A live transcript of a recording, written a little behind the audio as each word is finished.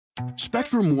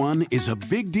Spectrum One is a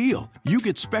big deal. You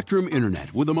get Spectrum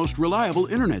Internet with the most reliable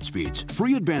internet speeds,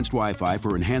 free advanced Wi-Fi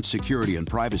for enhanced security and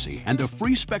privacy, and a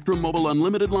free Spectrum Mobile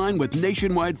Unlimited line with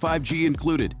nationwide 5G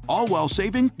included, all while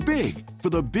saving big. For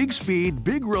the big speed,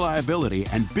 big reliability,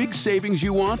 and big savings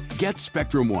you want, get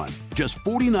Spectrum One. Just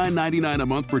 $49.99 a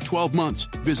month for 12 months.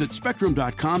 Visit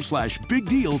spectrum.com/big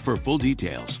deal for full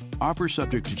details. Offer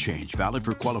subject to change. Valid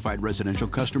for qualified residential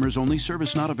customers only.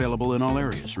 Service not available in all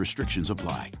areas. Restrictions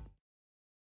apply.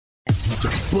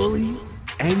 The Bully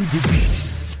and the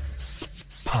Beast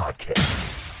podcast.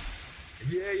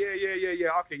 Yeah.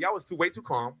 Okay, y'all was way too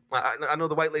calm. I know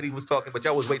the white lady was talking, but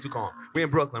y'all was way too calm. We in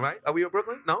Brooklyn, right? Are we in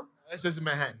Brooklyn? No? This is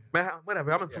Manhattan.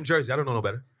 Whatever. I'm from Jersey. I don't know no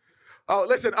better. Oh,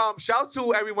 listen, shout out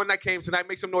to everyone that came tonight.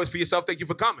 Make some noise for yourself. Thank you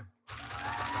for coming.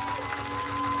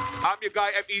 I'm your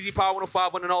guy, F Easy Power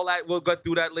 105 and all that. We'll go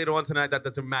through that later on tonight. That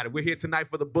doesn't matter. We're here tonight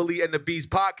for the Bully and the Beast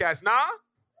podcast. Nah?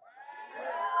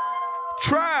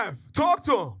 Trav, talk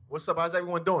to him. What's up? How's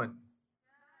everyone doing?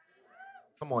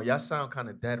 Come on, y'all sound kind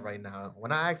of dead right now.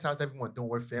 When I ask how's everyone doing,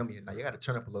 we're family here now. You got to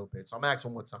turn up a little bit. So I'm going to ask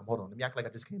one more time. Hold on. Let me act like I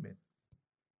just came in.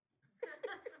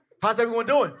 How's everyone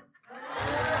doing?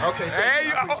 Okay.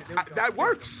 Hey, that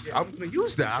works. Yeah. I'm going to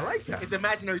use that. I like that. It's an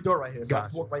imaginary door right here. So Gotcha. I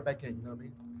just walk right back in. You know what I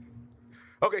mean?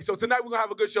 Okay, so tonight we're going to have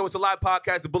a good show. It's a live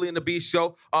podcast, The Bully and the Beast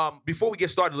show. Before we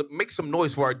get started, make some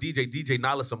noise for our DJ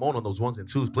Nyla Simone on those ones and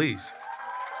twos, please.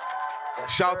 Yes,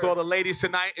 Shout out to sir. all the ladies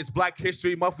tonight. It's Black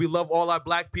History Month. We love all our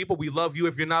black people. We love you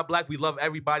if you're not black. We love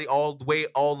everybody all the way,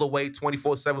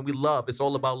 24/7. We love. It's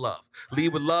all about love. Lead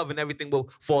with love and everything will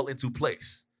fall into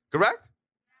place. Correct?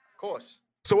 Of course.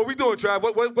 So what we doing, Trav?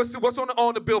 What's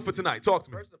on the bill for tonight? Talk to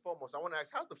me. First and foremost, I want to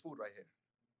ask, how's the food right here?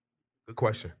 Good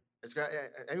question. It's got,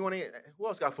 anyone, who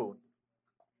else got food?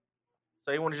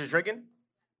 So anyone is just drinking?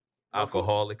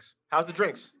 Alcoholics. How's the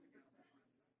drinks?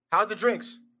 How's the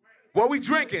drinks? What we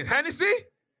drinking? Hennessy?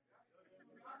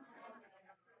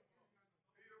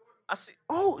 I see.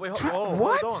 Oh, Wait, Trav,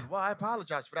 what? Hold on. Well, I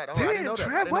apologize for that. Oh, I didn't Damn, know that.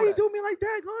 Trav, why you do me like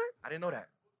that, Glenn? I didn't know that.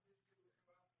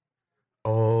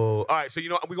 Oh, all right. So, you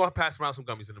know, we're going to pass around some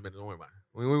gummies in a minute. Don't worry about it.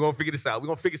 We're going to figure this out. We're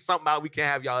going to figure something out. We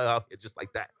can't have y'all out here just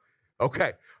like that.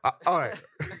 Okay. All right.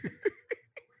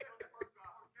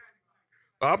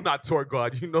 I'm not tour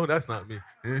guard. You know that's not me.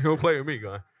 You don't play with me,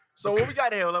 guy. So what we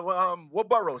got here? What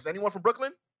boroughs? Anyone from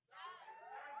Brooklyn?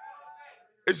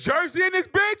 Is Jersey in this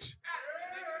bitch?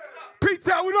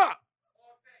 P-Town, what up?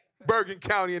 Bergen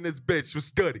County in this bitch.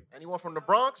 What's goody? Anyone from the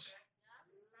Bronx?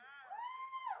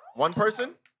 One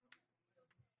person?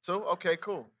 Two? Okay,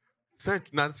 cool.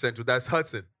 Not Central. That's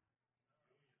Hudson.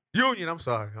 Union. I'm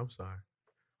sorry. All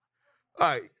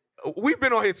right. We've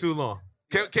been on here too long.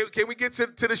 Can we get to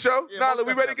the show? Yeah, Nala, most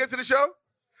we ready to definitely. get to the show?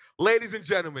 Ladies and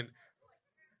gentlemen,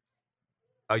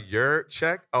 a yurt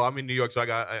check? Oh, I'm in New York, so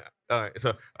all right.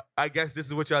 So I guess this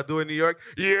is what y'all do in New York?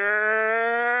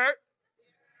 Yurt!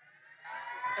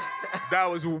 That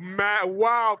was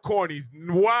wild corny,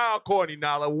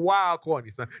 Nala, wild corny,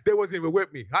 son. They wasn't even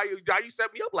with me. How you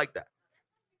set me up like that?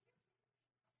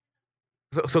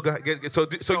 So go ahead.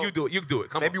 So you do it. You do it.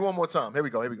 Come Maybe on. one more time. Here we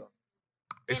go. They're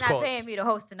It's not called- paying me to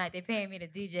host tonight. They're paying me to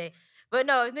DJ. But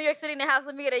no, it's New York City in the house.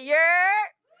 Let me get a yurt.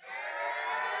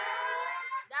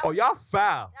 Oh, y'all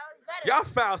foul. That was better. Y'all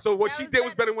foul. So what That she was did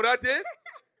was better. better than what I did?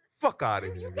 Fuck out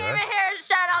of here, You came guys. in here and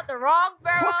shout out the wrong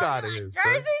borough. Fuck outta Like, here, son.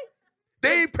 Jersey?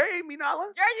 They ain't paying me,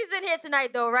 Nala. Jersey's in here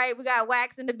tonight, though, right? We got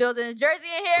Wax in the building. Jersey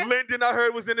in here? Lyndon, I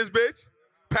heard, was in this bitch.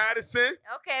 Patterson.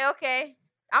 Okay.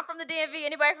 I'm from the DMV.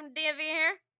 Anybody from the DMV in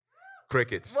here?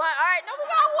 Crickets. What? All right. No, we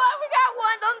got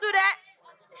one. Don't do that.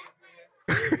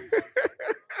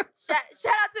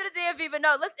 Shout out to the DMV. But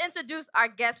no, let's introduce our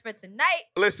guest for tonight.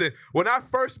 Listen, when I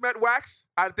first met Wax,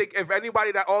 I think if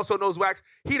anybody that also knows Wax,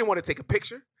 he didn't want to take a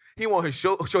picture. He wanted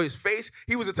to show his face.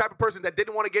 He was the type of person that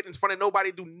didn't want to get in front of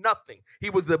nobody, do nothing. He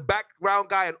was the background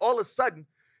guy, and all of a sudden,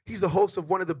 he's the host of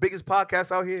one of the biggest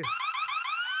podcasts out here.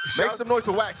 Make some noise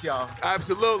for Wax, y'all.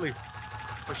 Absolutely.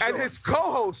 For sure. And his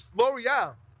co-host,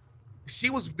 L'Oreal, she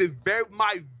was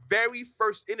my very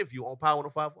first interview on Power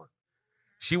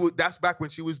 105.1. That's back when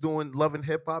she was doing Love and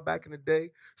Hip Hop back in the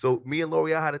day. So me and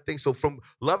L'Oreal had a thing. So from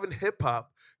Love and Hip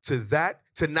Hop to that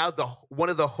to now one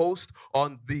of the hosts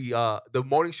on the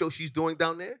morning show she's doing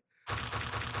down there.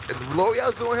 And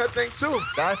L'Oreal's doing her thing too.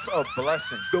 That's a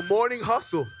blessing. The Morning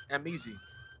Hustle. Easy.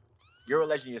 You're a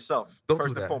legend yourself, Don't first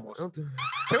do that. and foremost. Don't do that.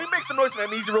 Can we make some noise for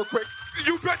Easy real quick?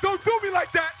 Don't do me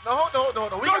like that. No, hold on.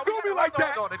 Don't do me like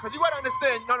that. Because you got to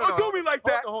understand. No. Don't do me like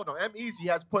that. Hold on. Easy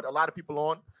has put a lot of people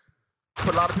on.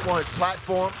 Put a lot of people on his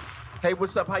platform. Hey,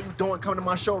 what's up? How you doing? Coming to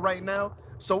my show right now.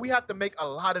 So we have to make a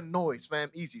lot of noise, fam.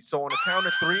 Easy. So on the count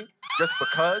of three, just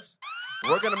because,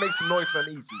 we're gonna make some noise, fam.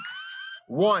 Easy.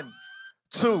 1,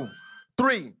 2,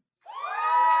 3.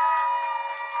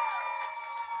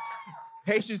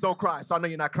 Haitians don't cry, so I know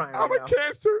you're not crying right I'm a now.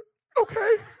 Cancer.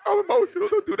 Okay, I'm emotional.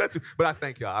 Don't do that too. But I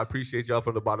thank y'all. I appreciate y'all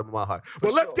from the bottom of my heart.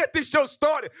 But let's get this show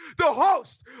started. The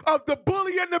host of the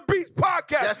Bully and the Beast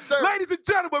podcast. Yes, sir. Ladies and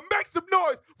gentlemen, make some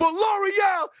noise for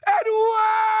L'Oreal and Wack!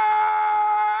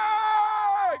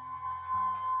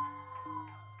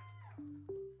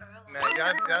 Man,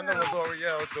 y'all know what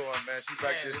L'Oreal doing, man. She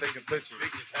back there taking pictures.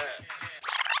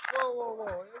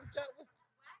 Whoa.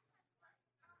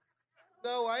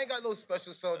 No, I ain't got no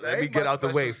special song. Let me get out the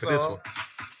way for this one.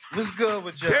 What's good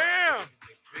with y'all? Damn!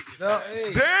 No,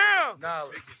 hey. Damn!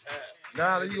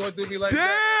 Nah, you gonna do me like Damn!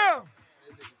 that?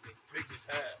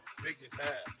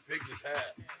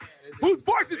 Whose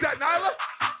voice is that, Nyla?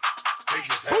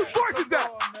 Whose voice is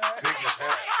that?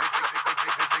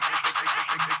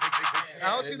 I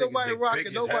don't see nobody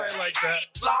rocking nobody like that.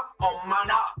 Slop on my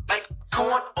knob, like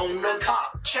corn on the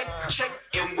cob. Check,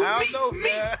 and with I don't know, me,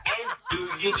 man. and do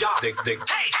your job. Hey,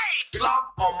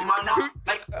 slop on my knob,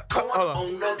 like corn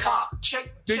on the cob.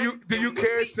 Check, Do you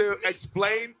care to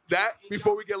explain that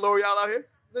before we get L'Oreal out here?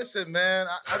 Listen, man,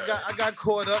 I got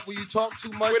caught up. When you talk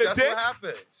too much, With a that's dick? what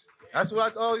happens. That's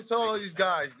what I always told all these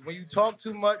guys. When you talk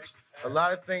too much, a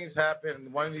lot of things happen.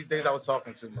 And one of these days, I was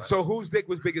talking too much. So whose dick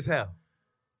was big as hell?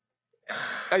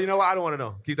 You know what? I don't want to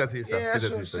know. Keep that to yourself. Yeah, that's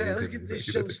what I'm saying. Let's get this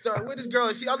show started. Where this girl?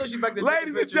 I know she back there.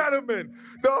 Ladies and gentlemen,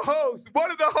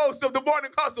 one of the hosts of the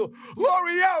Morning Hustle,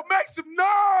 L'Oreal, make some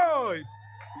noise.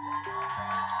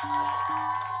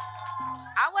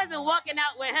 I wasn't walking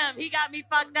out with him. He got me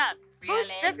fucked up.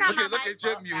 That's not my Look at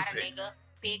your music.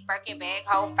 Big Birkin bag,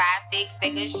 hold 5, 6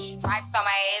 figures. Stripes on my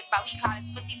ass, so he call it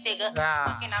pussy figure. Nah.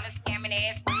 Fucking on a scamming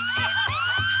ass, rich ass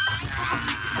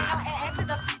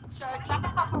nigga. Drop a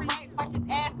couple rights, watch his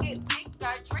ass get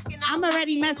bigger. Drinking I'm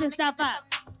already messing stuff up.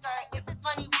 If it's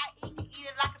money, why he can eat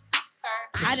it like a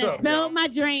sticker? I done spilled my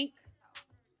drink.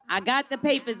 I got the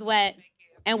papers wet.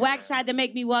 And Wax tried to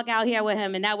make me walk out here with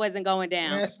him, and that wasn't going down.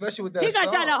 Man, especially with that He gonna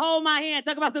song. try to hold my hand,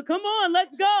 talk about, so come on,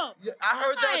 let's go. Yeah, I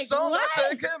heard that Like, song. what? I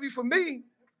said it can't be for me.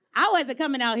 I wasn't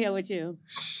coming out here with you.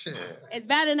 Shit. It's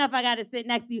bad enough I gotta sit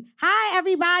next to you. Hi,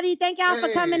 everybody. Thank y'all for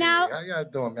coming out. How y'all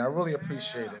doing, man? I really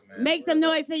appreciate it, man. Make some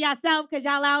noise for yourself, because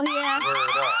y'all out here. Word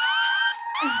up.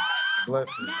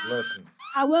 Blessings.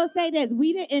 I will say this.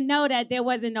 We didn't know that there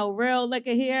wasn't no real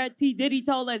liquor here. T. Diddy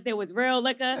told us there was real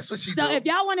liquor. That's what she So do. if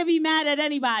y'all want to be mad at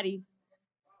anybody,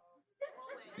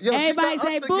 Yo, she everybody got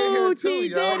us say, to get boo, here too, T.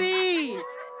 yo. Diddy.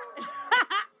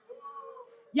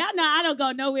 Y'all know I don't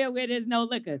go nowhere where there's no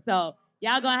liquor. So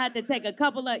y'all gonna have to take a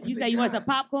couple of, you say you want some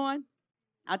popcorn?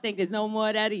 I think there's no more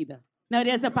of that either. No,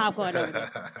 there's some popcorn over there.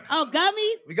 Oh,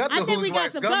 gummies? We got the I think Who's we got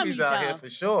Wax some gummies gummies, out though. here for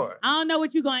sure. I don't know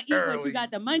what you're gonna eat once Early. you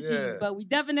got the munchies, Yeah. but we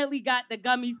definitely got the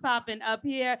gummies popping up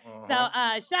here. So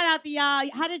Uh-huh. shout out to y'all.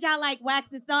 How did y'all like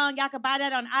Wax's song? Y'all can buy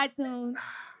that on iTunes.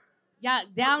 Y'all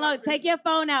download, take your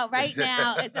phone out right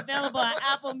now. It's available on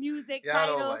Apple Music. Yeah, I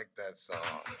Tidal. don't like that song.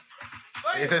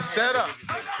 It's a setup.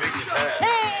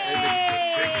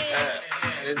 Hey!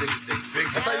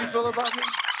 That's how you feel about me?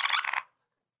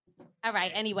 All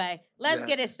right, anyway, let's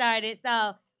get it Yes. started.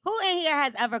 So, who in here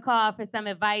has ever called for some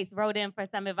advice, wrote in for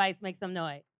some advice, make some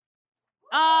noise?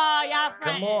 Oh, y'all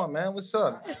fronting. Come on, man. What's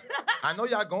up? I know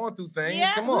y'all going through things.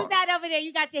 Yeah, Come who's on. that over there?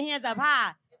 You got your hands up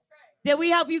high. Did we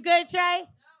help you good, Trey?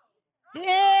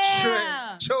 Damn.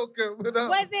 Trey, Joker, what up?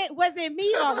 Was it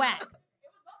me or Wax?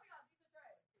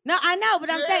 No, I know,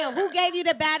 but I'm saying, who gave you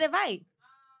the bad advice?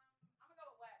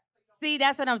 See,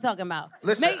 that's what I'm talking about.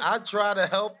 Listen, I try to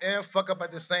help and fuck up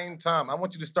at the same time. I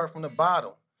want you to start from the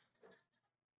bottom.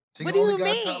 So What do only you got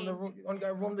mean? time to, you only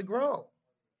got room to grow.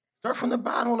 Start from the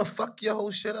bottom. I want to fuck your whole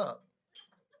shit up.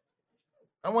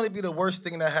 I want to be the worst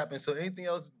thing that happens. So anything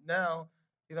else now,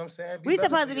 you know what I'm saying? We better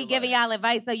supposed for to be your giving life. y'all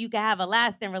advice so you can have a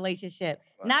lasting relationship,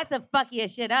 Right. not to fuck your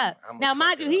shit up. I'ma Now, fuck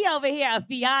mind it you, he up. over here a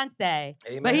fiance,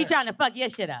 but he Amen. trying to fuck your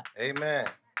shit up. Amen.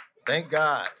 Thank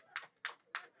God.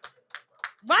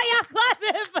 Why y'all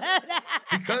clapping for that?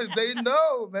 Because they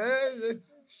know, man.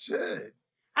 It's shit.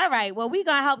 All right, well, we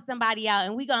gonna help somebody out,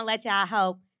 and we gonna let y'all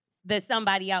help the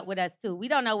somebody out with us too. We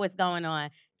don't know what's going on.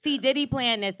 T. Diddy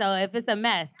planned this, so if it's a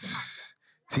mess,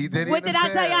 T. Diddy. what and did the I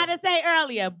tell y'all fam. to say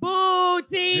earlier? Boo,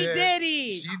 T. Yeah,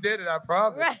 Diddy. She did it, I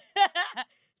promise. Right.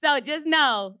 So just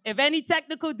know, if any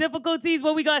technical difficulties,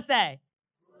 what we gonna say?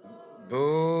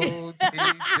 Boo, T.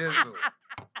 Dizzle.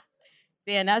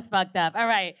 Damn, that's fucked up. All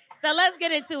right, so let's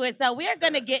get into it. So we're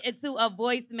gonna get into a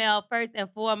voicemail first and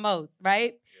foremost,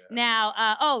 right? Yeah. Now,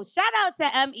 shout out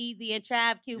to M Easy and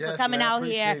Trav Q for Yes, coming man, out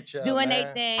here, appreciate y'all, doing their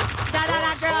man. thing. Shout out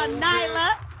our girl Going Nyla.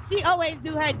 She always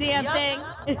do her damn thing.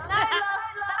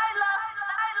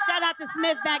 Dr.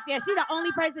 Smith back there. She the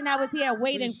only person that was here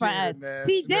waiting for Appreciate us. it, man.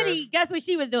 T. Smith. Diddy, guess what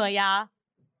she was doing, y'all?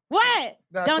 What?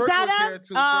 Nah, Don't Twerk tell was them? here,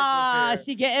 too. Twerk was here.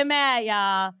 She getting mad,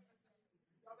 y'all.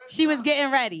 She was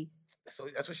getting ready. So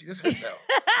that's what she is herself.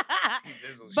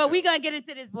 But we're going to get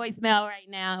into this voicemail right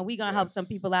now, and we're going to help some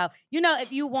people out. You know,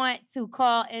 if you want to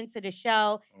call into the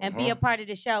show and be a part of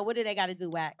the show, what do they got to do,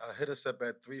 Wax? Hit us up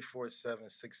at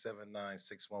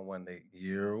 347-679-6118.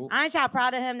 You. Aren't y'all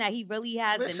proud of him that he really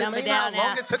has the Listen, number man, you know down how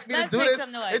long now? it took me to Let's do make this?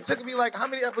 some noise. It took me like, how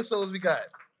many episodes we got?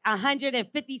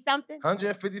 150 something?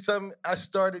 150 something. I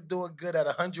started doing good at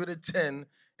 110,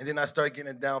 and then I started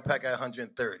getting it down pack at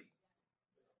 130.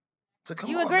 So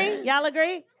come You on, agree? man. Y'all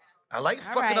agree? I like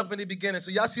All fucking right. up in the beginning, so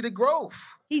y'all see the growth.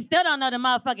 He still don't know the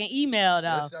motherfucking email,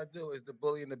 though. Yes, I do. It's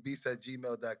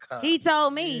thebullyandthebeast@gmail.com. He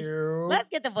told me. You. Let's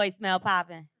get the voicemail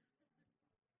popping.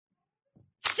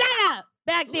 Shut up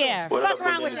back there. What Fuck up,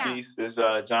 wrong with Bully and y'all? Beast? This is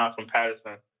John from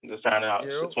Patterson. Just trying to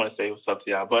just want to say what's up to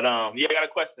y'all. But yeah, I got a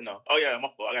question though. Oh yeah, my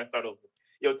fault. I gotta start over.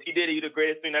 Yo, T Diddy, you the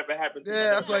greatest thing that ever happened to me.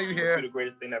 Yeah, that's why you here. You the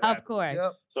greatest thing that ever Of happened. course.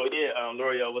 Yep. So yeah,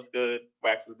 L'Oreal, what's good?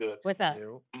 Wax is good. What's up?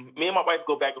 Me and my wife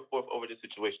go back and forth over this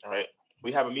situation, right?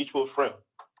 We have a mutual friend.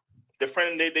 The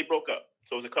friend, they broke up.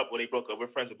 So it was a couple, they broke up.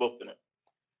 We're friends with both of them.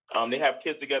 They have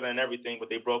kids together and everything, but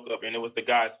they broke up, and it was the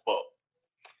guy's fault.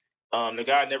 The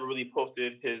guy never really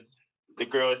posted his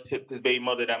baby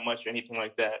mother that much or anything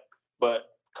like that. But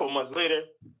a couple months later,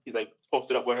 he's like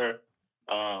posted up with her,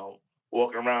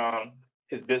 walking around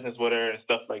his business with her and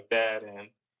stuff like that, and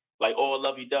like all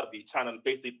lovey-dovey, trying to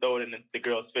basically throw it in the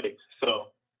girl's face. So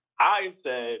I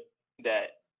said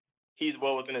that he's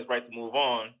well within his right to move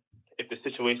on if the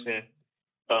situation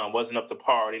wasn't up to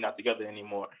par or they're not together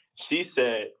anymore. She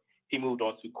said he moved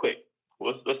on too quick.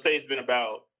 Well, let's say it's been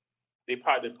they've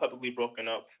probably been publicly broken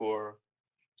up for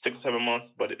 6 or 7 months,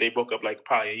 but they broke up like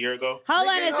probably a year ago. Hold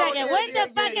on a second. What the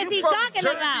fuck is he talking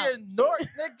about? North,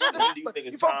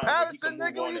 nigga. You from Patterson,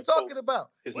 nigga? What you talking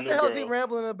about? What the hell is he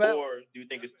rambling about? Or do you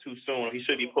think it's too soon? He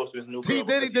should be posting his new T. girl.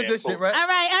 Diddy did this shit, right? All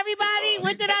right, everybody,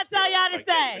 what did I tell y'all to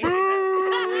say?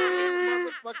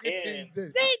 T.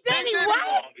 Diddy,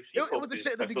 what? It was the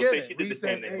shit in the beginning. We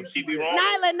said, hey,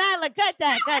 Nyla, cut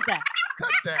that. cut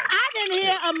that. I didn't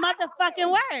hear a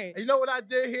motherfucking word. You know what I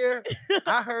did here?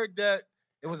 I heard that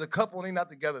it was a couple and they not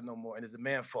together no more, and it's a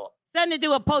man's fault. Something to do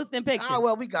with posting pictures. Ah,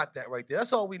 well, we got that right there.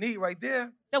 That's all we need right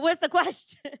there. So what's the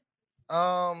question?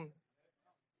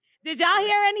 Did y'all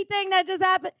hear anything that just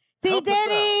happened? T. Help us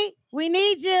Diddy, we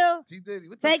need you. T. Diddy,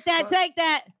 what Take the that, fuck? take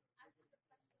that.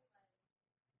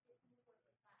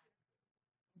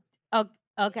 Oh,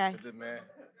 okay. Good man.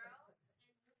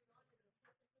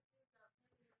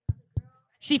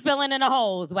 She filling in the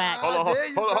holes, Wax. Hold on.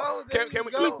 Can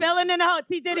we She filling in the hole.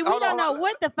 T. Diddy, we Hold on, don't know hold on.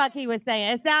 what the fuck he was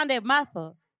saying. It sounded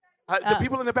muffled. The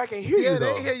people in the back can't hear you, Yeah,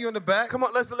 though. they hear you in the back. Come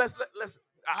on, let's.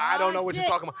 I don't know what you're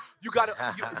shit. talking about. You gotta.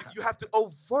 You have to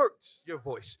overt your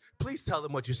voice. Please tell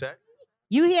them what you said.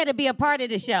 You here to be a part of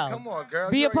the show. Come on, girl.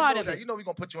 Be You a already part know of that. it. You know we're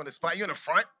going to put you on the spot. You in the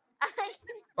front.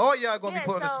 Oh, yeah, going to be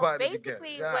put on the spot in the beginning.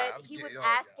 Basically, Yeah, what I'm he was kidding.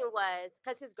 asking was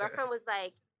because his girlfriend was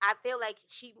like, I feel like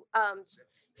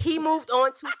he moved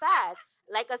on too fast.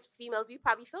 Like us females, we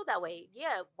probably feel that way.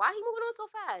 Yeah, why he moving on so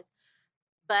fast?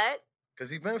 But Because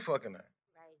he been fucking her.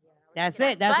 That's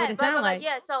it. That's what it sounds like.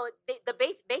 Yeah, so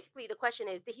basically the question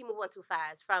is, did he move on too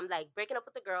fast from like breaking up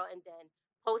with the girl and then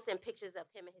posting pictures of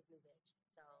him and his new bitch?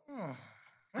 So.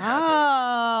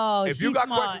 Oh, If you she's got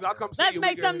smart. questions, I'll come see Let's you.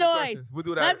 make We some can answer noise. questions. We'll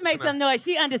do that. Let's make tonight. some noise.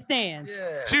 She understands.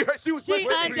 Yeah. She was She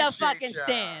listening.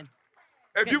 understands.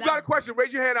 If you got a question,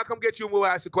 raise your hand. I'll come get you and we'll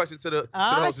ask the question to the Oh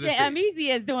host of the shit, stage. Ameezy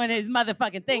is doing his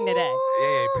motherfucking thing today. Yeah, he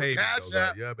ain't paid me, Cash though,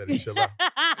 app. but yeah, better chill out.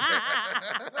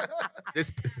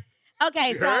 This- Okay,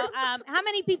 You so heard? how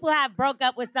many people have broke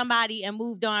up with somebody and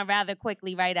moved on rather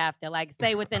quickly right after? Like,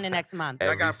 say within the next month.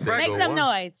 I got Every Make single some one.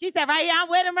 noise. She said, right here, I'm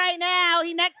with him right now.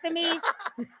 He next to me.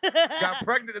 Got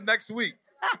pregnant the next week.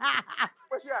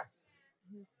 Where's she at?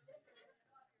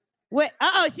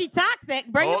 She toxic.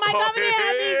 Bring the mic over there,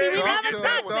 Ameezy. We Talk love to a her,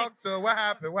 toxic. Talk to her. What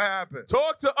happened? What happened?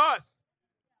 Talk to us.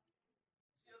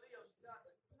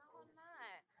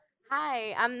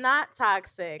 Hi, I'm not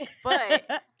toxic, but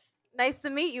nice to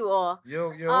meet you all.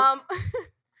 Yo.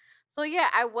 So yeah,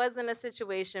 I was in a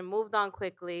situation, moved on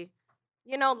quickly.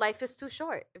 You know, life is too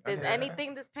short. If there's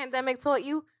anything this pandemic taught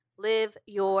you, live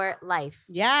your life.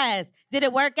 Yes. Did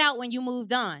it work out when you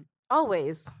moved on?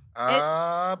 Always.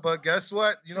 But guess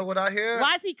what? You know what I hear?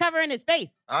 Why is he covering his face?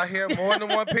 I hear more than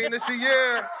one penis a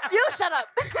year. You shut up.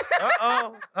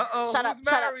 Uh-oh. Shut Who's up,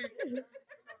 shut up. married?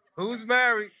 Who's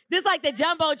married? This like the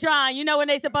Jumbotron, you know, when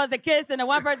they supposed to kiss and the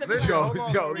one person. Yo,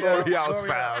 L'Oreal. L'Oreal's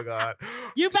foul, God.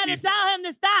 You better tell him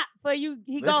to stop for you.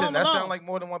 He go Listen, home that alone. sound like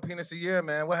more than one penis a year,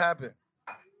 man. What happened?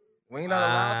 We ain't not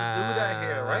allowed to do that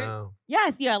here, right?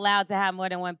 Yes, you're allowed to have more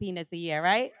than one penis a year,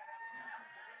 right?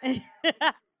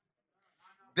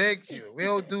 Thank you. We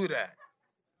don't do that.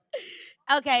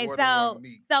 Okay, More than one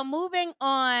meat. so moving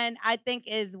on, I think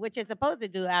is what you're supposed to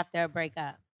do after a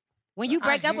breakup. When you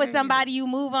break up with hear somebody, you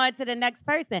move on to the next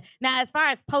person. Now, as far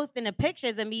as posting the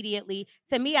pictures immediately,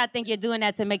 to me, I think you're doing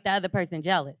that to make the other person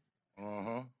jealous,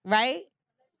 right?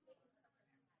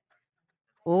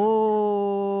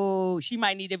 Oh, she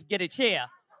might need to get a chair.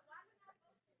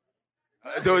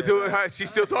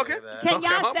 She's still talking? Can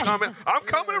y'all I'm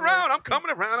coming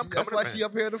around. That's why she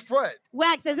up here in the front.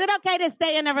 Wax, is it okay to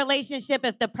stay in a relationship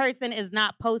if the person is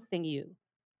not posting you?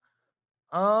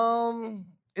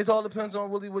 It all depends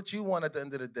on really what you want at the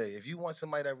end of the day. If you want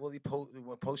somebody that really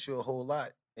post you a whole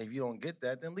lot, if you don't get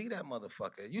that, then leave that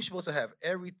motherfucker. You're supposed to have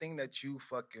everything that you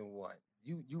fucking want.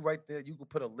 You right there, you can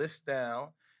put a list down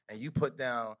and you put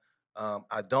down,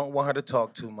 I don't want her to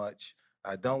talk too much.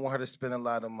 I don't want her to spend a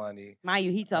lot of money. Mind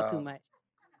you, he talk too much.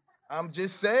 I'm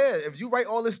just saying, if you write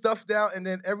all this stuff down and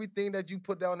then everything that you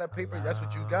put down on that paper, that's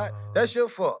what you got, that's your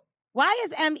fault. Why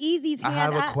is M-Easy's hand I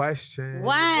have up? a question.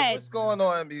 What? What's going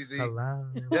on, M-Easy? Hello.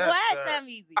 Yes, What's sir.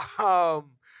 M-Easy?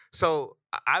 So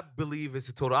I believe it's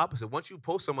the total opposite. Once you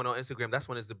post someone on Instagram, that's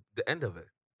when it's the end of it.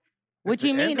 What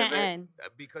you mean the end?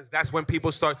 Because that's when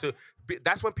people start to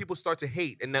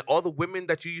hate, and then all the women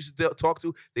that you used to talk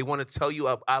to, they want to tell you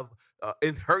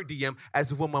in her DM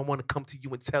as a woman, I want to come to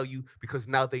you and tell you because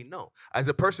now they know. As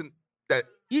a person that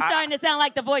You starting to sound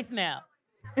like the voicemail.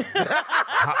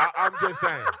 I'm just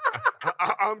saying.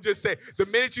 I'm just saying. The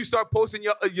minute you start posting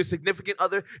your significant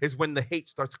other is when the hate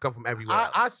starts to come from everywhere.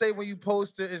 I say when you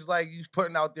post it, it's like you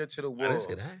putting out there to the world.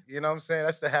 You know what I'm saying?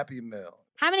 That's the happy mail.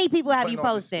 How many people have you Putting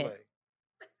on posted? display.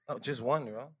 Oh, just one,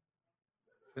 bro.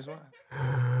 Just one.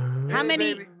 How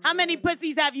many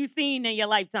pussies have you seen in your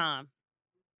lifetime?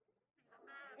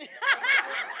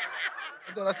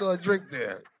 I thought I saw a drink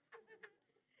there.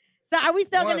 So are we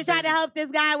still One, gonna try to help this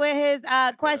guy with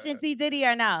his question, T. Diddy,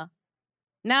 or no?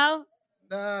 No?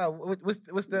 Nah, what's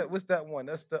that one?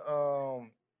 That's the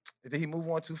did he move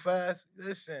on too fast?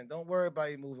 Listen, don't worry about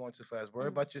you move on too fast. Worry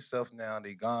about yourself now.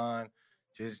 They gone.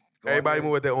 Just go Everybody on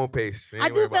move at their own pace. I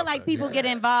do feel like people get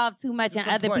involved too much in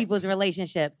other people's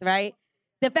relationships, right?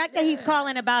 The fact that he's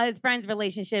calling about his friend's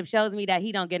relationship shows me that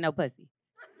he don't get no pussy.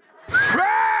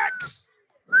 Facts!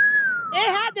 It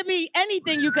had to be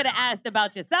anything you could have asked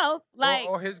about yourself. Like,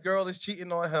 or his girl is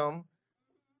cheating on him.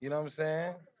 You know what I'm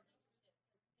saying?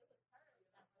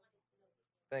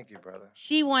 Thank you, brother.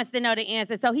 she wants to know the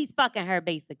answer. So he's fucking her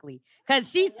basically. Because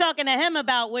she's talking to him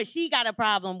about what she got a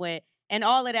problem with. And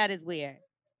all of that is weird.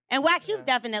 And Wax, you've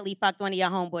definitely fucked one of your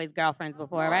homeboys' girlfriends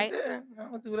before, right? I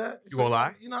don't do that. You gonna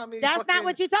lie? You know what I mean? That's not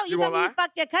what you told. You You told me gonna you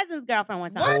fucked your cousin's girlfriend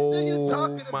one time. What are you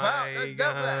talking about? That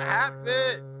never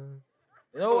happened.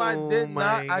 No, I did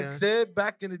not. I said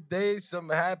back in the day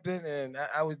something happened and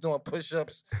I was doing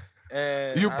push-ups.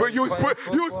 And You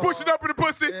was pushing up in the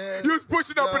pussy. Yeah. You was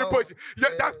pushing up in the No. pussy. Yeah,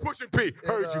 that's pushing P.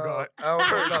 Heard you, God.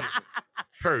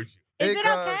 Heard you. Is it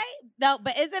okay? No,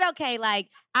 but is it okay? Like,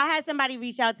 I had somebody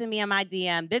reach out to me in my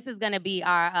DM. This is gonna be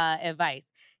our advice.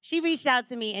 She reached out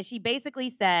to me and she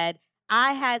basically said,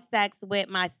 I had sex with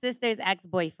my sister's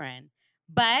ex-boyfriend.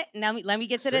 But let me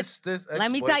get to this.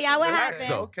 Let me tell y'all what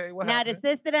happened. Okay, what Now happened? the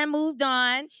sister that moved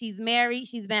on, she's married.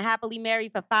 She's been happily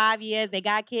married for 5 years. They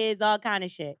got kids, all kind of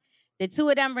shit. The two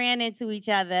of them ran into each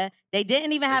other. They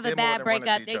didn't even have a did more bad than run into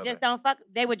breakup. each They other. just don't fuck.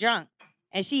 They were drunk.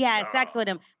 And she had sex with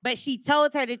him. But she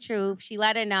told her the truth. She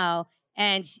let her know.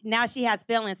 And now she has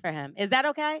feelings for him. Is that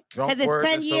okay? Drunk Because it's words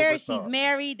 10 and sober years. She's thoughts.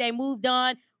 married. They moved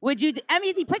on. Would you? I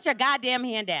mean, put your goddamn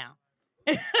hand down.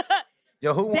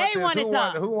 Yo, who They want this?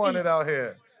 wanna Who want it out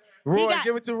here? He Roy, got-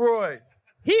 give it to Roy.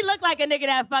 He looked like a nigga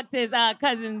that fucked his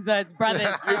cousin's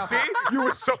brother. You see? You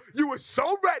were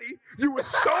so ready. You were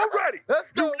so ready.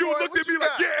 Let's go, You Roy. looked What at me you like,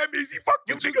 got? yeah, easy. Fuck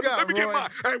you, What you nigga. got, Let me get Roy? mine.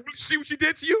 And see what she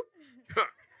did to you?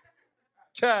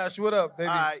 Cash, what up, baby?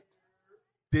 All right.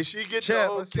 Did she get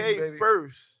Champ, the let's see, okay baby.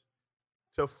 first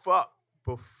to fuck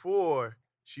before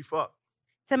she fucked?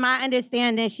 To my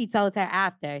understanding, she told her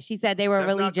after. She said they were That's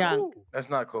really not drunk. cool. That's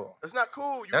not cool. That's not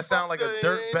cool. You That sounds like fucked a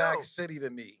her and you ain't dirtbag know. city to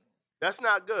me. That's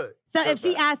not good. So if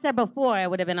she Dirtbag. asked her before, it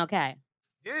would have been okay.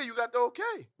 Yeah, you got the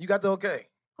okay. You got the okay.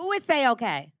 Who would say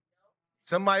okay?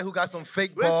 Somebody who got some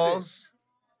fake Listen. balls.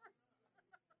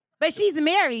 But she's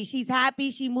married. She's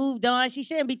happy. She moved on. She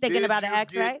shouldn't be thinking Did about an you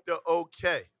ex, get right? the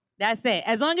okay? That's it.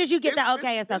 As long as you get the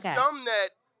okay, it's okay. It's something that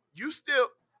you still.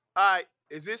 All right,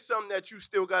 is this something that you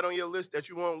still got on your list that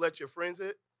you won't let your friends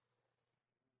hit?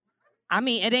 I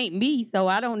mean, it ain't me, so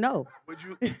I don't know.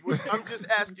 I'm just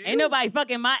asking Ain't nobody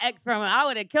fucking my ex from I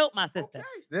would have killed my sister.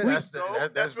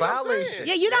 That's what I'm violation.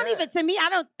 Yeah, you don't even, to me, I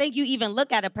don't think you even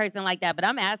look at a person like that, but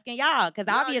I'm asking y'all, because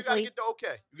obviously. You gotta get the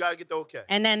okay. You gotta get the okay.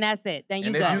 And then that's it. Then you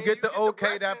And go. if you get the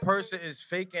okay, that person is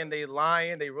faking, they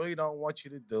lying, they really don't want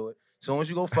you to do it. As soon as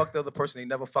you go fuck the other person, they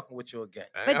never fucking with you again.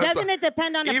 But doesn't it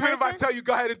depend on the Even person? if I tell you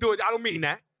go ahead and do it, I don't mean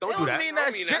that. Don't do that. mean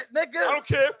that shit, nigga. I don't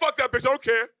care. Fuck that bitch. I don't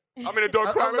care. I'm in a dark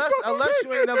closet. Unless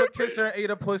you ain't never kissed her and ate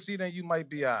a pussy, then you might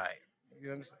be all right. You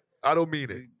know what I'm saying? I don't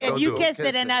mean it. If you kissed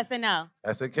it, then that's a no.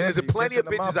 That's a kiss. There's plenty of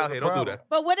bitches out here. Don't do that.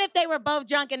 But what if they were both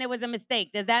drunk and it was a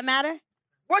mistake? Does that matter?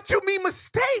 What you mean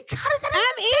mistake? How does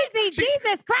that I'm easy.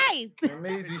 Jesus Christ. I'm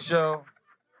easy, show.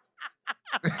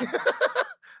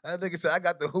 That nigga said, I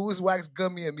got the Who's Wax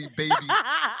gummy in me, baby.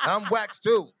 I'm wax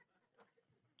too.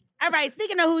 All right,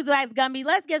 speaking of Who's Wax Gummy,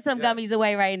 let's give some gummies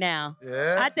away right now.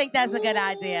 Yeah. I think that's a good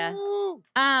idea. So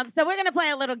we're going to play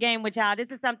a little game with y'all.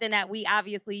 This is something that we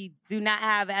obviously do not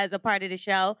have as a part of the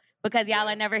show because y'all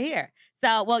are never here.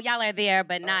 So, well, y'all are there,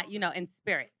 but not, in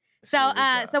spirit. So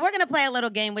we're going to play a little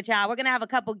game with y'all. We're going to have a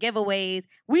couple giveaways.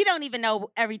 We don't even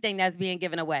know everything that's being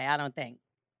given away, I don't think.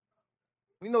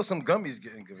 We know some gummies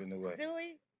getting given away. Do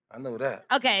we? I know that.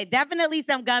 Okay, definitely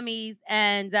some gummies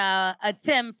and a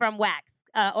Tim from Wax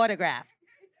autograph.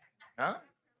 Huh?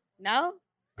 No?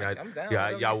 I'm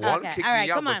down. Y'all want to Okay, kick all right,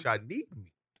 me out, come but on. y'all need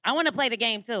me. I want to play the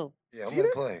game too. Yeah, I'm going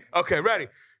to play. Okay, ready.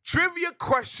 Trivia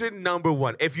question number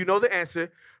 1. If you know the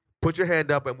answer, put your hand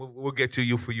up and we'll get to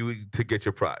you for you to get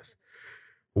your prize.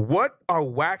 What are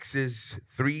Wax's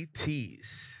 3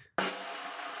 T's?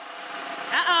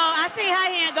 I see her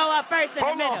hand go up first in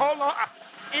the middle. Hold on.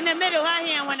 In the middle, her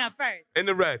hand went up first. In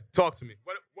the red. Talk to me.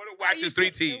 What are Wax's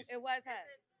 3 T's? It was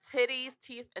her. Titties,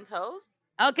 teeth, and toes.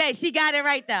 Okay, she got it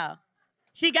right though.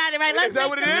 She got it right. Let's Is that make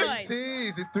what it some is? noise.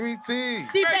 T's, the 3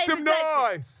 T's. She Make pays some attention.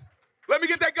 noise. Let me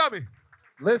get that gummy.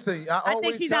 Listen, I think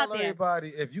always she's tell out there. everybody,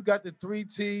 if you got the 3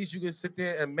 T's, you can sit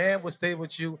there and man will stay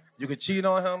with you. You can cheat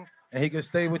on him and he can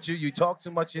stay with you. You talk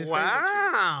too much, he'll stay with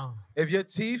Wow. you. If your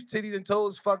teeth, titties, and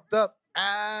toes fucked up,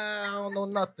 I don't know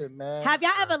nothing, man. Have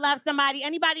y'all ever left somebody?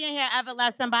 Anybody in here ever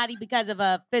left somebody because of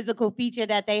a physical feature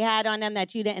that they had on them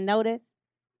that you didn't notice?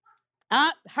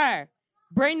 Her.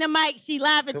 Bring the mic. She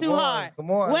laughing too hard.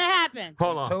 Come on. What happened?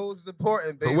 Hold on. Toes is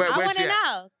important, baby. Where I she want to at?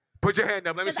 know. Put your hand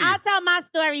up. Let me see. I'll tell my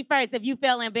story first if you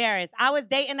feel embarrassed. I was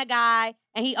dating a guy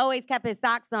and he always kept his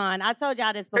socks on. I told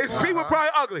y'all this before. His feet were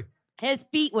probably ugly. His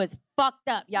feet was fucked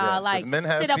up, y'all. Yes, 'cause like men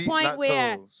have to the feet, point not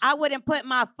where toes. I wouldn't put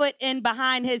my foot in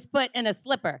behind his foot in a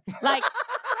slipper. Like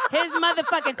his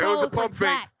motherfucking It was a toes pump was fake.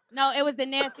 black. No, it was the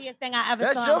nastiest thing I ever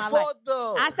That's saw your in my fault, life.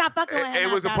 though. I stopped fucking with him.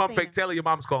 It was a after I pump seen fake. Tell her your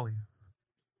mom's calling you.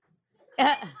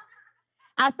 him.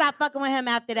 I stopped fucking with him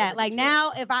after that. Like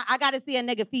now, if I got to see a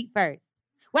nigga feet first.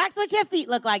 Wax, what your feet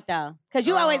look like though? Because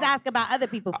you always ask about other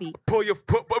people's feet. Pull your take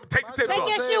the Timbs Take off.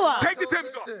 your shoe off. Take the Timbs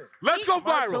off. Let's go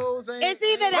My viral. toes ain't- It's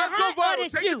either the Let's go hat or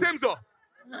viral. the Take shoe. the Timbs off.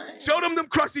 Show them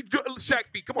crusty Shaq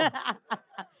feet. Come on.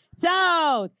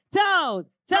 Toes, toes,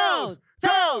 toes,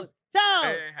 toes, It toes.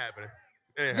 ain't happening.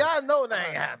 It ain't happening. Y'all know that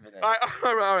ain't happening.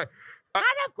 All right. How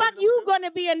the fuck you gonna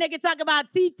be a nigga talk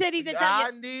about teeth, titties, and I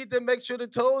something? need to make sure the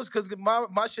toes, because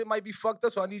my shit might be fucked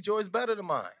up, so I need yours better than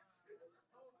mine.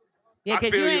 Yeah, I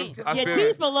because feel you you. ain't I your feel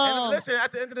teeth you. a And little. listen,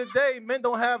 at the end of the day, men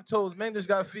don't have toes. Men just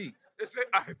got feet.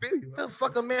 I feel you. What the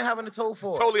fuck a man having a toe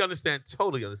for? Totally understand.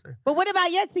 Totally understand. But what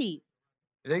about your teeth?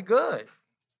 They good.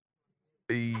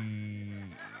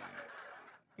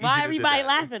 Why everybody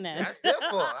laughing at? That's their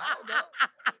fault. I don't know.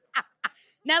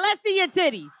 Now let's see your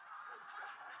titties.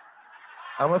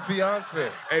 I'm a fiance.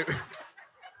 Hey,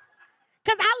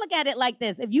 Cause I look at it like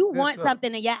this: if you Yes, want sir.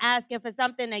 something and you're asking for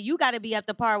something, then you got to be up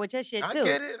to par with your shit I too.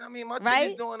 get it. I mean, my titties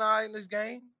Right? doing all right in this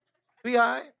game. We all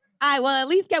right. All right. Well, at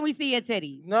least can we see your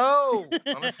titties? No,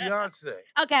 I'm a fiance.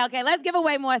 Okay. Let's give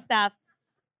away more stuff.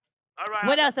 all right.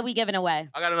 What else are we giving away?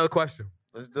 I got another question.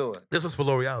 Let's do it. This was for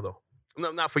L'Oreal though.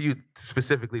 No, not for you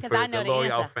specifically. 'Cause For I know the the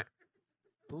L'Oreal answer. fan.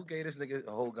 Who gave this nigga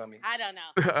a whole gummy? I don't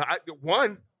know.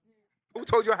 One. Who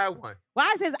told you I had one?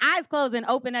 Why is his eyes closed and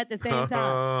open at the same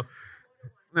time?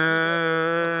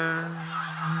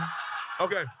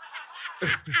 Okay.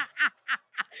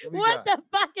 we What got? the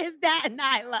fuck is that,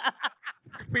 Nyla?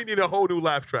 We need a whole new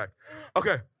laugh track.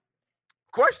 Okay.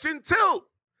 Question 2.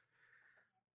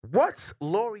 What's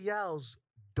L'Oreal's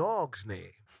dog's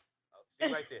name?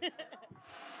 See right there.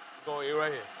 Go here,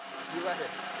 right here. You right here.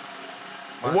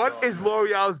 My What dog. is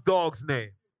L'Oreal's dog's name?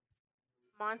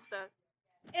 Monster.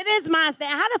 It is Monster.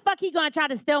 How the fuck he gonna try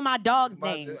to steal my dog's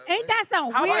My name? dog- Ain't that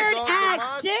some How weird dog's a ass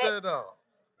monster, shit? though?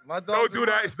 My Don't dogs do are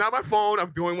that. mine. It's not my phone.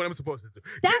 I'm doing what I'm supposed to do.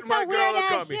 That's Get my some weird girl a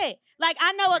ass gummy. shit. Like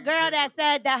I know a girl that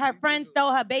said that her friend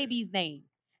stole her baby's name.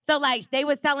 So like they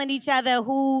was telling each other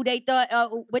who they thought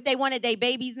what they wanted their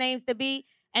baby's names to be,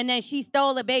 and then she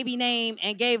stole a baby name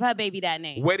and gave her baby that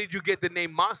name. Where did you get the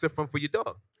name Monster from for your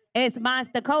dog? It's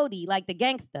Monster Cody, like the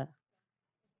gangster.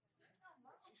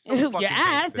 So You fucking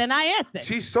asked gangster. and I answered.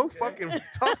 She's so fucking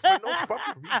tough for no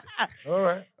fucking reason. All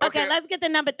right. Okay, let's get to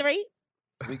number 3.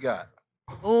 We got.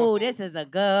 Ooh, this is a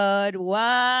good one.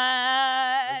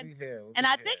 What we here? What And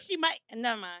we I here? think she might.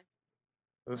 Never mind.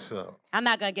 What's up? I'm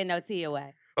not gonna get no tea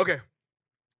away. Okay.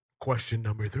 Question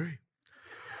number 3.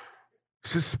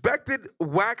 Suspected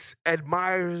wax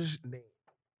admirer's name.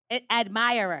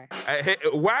 Admirer.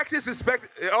 Wax is suspected.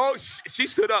 Oh, she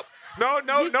stood up. No,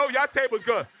 y'all table's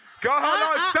good. Go,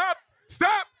 hold on.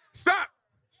 Stop.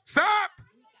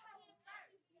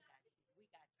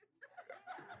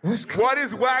 What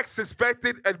is Wax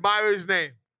suspected admirer's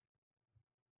name?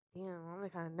 Damn, I'm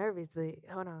kind of nervous, but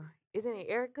hold on. Isn't it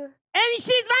Erica? And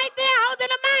she's right there holding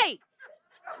the mic.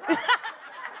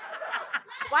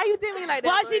 Why you did me like that?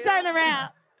 While she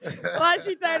Maria?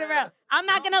 turned around. I'm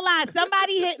not gonna lie.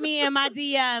 Somebody hit me in my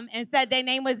DM and said their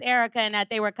name was Erica and that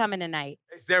they were coming tonight.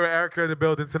 Is there an Erica in the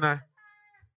building tonight?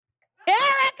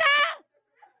 Erica!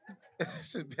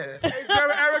 This is bad. Is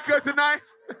there an Erica tonight?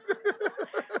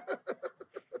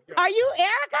 Are you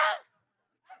Erica?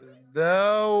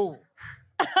 No.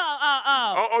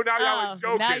 Oh, now y'all was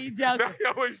joking. Now you joking. Now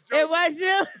y'all was joking. It was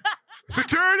you?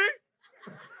 Security?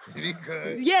 We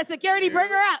good. Yeah, security, bring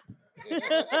her up.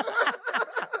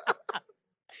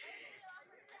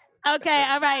 Okay,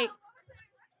 all right.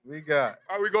 We got.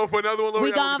 Are we going for another one, Lori?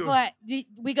 We going for it.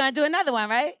 We gonna do another one,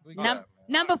 right?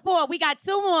 Number 4. We got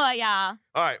 2 more, y'all.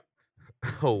 All right.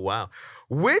 Oh, wow.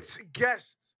 Which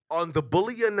guest on the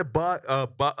Bully and the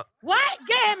What?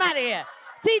 Get him out of here.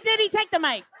 T. Diddy, take the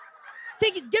mic.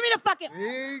 Give me the fucking.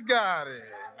 We got it.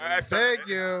 Thank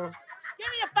you. Give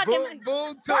me the fucking mic.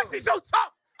 Boom, Why is he so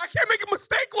tough? I can't make a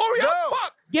mistake, Lori. No.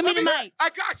 Fuck. Give me the mic. I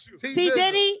got you. T.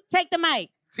 Diddy, take the mic.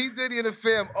 T. Diddy and the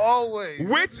fam always.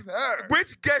 This is her.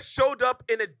 Which guest showed up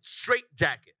in a straight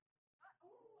jacket?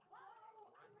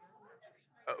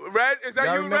 Red, is that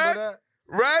Y'all you, remember Red? that?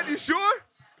 Red, you sure?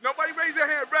 Nobody raised their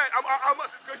hand. Red,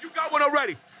 because you got one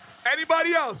already.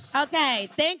 Anybody else? Okay,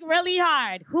 think really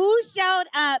hard. Who showed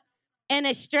up in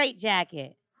a straight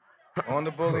jacket? On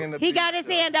the Bully and the He Beast got his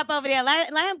show. hand up over there. Let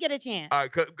him get a chance. All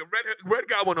right, Red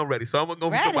got one already, so I'm going to go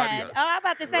for somebody Redhead. else. Oh, I'm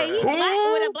about to say he's Who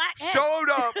black with a black head. showed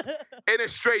up in a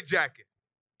straight jacket?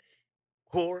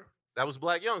 Whore. That was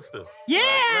Black Youngster.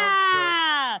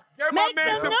 Yeah! Get my Make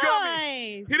man some some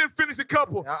gummies. noise. He didn't finish a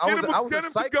couple. I was Get a him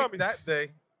some psychic gummies. that day.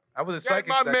 I was a Get psychic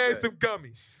my that man day. some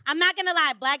gummies. I'm not gonna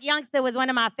lie, Black Youngster was one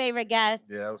of my favorite guests.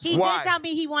 Yeah, that was He fun. Why? did tell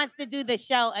me he wants to do the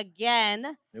show again.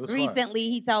 It was fun. Recently,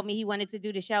 he told me he wanted to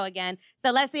do the show again.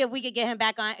 So let's see if we could get him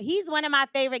back on. He's one of my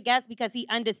favorite guests because he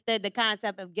understood the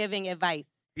concept of giving advice.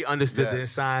 He understood the Yes.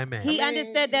 assignment. He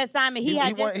understood the assignment. He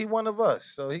had just, he one of us,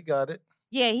 so he got it.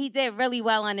 yeah, he did really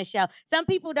well on the show. Some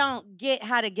people don't get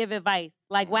how to give advice,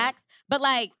 like Wax, but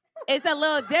like it's a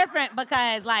little different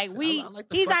because like I like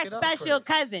to he's fuck our it up special first.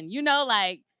 cousin. You know,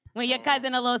 like when your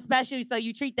cousin a little special, so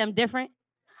you treat them different.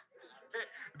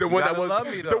 The You one that gotta was love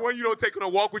me, the though. one you don't take on a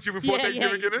walk with you before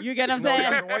Thanksgiving dinner. You get what I'm No,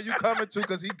 saying? the one you coming to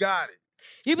because he got it.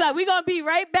 You be like, we gonna be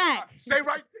right back. Stay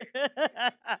right there.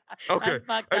 Okay, That's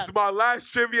fucked that's up. my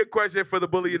last trivia question for the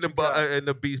Bully and What you got? and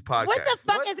the Beast podcast. What the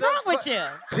fuck What is the wrong with fuck? you?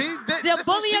 This The what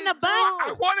bully she in the butt? I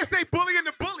do. want to say Bully and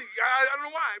the Bully. I don't know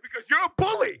why, because you're a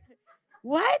bully.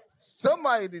 What?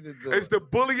 Somebody need to do It's it. the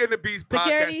Bully and the Beast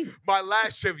Security? podcast. My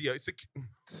last trivia.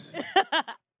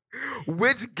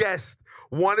 Which guest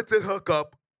wanted to hook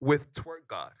up with Twerk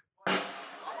God?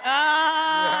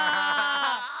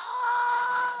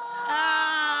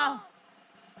 Ah.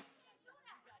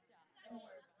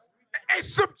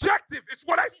 It's subjective. It's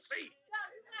what I see.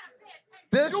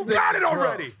 This You nigga got it drunk.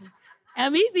 already.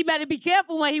 Easy better be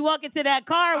careful when he walk into that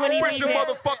car when I he wish leave your there.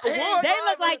 motherfucker would. They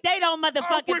look like they don't I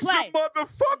motherfucking wish play. your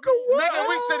motherfucker would. Nigga,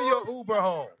 we send your Uber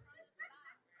home.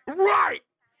 Right.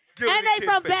 Guilty And they kid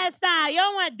from face. Bed-Stuy. You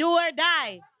don't want do or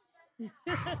die.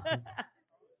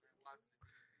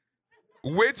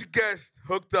 Which guest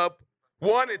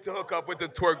wanted to hook up with the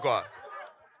Twerk God?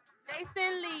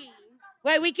 Jason Lee.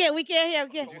 Wait, we can't hear.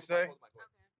 What'd you say?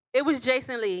 It was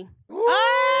Jason Lee.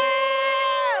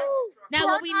 Oh! Now,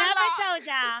 what Twerk we never unlocked. told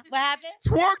y'all, what happened?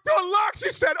 Twerk unlocked.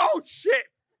 She said, "Oh shit."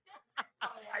 I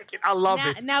like it. I love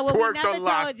it. Now, what we Twerk never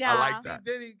unlocked. told y'all I like that.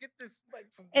 Diddy, get this mic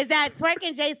from Is that Twerk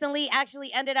and Jason Lee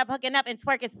actually ended up hooking up and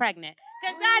Twerk is pregnant.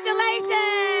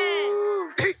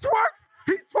 Congratulations! He's Twerk.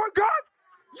 He's Twerk God.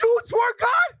 You twerk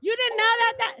God? You didn't know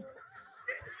that?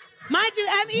 Mind you,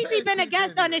 M-Eazy been a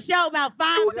guest on the show about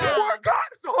 5 You times. twerk God?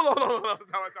 So hold on.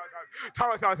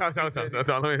 Time.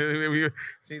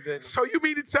 So you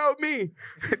mean to tell me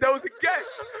that was a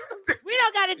guest? We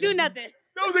don't got to do nothing.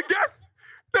 That was a guest?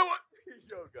 That was...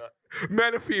 Yo, God.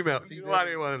 Man or female? You know, I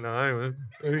didn't want to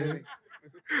know.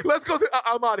 Let's go.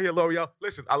 I'm out of here, L'Oreal.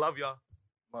 Listen, I love y'all.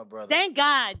 My brother. Thank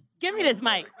God. Give me this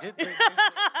mic.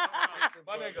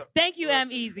 Thank you,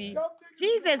 M-Eazy.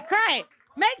 Jesus Christ.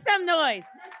 Make some noise.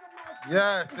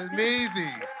 Yes, it's easy.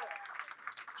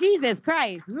 Jesus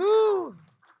Christ. Woo.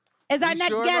 Is our We next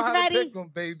sure know guest how to ready? pick 'em,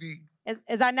 baby.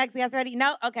 Is our next guest ready?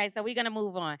 No? Okay, so we're going to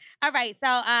move on. All right,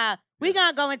 so we're going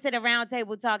to go into the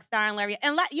roundtable talk starring Larry.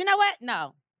 And you know what?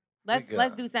 No.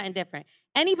 Let's do something different.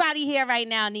 Anybody here right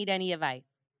now need any advice?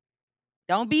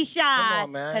 Don't be shy, Come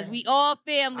on, man. because we all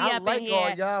family I up like in here. all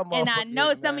y'all And I know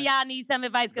motherfuckers, some of man. y'all need some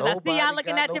advice, because I see y'all Nobody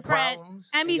looking got at no your friend. problems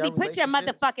in M-Eazy, y'all put your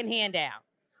relationships? motherfucking hand down.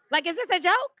 Like, is this a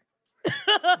joke?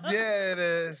 Yeah, it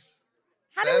is.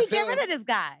 How do we That's get him. rid of this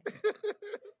guy?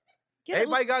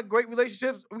 Everybody got great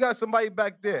relationships. We got somebody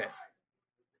back there.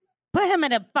 Put him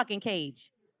in a fucking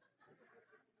cage.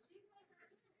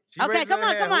 She Okay, raising come her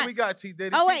on, hand. come Who on. we got, T.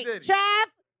 Diddy? Oh, T. wait, Diddy. Trav.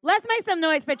 Let's make some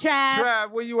noise for Trav.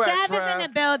 Trav, where you at, Trav Trav? is in the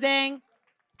building.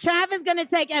 Trav is going to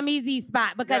take M-Eazy's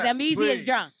spot because Yes, M-Eazy please. is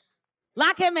drunk.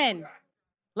 Lock him in.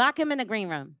 Lock him in the green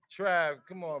room. Trav,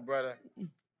 come on, brother.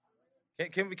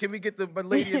 Can we get the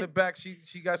lady in the back? She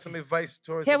got some advice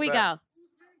towards Here the we back. go.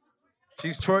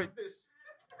 She's Troy.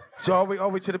 So all the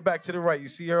way to the back, to the right. You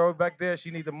see her all back there? She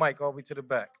need the mic all the way to the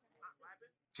back.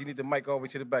 She need the mic all the way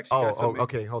to the back. She got some,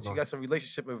 okay, hold She on. got some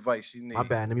relationship advice she needs. My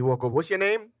bad. Let me walk over. What's your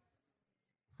name?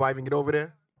 Before I even get over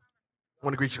there, I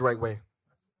want to greet you the right way.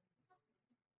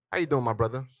 How you doing, my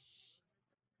brother?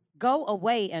 Go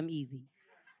away, M-Eazy.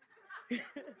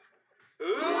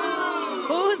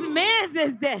 Whose man's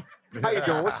is this? How you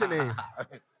doing? What's your name?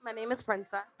 My name is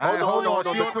Princess. Hold on.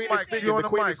 She The on queen the is mic. speaking. She on The the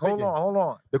queen mic. is speaking. Hold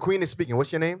on. The queen is speaking.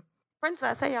 What's your name?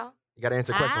 Princess, hey y'all. You got to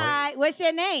answer the question, right? Hi. What's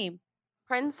your name?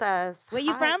 Princess. Where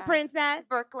you Hi, from, guys. Princess?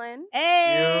 Brooklyn.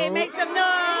 Hey, Yo. make some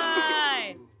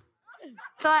noise.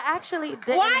 So I actually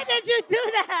didn't. Why did you do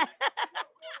that?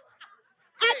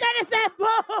 I thought it said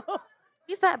boo.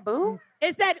 You said boo?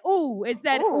 It said ooh. It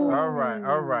said ooh. All right.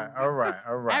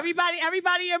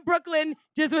 Everybody in Brooklyn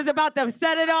just was about to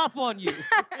set it off on you.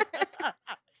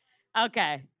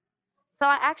 Okay. So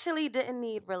I actually didn't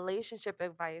need relationship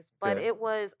advice, but Okay. it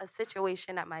was a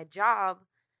situation at my job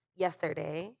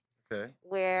yesterday Okay.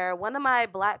 where one of my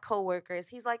black coworkers,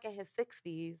 he's like in his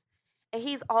 60s, and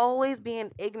he's always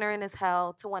being ignorant as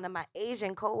hell to one of my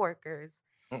Asian coworkers.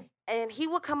 Mm. And he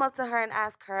would come up to her and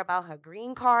ask her about her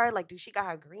green card, like, do she got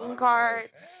her green card?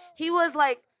 He was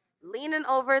like leaning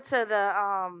over to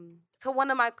to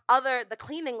one of the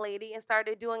cleaning lady and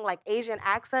started doing like Asian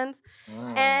accents.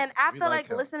 And after like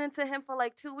listening to him for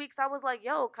like 2 weeks, I was like,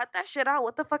 yo, cut that shit out.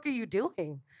 What the fuck are you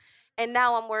doing? And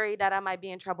now I'm worried that I might be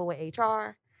in trouble with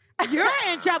HR. You're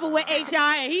in trouble with HR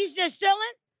and he's just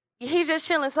chilling? He's just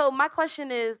chilling. So my question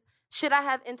is, should I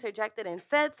have interjected and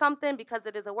said something because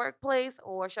it is a workplace,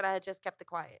 or should I have just kept it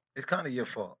quiet? It's kind of your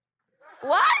fault.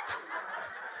 What?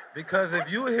 Because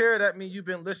if you hear that mean you've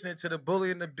been listening to the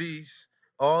Bully and the Beast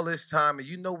all this time, and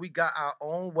you know we got our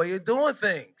own way of doing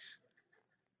things.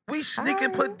 We sneak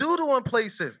and put doodle in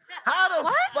places. How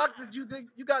the fuck did you think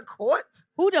you got caught?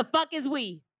 Who the fuck is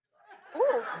we?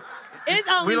 Ooh. It's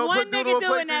We only don't one put doodle nigga in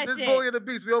doing places. that This shit. Bully and the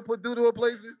Beast, we don't put doodle in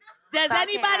places. Does So I can't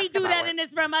anybody ask do about that it. in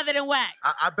this room other than Wax?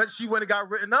 I bet she went and got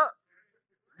written up.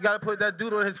 You got to put that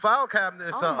doodle in his file cabinet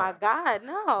or Oh something. my God,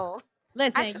 no.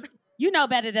 Listen, Actually- you know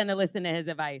better than to listen to his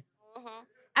advice. Mhm.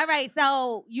 All right,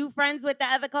 so you friends with the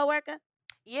other coworker?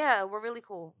 Yeah, we're really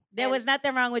cool. There And was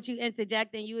nothing wrong with you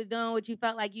interjecting. You was doing what you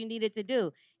felt like you needed to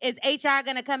do. Is HR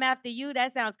gonna come after you?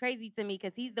 That sounds crazy to me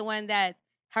because he's the one that's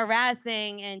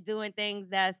harassing and doing things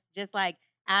that's just like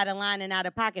out of line and out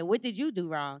of pocket. What did you do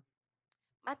wrong?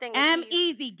 my thing is he's-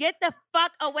 M-Eazy, get the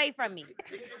fuck away from me.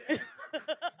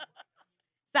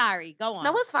 Sorry, go on.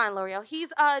 No, it's fine, L'Oreal.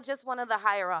 He's just one of the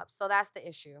higher ups, so that's the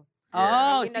issue.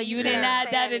 Oh, You know, so you you didn't can't add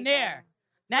say that in there. anything.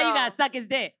 Now you So- gotta suck his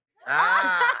dick.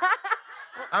 Ah.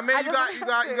 I mean, I you just got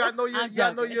to know I'm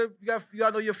joking. you got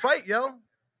to know your fight, yo.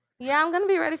 Yeah, I'm gonna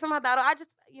be ready for my battle. I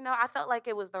just, I felt like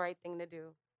it was the right thing to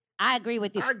do. I agree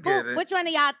with you. I get it. Which one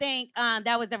of y'all think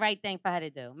that was the right thing for her to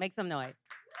do? Make some noise.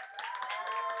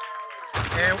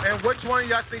 And which one of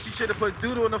y'all think she should have put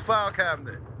doodle in the file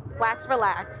cabinet? Wax,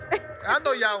 relax. I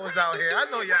know y'all was out here. I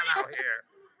know y'all out here.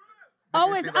 Oh,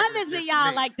 Make it it's seem like others of just y'all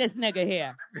me. like this nigga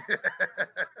here.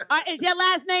 Is your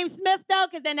last name Smith though?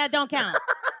 Because then that don't count.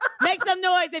 Make some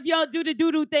noise if you don't do the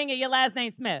doo-doo thing and your last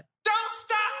name Smith. Don't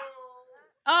stop.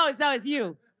 Oh, so it's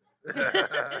you.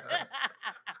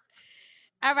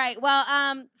 All right.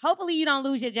 Well, hopefully you don't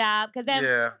lose your job because then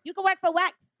Yeah. you can work for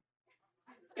Wax.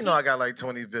 You know I got like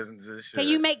 20 businesses. Shit. Can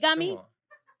you make Come gummies? on.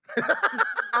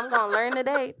 I'm gonna learn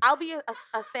today. I'll be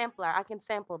a sampler. I can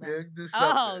sample them. Yeah, do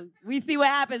something. Oh, we see what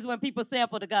happens when people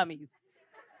sample the gummies.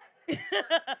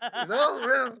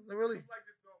 No, really.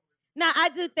 Now, I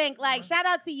do think, like, shout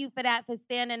out to you for that, for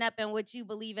standing up in what you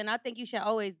believe in. I think you should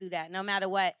always do that, no matter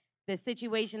what the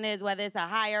situation is, whether it's a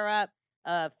higher up,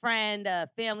 a friend, a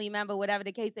family member, whatever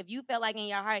the case. If you feel like in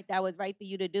your heart that was right for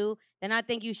you to do, then I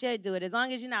think you should do it, as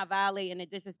long as you're not violating and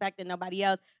disrespecting nobody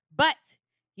else. But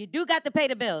you do got to pay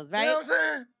the bills, right? You know what I'm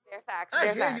saying? They're facts. I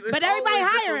They're hear you. facts. It's But everybody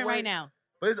always different hiring right ways- now.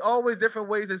 But it's always different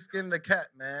ways of skinning the cat,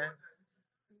 man.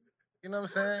 You know what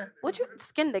I'm saying? What you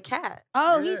skin the cat?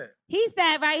 Oh, Yeah. he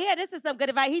said right here, this is some good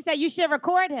advice. He said you should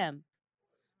record him.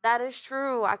 That is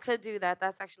true. I could do that.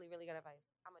 That's actually really good advice.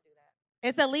 I'm gonna do that.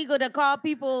 It's illegal to call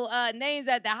people names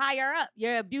at the higher up.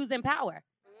 You're abusing power.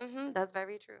 That's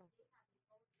very true.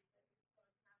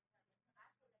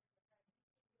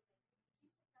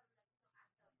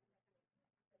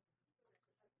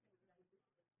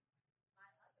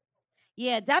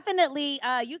 Yeah, definitely.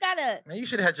 You gotta. Man, you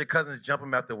should have had your cousins jump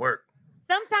him after work.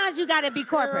 Sometimes you gotta be You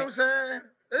know what I'm corporate. saying?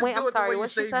 Let's Wait, do I'm it sorry, the way you what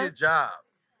she save said? your job.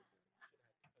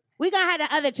 We gonna have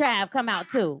the other Trav come out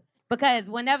too, because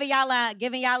whenever y'all are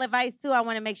giving y'all advice too, I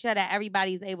want to make sure that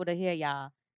everybody's able to hear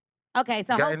y'all. Okay,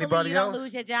 so You got hopefully anybody you don't else?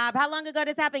 lose your job. How long ago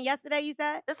this happened? Yesterday, you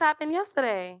said? This happened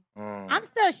yesterday. I'm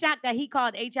still shocked that he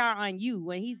called HR on you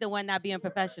when he's the one not being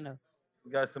professional.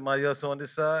 You got somebody else on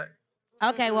this side?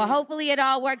 Okay, well, hopefully it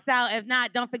all works out. If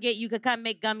not, don't forget you could come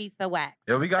make gummies for Wax.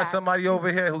 Yo, we got somebody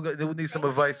over here who needs some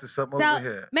advice or something So over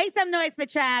here. make some noise for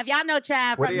Trav. Y'all know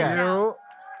Trav Where from they the at? show.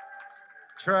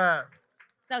 Trav,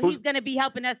 So he's gonna be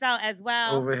helping us out as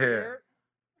well. over here.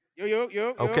 Yo.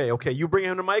 Okay. You bring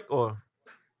him the mic or?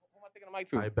 Taking the mic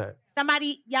too. I bet.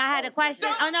 Somebody, y'all had a question?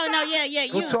 Oh, no, yeah,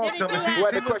 Go you. talk to Didn't him. you See,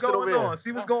 have- see what's going on.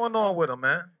 See what's going on with him,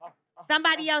 man.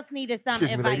 Somebody else needed some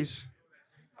Excuse me, advice. ladies.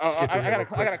 I Let's get through here real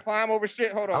quick. gotta climb over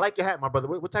shit. Hold on. I like your hat, my brother.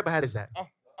 What type of hat is that?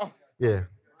 Oh. Yeah.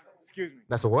 Excuse me.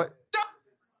 That's a what?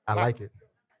 I like it.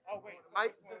 Oh wait.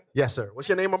 Mike, Yes, sir. What's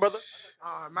your name, my brother?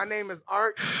 my name is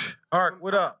Art. Art,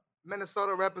 what up?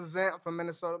 Minnesota represent. I'm from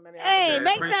Minnesota, Minneapolis. Hey,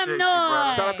 make some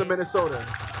noise. Shout out to Minnesota.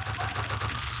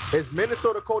 Is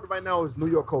Minnesota colder right now or is New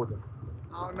York colder?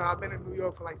 I don't know. I've been in New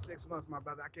York for like 6 months, my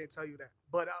brother. I can't tell you that.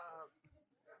 But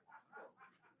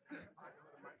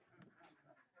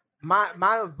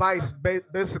my advice,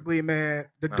 basically, man,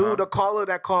 the the caller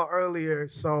that called earlier.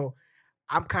 So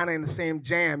I'm kind of in the same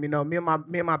jam, you know. Me and my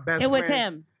best. It was friend.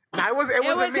 him. Nah, it wasn't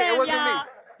me. Him, It wasn't me. y'all.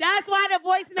 That's why the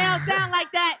voicemail sound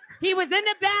like that. He was in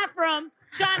the bathroom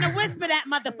trying to whisper that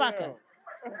motherfucker.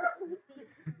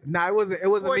 Nah, it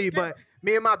wasn't me, but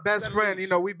me and my best friend, you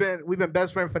know, we've been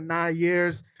best friends for 9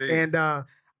 years. Peace. And I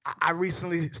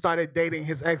recently started dating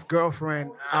his ex-girlfriend.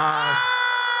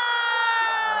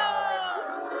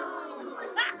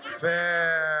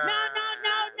 Fair. No,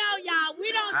 y'all.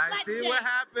 We don't I slut see shame. what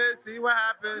happened. See what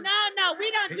happened. No,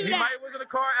 we don't do He that. might was in a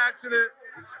car accident.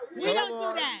 We Hold don't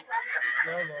on. do that.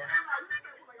 Hold on.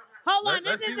 Hold on,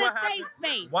 Let's this see is what a safe happened.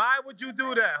 space. Why would you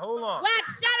do that? Hold on.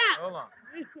 Wax, shut up. Hold on.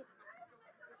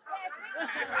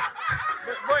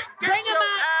 Wait, get Bring him your up.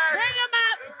 ass. Bring him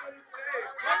up.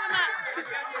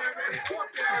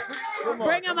 Come on,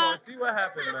 Bring him come on. up. See what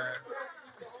happened, man.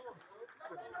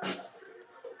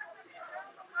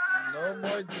 No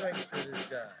more drinks for this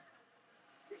guy.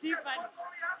 She funny.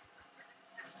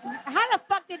 How the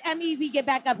fuck did M-Easy get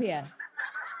back up here?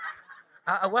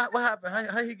 What happened?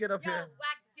 How he get up here? Wax,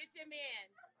 get your man.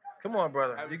 Come on,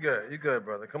 brother. You good? You good,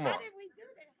 brother? Come on. How did we do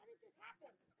that? How did this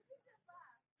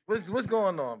happen? What's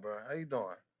going on, bro? How you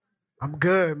doing? I'm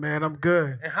good, man. I'm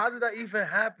good. And how did that even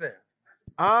happen?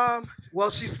 Well,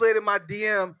 she slid in my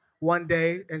DM one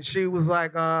day, and she was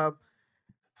like,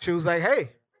 hey,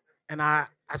 and I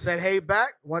said, hey,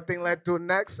 back. One thing led to the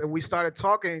next, and we started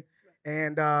talking,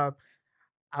 and I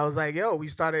was like, yo, we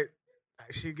started.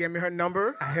 She gave me her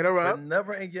number. I hit her up. But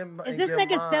never in your mind. Is this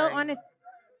nigga still on his?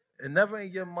 And never in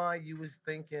your mind you was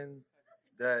thinking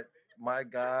that my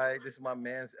guy, this is my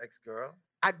man's ex-girl.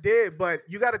 I did, but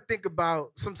you got to think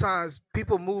about sometimes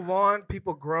people move on,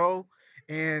 people grow,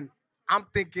 and I'm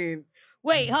thinking.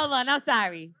 Wait, hold on. I'm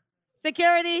sorry.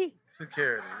 Security.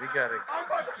 Security. We gotta.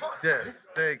 Yes.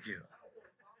 Thank you.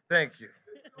 Thank you.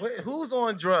 Wait, who's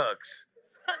on drugs?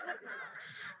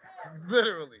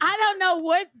 Literally. I don't know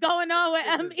what's going on with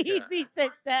M-Easy today.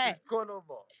 What's going on?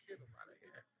 Get him out of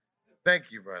here.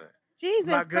 Thank you, brother. Jesus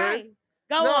Am I good? Christ.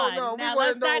 Go on. No, we Now, want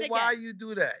let's to know start why again. you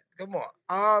do that. Come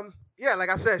on. Yeah, like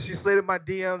I said, she slid in my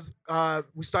DMs.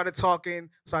 We started talking,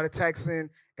 started texting,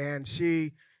 and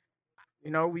she,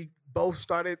 we both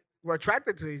were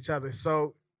attracted to each other.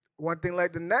 So one thing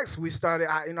led to the next. We started,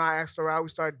 I asked her out. We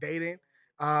started dating.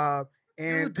 And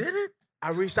You did it? I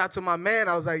reached out to my man.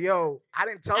 I was like, yo, I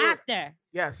didn't tell her. After.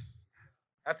 Yes.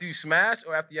 After you smashed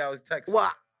or after y'all was texting?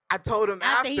 Well, I told him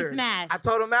After after. he smashed. I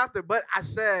told him after, but I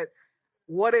said,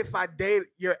 what if I date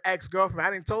your ex-girlfriend?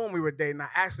 I didn't tell him we were dating. I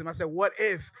asked him, I said, what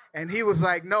if? And he was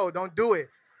like, no, don't do it.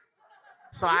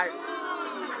 So Get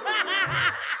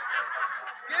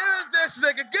this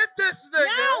nigga. Get this nigga.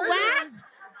 No, Wax.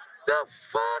 The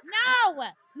fuck?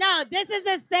 No, this is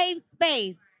a safe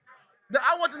space. No,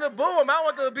 I want them to boo him. I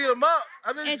want them to beat him up.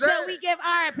 I'm just Until saying. we give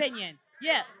our opinion.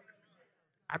 Yeah.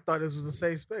 I thought this was a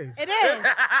safe space. It is.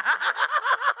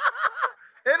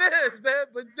 It is, man.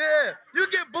 But damn, you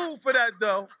get booed for that,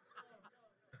 though.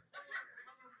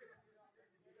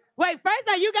 Wait, first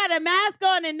off, you got a mask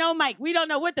on and no mic. We don't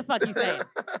know what the fuck you saying.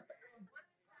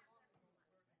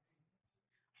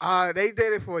 They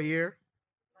dated for a year.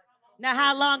 Now,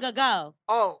 how long ago?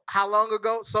 Oh, how long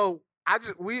ago? So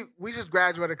we just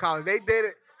graduated college. They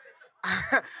dated.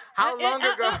 How long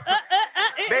ago?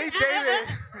 They dated.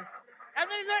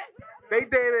 They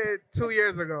dated 2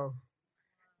 years ago.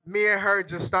 Me and her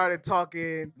just started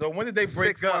talking. No, when did they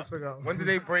break 6 up? months ago. When did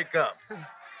they break up?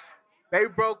 They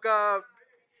broke up.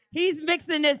 He's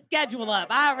mixing his schedule up.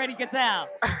 I already could tell.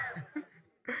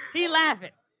 He laughing.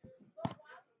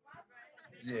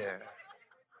 Yeah.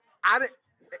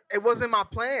 It wasn't my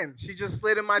plan. She just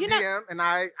slid in my DM, and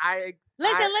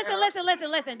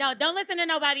Listen. Don't listen to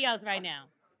nobody else right now.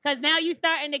 Because now you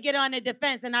starting to get on the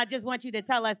defense, and I just want you to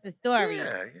tell us the story.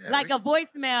 Yeah, like a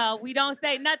voicemail, we don't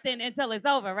say nothing until it's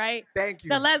over, right? Thank you.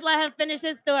 So let's let him finish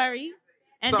his story,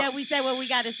 and So- then we say what we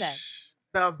got to say.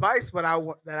 The advice that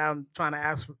I'm trying to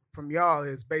ask from y'all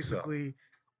is basically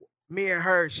me and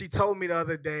her. She told me the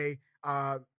other day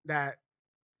that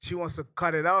she wants to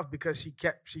cut it off because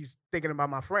she's thinking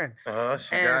about my friend. She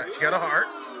got a heart.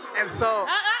 And so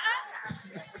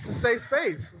it's a safe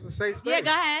space. It's a safe space.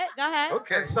 Yeah, go ahead.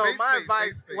 Okay. And so safe my space, advice,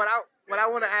 safe space. what I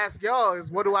want to ask y'all is,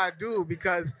 what do I do?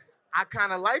 Because I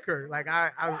kind of like her. Like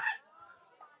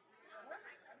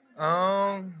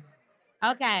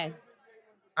Okay.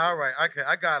 All right. Okay.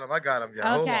 I got him.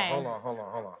 Yeah. Okay. Hold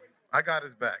on. I got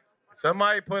his back.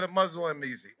 Somebody put a muzzle on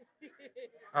Meezy.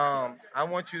 I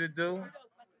want you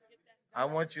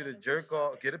to jerk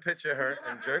off, get a picture of her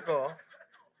and jerk off.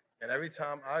 And every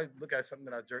time I look at something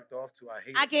that I jerked off to, I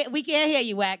hate it. We can't hear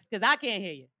you, Wax, because I can't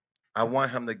hear you. I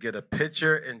want him to get a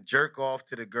picture and jerk off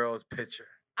to the girl's picture.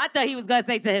 I thought he was gonna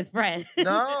say to his friend.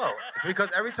 No, because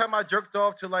every time I jerked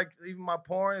off to like even my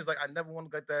porn, it's like I never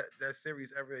want to get that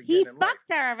series ever again. He in life. fucked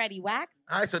her already, Wax.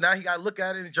 All right, so now he got to look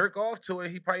at it and jerk off to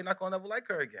it. He probably not gonna ever like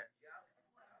her again.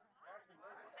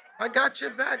 I got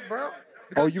your back, bro. Oh,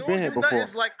 Because you've soon been as here you nut, before.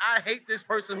 It's like I hate this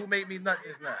person who made me nut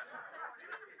just now.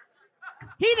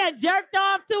 He done jerked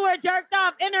off to her, jerked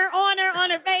off in her, on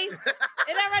her face.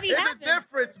 It already There's happened. a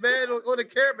difference, man. On the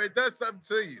camera, it does something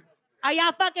to you. Are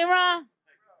y'all fucking raw?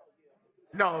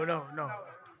 no. Oh,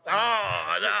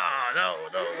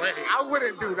 no way. I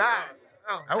wouldn't do that.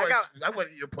 No, I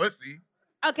wouldn't eat your pussy.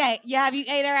 Okay, have you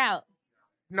ate her out?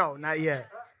 No, not yet.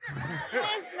 This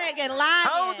nigga lying.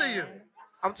 How old are you?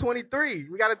 I'm 23.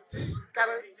 We gotta, you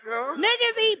know.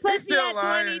 Niggas eat He's pussy still at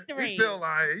lying. 23. He's still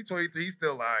lying. He's 23. He's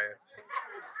still lying.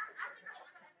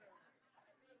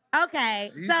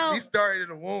 Okay, so He started in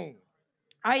the womb.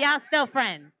 are y'all still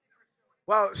friends?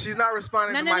 Well, she's not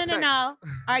responding to my text. No.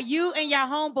 Are you and your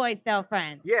homeboy still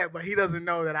friends? Yeah, but he doesn't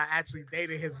know that I actually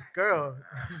dated his girl.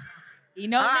 You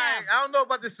know now. I don't know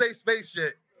about the safe space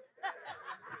shit.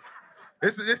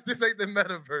 This ain't the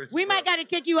metaverse. We bro. might got to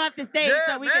kick you off the stage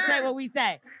Yeah, so we can say man. what we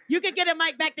say. You can get a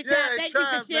mic back to Trav. Thank you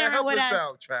for sharing with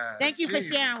us. Thank you for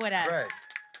sharing with us. Right.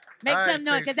 Make All right, some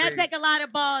noise, safe because that take a space. lot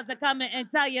of balls to come in and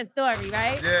tell your story,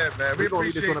 right? Yeah, man. We We gonna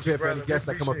leave this on appreciate up here you, for any brother. guests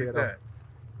We that come up here, appreciate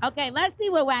though. that. Okay, let's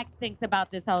see what Wax thinks about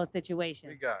this whole situation.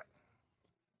 We got.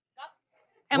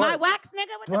 Am I What? Wax,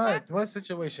 nigga? What the fuck? What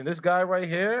situation? This guy right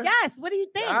here? Yes, what do you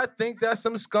think? I think that's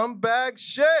some scumbag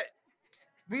shit.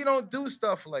 We don't do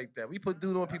stuff like that. We put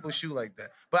dude on people's shoe like that.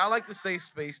 But I like the safe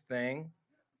space thing.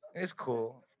 It's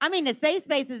cool. I mean, the safe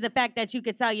space is the fact that you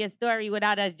could tell your story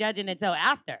without us judging until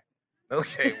after.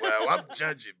 Okay, well, I'm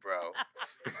judging, bro.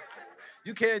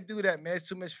 You can't do that, man. There's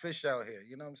too much fish out here.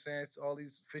 You know what I'm saying? It's all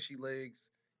these fishy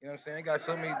legs. You know what I'm saying? Got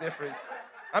so many different.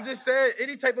 I'm just saying,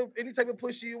 any type of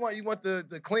pussy you want. You want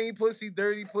the clean pussy,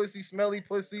 dirty pussy, smelly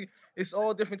pussy. It's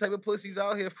all different type of pussies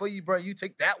out here for you, bro. You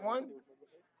take that one.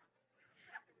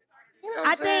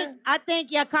 I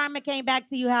think your karma came back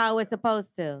to you how it was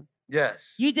supposed to.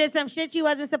 Yes. You did some shit you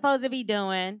wasn't supposed to be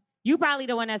doing. You probably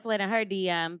the one that slid in her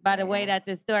DM by the way that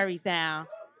the story sound.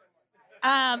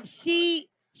 Now she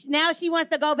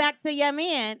wants to go back to your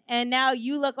man, and now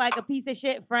you look like a piece of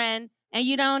shit friend, and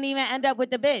you don't even end up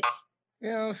with the bitch. You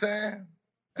know what I'm saying?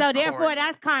 So therefore,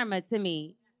 that's karma to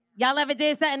me. Y'all ever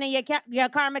did something and your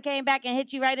karma came back and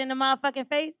hit you right in the motherfucking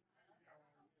face?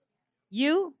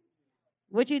 You?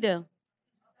 What you do?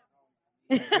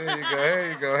 There you go.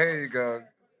 Here you go. Here you go.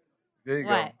 There you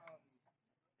What?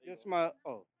 It's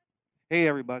hey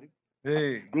everybody.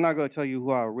 Hey. I'm not gonna tell you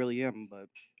who I really am, but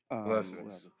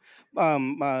Blessings.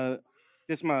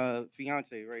 This my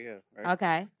fiance right here. Right?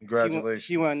 Okay. Congratulations.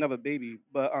 She want another baby,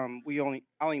 but I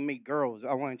only make girls.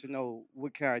 I wanted to know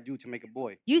what can I do to make a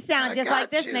boy. You sound just like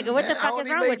this nigga. What the fuck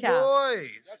is wrong with y'all? Boys.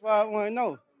 That's what I want to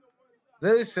know.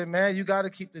 Listen, man, you got to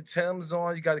keep the Timbs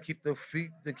on. You got to keep the feet.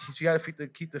 You got to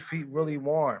keep the feet really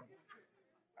warm.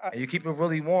 And you keep it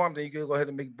really warm, then you can go ahead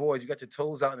and make boys. You got your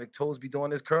toes out, and the toes be doing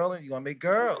this curling. You gonna make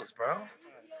girls, bro.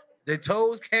 The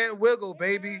toes can't wiggle,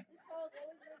 baby.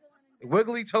 The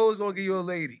wiggly toes gonna give you a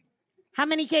lady. How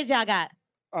many kids y'all got?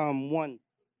 One.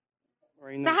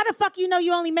 Right So now. how the fuck you know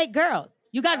you only make girls?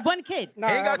 You got one kid. Nah,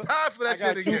 Ain't got time for that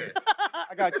shit again.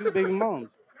 I got two baby moms.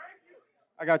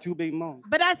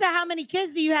 But I said, how many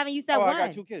kids do you have? And you said one. I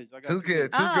got two kids. Two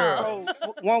kids, two Oh. girls.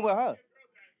 So, one with her.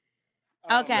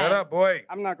 Okay. Shut up, boy.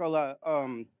 I'm not gonna lie.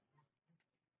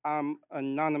 I'm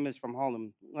anonymous from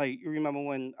Harlem. Like, you remember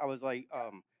when I was like,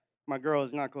 my girl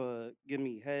is not gonna give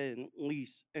me head and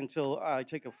lease until I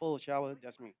take a full shower.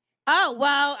 That's me. Oh,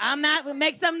 well, I'm not.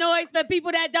 Make some noise for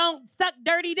people that don't suck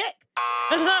dirty dick.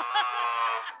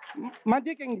 My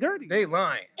dick ain't dirty. They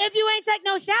lying. If you ain't take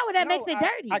no shower, that No, makes it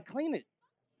dirty. I clean it,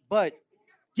 but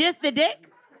just the dick.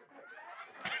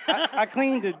 I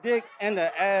clean the dick and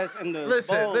the ass and the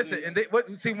balls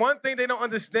And see, one thing they don't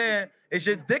understand is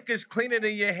your dick is cleaner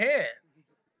than your hand.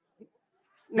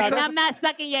 And I'm not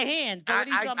sucking your hands. So what are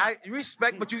you talking I about?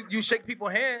 respect, but you shake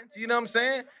people's hands. You know what I'm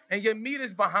saying? And your meat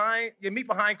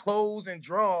behind clothes and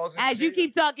drawers. And As you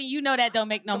keep talking, you know that don't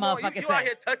make no motherfucking you sense. out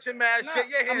here touching mad shit.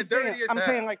 Your hands dirty as hell. I'm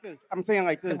saying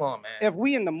like this. Come on, man. If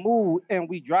we in the mood and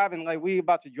we driving, like we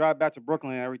about to drive back to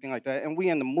Brooklyn and everything like that, and we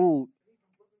in the mood,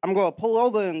 I'm gonna pull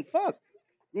over and fuck.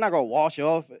 I'm not gonna wash it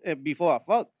off before I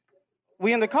fuck.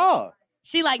 We in the car.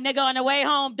 She like, nigga, on the way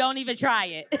home, don't even try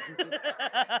it.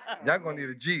 Y'all gonna need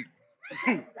a Jeep.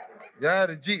 Y'all had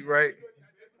a Jeep, right?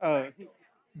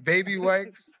 Baby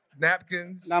wipes,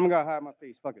 napkins. Now I'm gonna hide my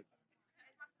face. Fuck it.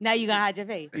 Now you gonna hide your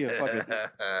face. Yeah, fuck it.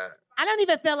 I don't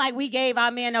even feel like we gave our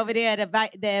man over there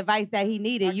the advice that he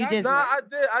needed. You just Nah, I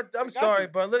did. I'm sorry,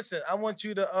 but listen, I want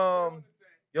you to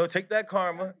take that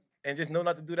karma and just know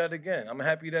not to do that again. I'm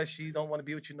happy that she don't want to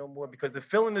be with you no more because the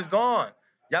feeling is gone.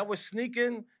 Y'all was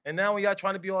sneaking, and now when y'all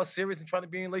trying to be all serious and trying to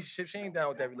be in a relationship, she ain't down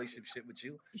with that relationship shit with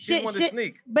you. She want to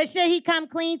sneak. But should he come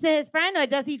clean to his friend, or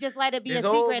does he just let it be It's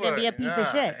a secret over. and be a piece of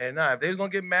shit? And if they was gonna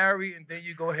get married and then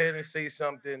you go ahead and say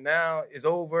something, now it's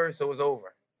over, so it's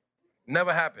over.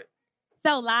 Never happened.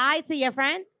 So lie to your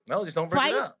friend? No, just don't bring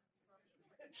it Twice? up.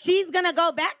 She's gonna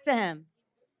go back to him.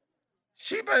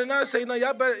 She better not say no.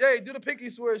 Y'all better, hey, do the pinky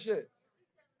swear shit.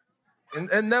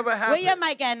 And never happened. Where your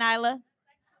mic at, Nyla?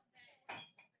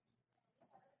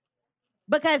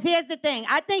 Because here's the thing.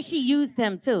 I think she used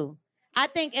him too. I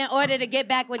think in order to get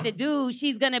back with the dude,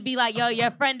 she's gonna be like, yo,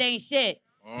 your friend ain't shit.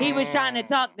 He was trying to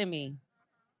talk to me.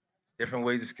 Different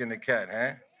ways to skin the cat,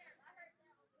 huh?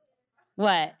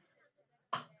 What?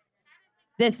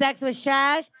 The sex was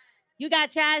trash? You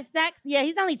got trash sex? Yeah,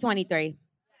 he's only 23.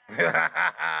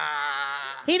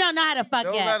 He don't know how to fuck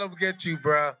Don't yet. let him get you,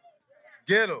 bruh.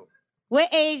 Get him.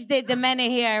 What age did the men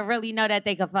in here really know that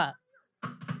they could fuck?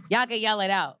 Y'all can yell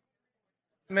it out.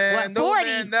 Man, What, no 40?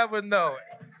 man never know.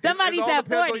 Somebody it all said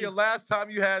depends 40. on your last time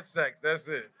you had sex. That's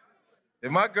it.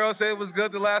 If my girl said it was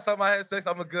good the last time I had sex,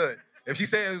 I'm a good. If she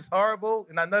said it was horrible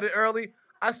and I nutted early,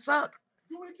 I suck.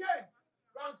 Do it again.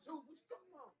 Round 2. What you talking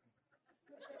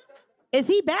about? Is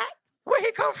he back? Where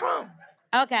he come from?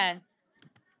 Okay.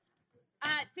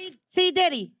 T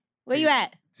Diddy, where you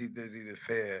at? T Dizzy the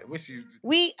Fair. Wish you.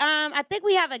 I think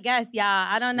we have a guest, y'all.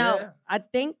 I don't know. Yeah. I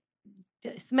think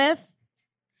Smith.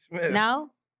 Smith. No,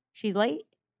 she's late.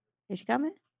 Is she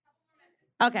coming?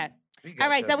 Okay. We got All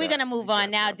right, your so we're back. gonna move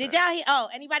on now. Did y'all hear? Oh,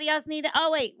 anybody else need it?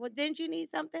 Oh wait, well, didn't you need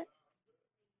something?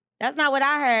 That's not what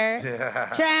I heard.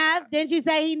 Trav, didn't you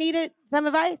say he needed some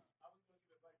advice?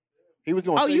 He was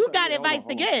going. Oh, you got advice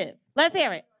to give. Let's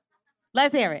hear it.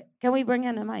 Let's hear it. Can we bring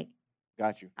him the mic?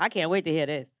 Got you. I can't wait to hear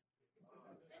this.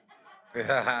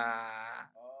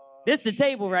 This the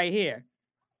table right here.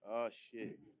 Oh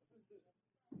shit.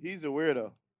 He's a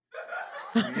weirdo.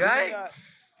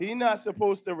 Yikes. He not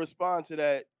supposed to respond to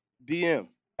that DM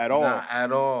at all. Not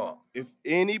at all. If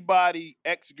anybody,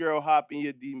 ex-girl hop in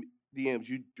your DMs,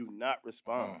 you do not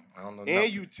respond. I don't know.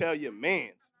 And you tell your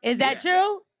mans. Is that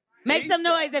true? Make some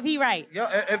noise if he right. Yo,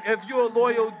 if you're a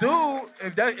loyal dude,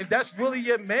 if that's really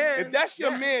your man, If that's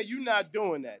your man, you not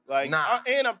doing that. Like, Nah.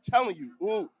 And I'm telling you,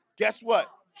 ooh, guess what?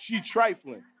 She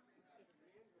trifling.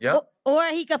 Yep. Or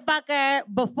he could fuck her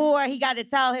before he got to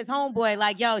tell his homeboy,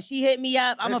 like, yo, she hit me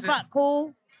up. I'm a Listen. fuck,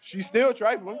 cool. She's still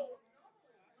trifling.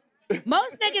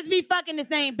 Most niggas be fucking the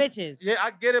same bitches. Yeah,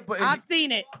 I get it, but I've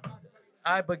seen it.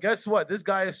 all right, but guess what? This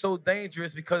guy is so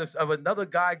dangerous because of another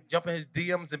guy jumping his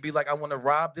DMs and be like, I want to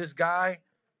rob this guy.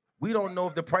 We don't know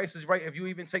if the price is right if you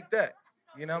even take that.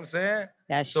 You know what I'm saying?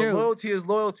 That's so true. loyalty is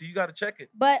loyalty. You got to check it.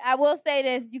 But I will say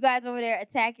this: you guys over there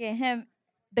attacking him.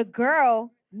 The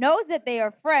girl knows that they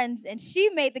are friends, and she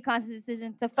made the conscious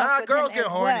decision to fuck with girls him get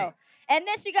as horny. well. And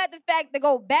then she got the fact to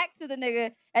go back to the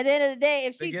nigga. At the end of the day,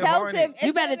 if They she get tells horny. him,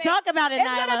 You better talk about it, it's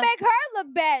gonna Nyla. make her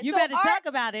look bad. You So better talk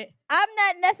about it. I'm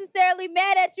not necessarily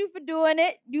mad at you for doing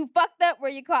it. You fucked up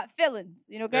where you caught feelings.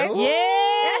 You know, okay? Yeah.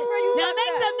 That's where you Now fucked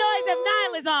make up. some noise if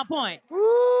Nyla's on point.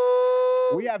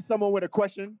 We have someone with a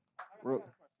question.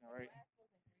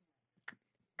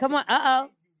 Come on. Uh-oh.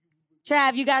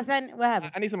 Trav, you got something? What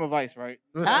happened? I need some advice, right?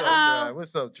 What's up, Trav?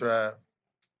 What's up, Trav?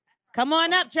 Come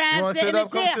on up, Trav. You want to Sit sit in the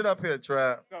up? Come chair. sit up here,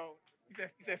 Trav.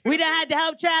 We done had to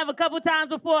help Trav a couple times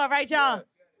before, right, y'all?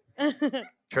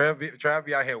 Trav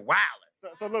be out here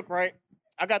wilding. So look, right?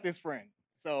 I got this friend.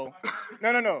 So,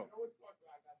 no.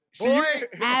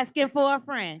 Asking for a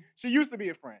friend. She used to be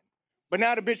a friend, but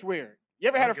now the bitch weird. You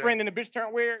ever had a friend and the bitch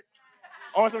turned weird?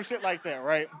 On some shit like that,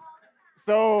 right?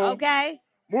 So, Okay.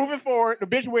 moving forward, the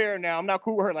bitch weird now. I'm not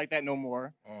cool with her like that no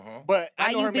more. But I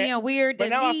Why know you her man. being weird But to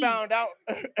now me? I found out.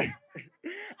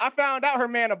 I found out her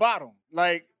man a bottom.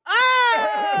 Like,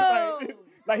 Oh!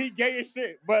 like he gay as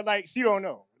shit. But like she don't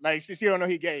know. Like she don't know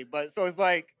he gay. But so it's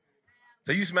like.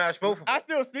 So you smash both of them? I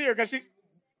still see her because she.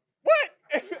 What?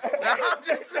 I'm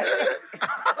just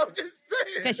saying.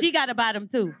 Because she got a bottom,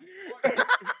 too.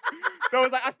 So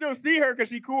it's like I still see her because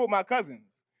she cool with my cousins,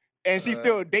 and she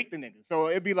still date the nigga. So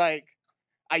it'd be like,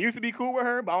 I used to be cool with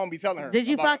her, but I won't be telling her. Did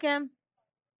you about fuck him?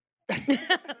 it.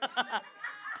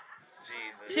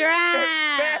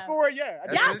 Fast forward, yeah.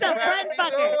 Y'all some friend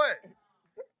fuckers.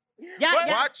 Y'all,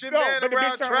 Watch your No, man but the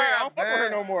around bitch turned weird. I Trav, don't fuck with her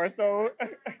man. no more. So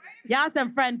y'all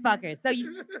some friend fuckers. So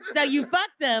you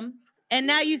fucked him, and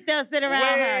now you still sit around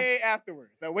way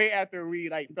afterwards. So way after we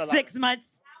like her. fell out. 6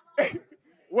 months.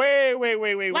 Way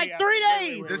Like after. 3 Way,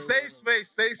 days. The safe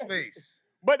space.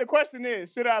 But the question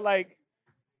is, should I like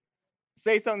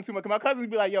say something to my? 'Cause my cousins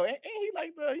be like, yo, ain't he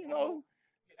like the, you know?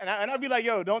 And I'd be like,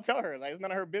 yo, don't tell her. Like it's none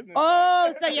of her business.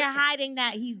 Oh, so you're hiding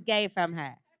that he's gay from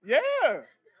her. Yeah.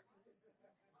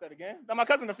 Say it again. Now my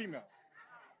cousin a female.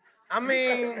 I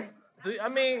mean,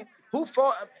 who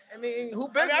fought? who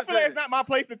business I feel like is it's not my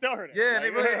place to tell her that. Yeah, Like,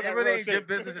 it really real ain't your shit.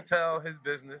 business to tell his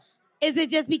business. Is it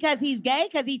just because he's gay?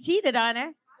 Because he cheated on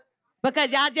her?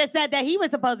 Because y'all just said that he was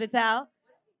supposed to tell.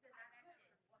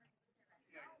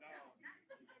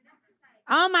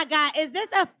 Oh my God, is this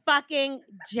a fucking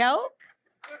joke?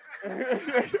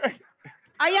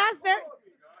 Are y'all serious?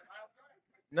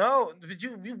 No, but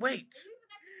you wait.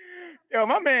 Yo,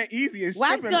 my man Easy is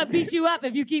Wife's tripping. gonna beat you up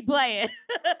if you keep playing.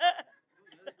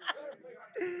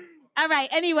 All right,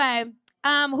 anyway,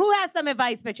 who has some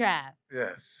advice for Trav?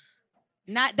 Yes.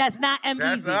 That's not M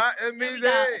That's Easy. not M Easy.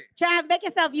 Trav, make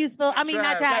yourself useful. I mean,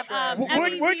 not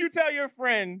Trav. Would you tell your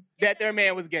friend that their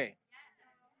man was gay?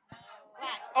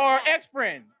 Or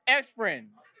ex-friend?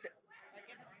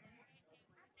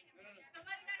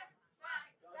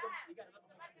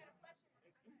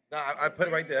 No, I put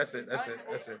it right there. That's it. I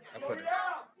put it.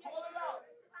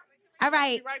 All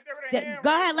right. Go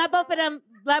ahead. Let both of them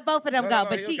No, go. no,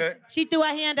 But you okay. she threw her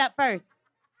hand up first.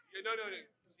 No.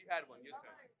 She had one. Your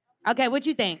turn. Okay, what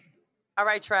you think? All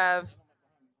right, Trav.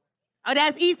 Oh,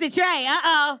 that's Issa Trey.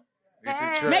 Uh-oh.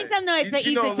 Trey. Make some noise for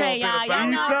She know a Issa little Trey, bit y'all. about Y'all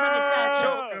it. know I'm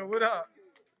from the Choking, what up?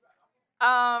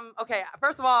 Okay,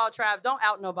 first of all, Trav, don't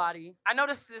out nobody. I know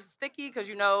this is sticky because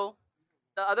you know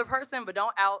the other person, but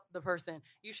don't out the person.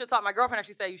 You should talk. My girlfriend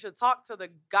actually said you should talk to the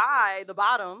guy, the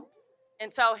bottom,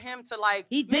 and tell him to like.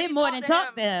 He did more than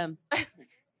talk to him.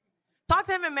 Talk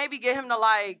to him and maybe get him to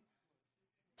like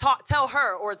tell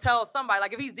her or tell somebody.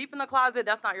 Like if he's deep in the closet,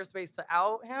 that's not your space to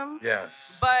out him.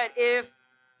 Yes. But if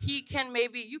he can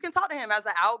you can talk to him as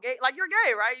an out gay, like you're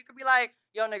gay, right? You could be like,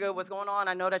 yo, nigga, what's going on?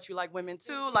 I know that you like women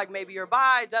too. Like maybe you're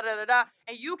bi, da-da-da-da.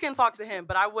 And you can talk to him,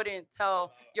 but I wouldn't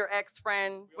tell your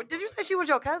ex-friend. What, did you say she was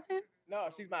your cousin? No,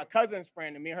 she's my cousin's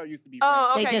friend, and me and her used to be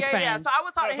Oh, friends. okay, yeah. So I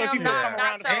would talk to So him, she's still not come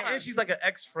around tell her. And she's like an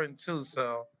ex-friend too,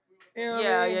 so. You know what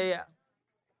Yeah, I mean? yeah.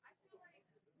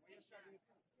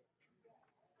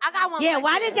 I got one. Yeah,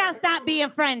 why question. did y'all stop being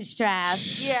friends,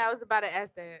 Trav? Yeah, I was about to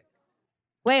ask that.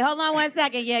 Wait, hold on 1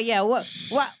 second. Yeah.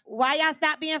 Why y'all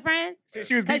stop being friends?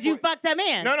 She was Because you fucked her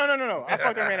man. No. I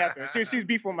fucked her man after. She's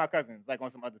beefing with my cousins, like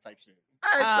on some other type shit.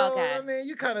 All right, so, okay. I mean,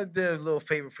 you kind of did a little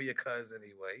favor for your cousin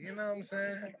anyway. You know what I'm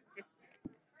saying?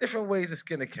 Different ways to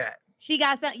skin a cat. She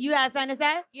got some. You had something to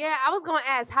say? Yeah, I was gonna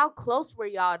ask, how close were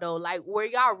y'all though? Like, were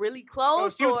y'all really So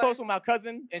close? she was or- close with my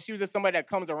cousin, and she was just somebody that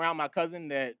comes around my cousin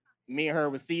that me and her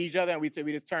would see each other, and we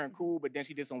just turned cool. But then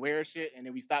she did some weird shit, and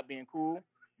then we stopped being cool.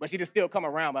 But she just still come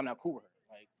around, but I'm not cool with her.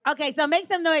 Like, Okay, so make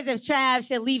some noise if Trav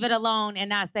should leave it alone and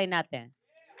not say nothing.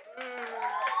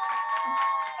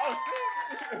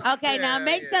 Okay, now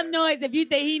make some noise if you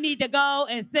think he need to go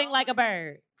and sing like a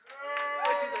bird.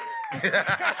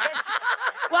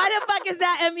 Why the fuck is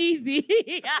that easy?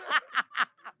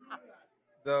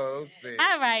 No, don't say it.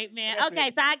 All right, man. Okay,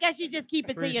 so I guess you just keep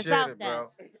it to Appreciate yourself it, then.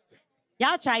 bro.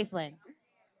 Y'all trifling.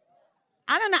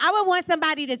 I don't know. I would want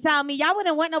somebody to tell me. Y'all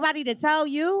wouldn't want nobody to tell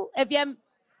you if you.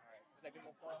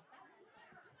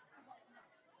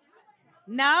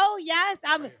 No. Yes.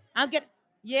 I'm good.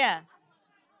 Yeah.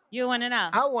 You want to know?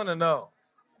 I want to know.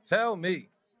 Tell me.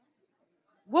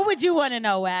 What would you want to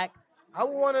know, Wax? I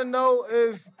want to know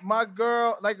if my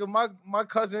girl, like if my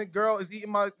cousin girl is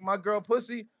eating my girl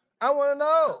pussy. I want to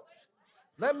know.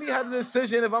 Let me have the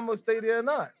decision if I'm going to stay there or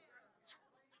not.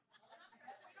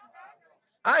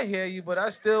 I hear you, but I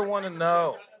still want to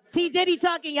know. T. Diddy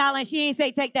talking, y'all, and she ain't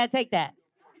say, take that, take that.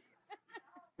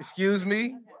 Excuse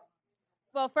me?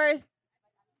 Well,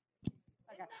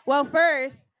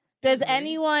 first, does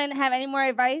anyone have any more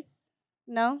advice?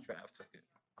 No?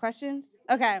 Questions?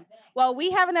 Okay. Well,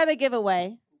 we have another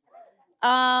giveaway.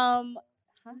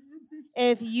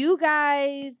 If you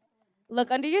guys look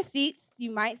under your seats,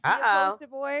 you might see a poster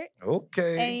board.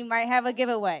 Okay. And you might have a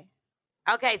giveaway.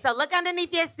 Okay, so look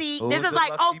underneath your seat. Who's This is the like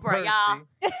lucky Oprah, y'all.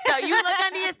 So you look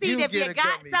under your seat if you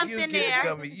got something you get there. A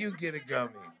gummy. You get a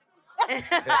gummy. Does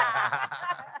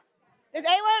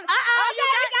anyone? You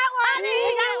got one. Honey,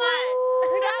 you got one.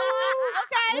 We got one.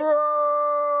 Okay.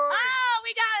 Oh,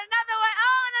 we got another one.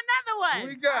 Oh, and another one.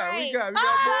 We got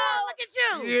Oh, more. look at you.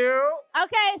 Yeah.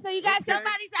 Okay, so you guys.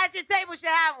 Somebody at your table should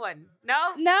have one.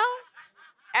 No? No?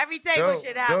 Every table Don't,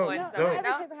 should have don't, one. don't. So, Every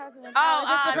no? table has one.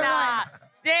 Oh, Different nah. ones.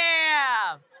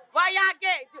 Damn. Why y'all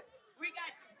get? We got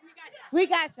you. We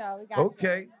got y'all. We got y'all.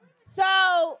 Okay. So.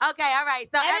 Okay, all right.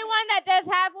 So everyone that does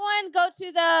have one, go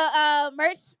to the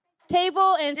merch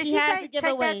table and Did she she has take the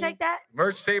that? giveaways. Take that?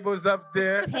 Merch table's up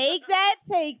there. Take that.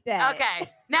 Take that. Okay.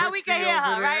 Now we can Christy hear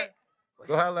over her, there. right?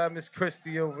 Go holla at Miss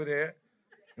Christie over there. You know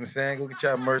what I'm saying? Go get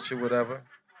y'all merch or whatever.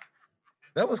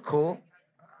 That was cool.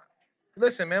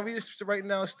 Listen, man, we just right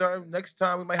now start. Next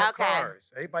time we might have Okay.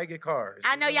 cars. Everybody get cars.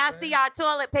 I know y'all see our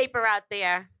toilet paper out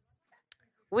there.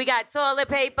 We got toilet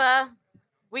paper.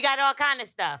 We got all kind of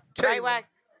stuff, right, Wax?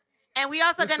 And we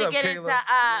also What's gonna up, get Kayla?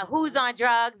 into who's on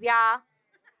drugs, y'all.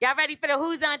 Y'all ready for the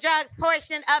who's on drugs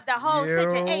portion of the whole Yo.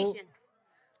 situation?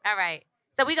 All right.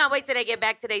 So we're gonna wait till they get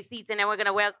back to their seats, and then we're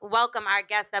gonna welcome our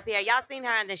guest up here. Y'all seen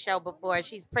her on the show before.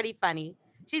 She's pretty funny.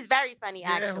 She's very funny,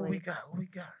 Yeah, actually. who we got? Who we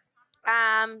got?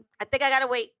 I think I gotta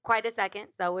wait quite a second,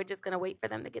 so we're just gonna wait for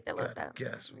them to get their little stuff.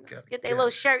 Guess we got. Get their little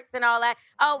shirts and all that.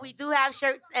 Oh, we do have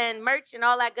shirts and merch and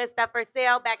all that good stuff for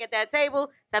sale back at that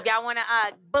table. So if y'all want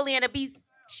a Bully and the Beast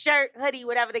shirt, hoodie,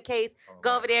 whatever the case,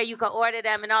 go over there. You can order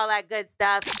them and all that good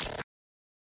stuff.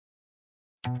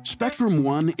 Spectrum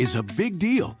One is a big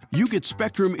deal. You get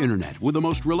Spectrum Internet with the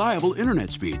most reliable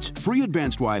internet speeds, free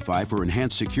advanced Wi-Fi for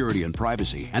enhanced security and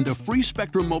privacy, and a free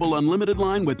Spectrum Mobile Unlimited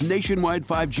line with nationwide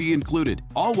 5G included,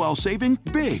 all while saving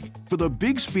big. For the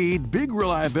big speed, big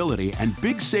reliability, and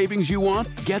big savings you want,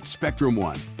 get Spectrum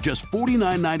One. Just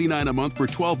 $49.99 a month for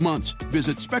 12 months.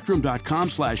 Visit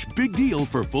spectrum.com/big deal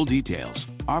for full details.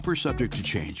 Offer subject to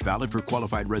change. Valid for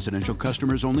qualified residential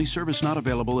customers only. Service not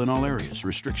available in all areas.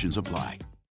 Restrictions apply.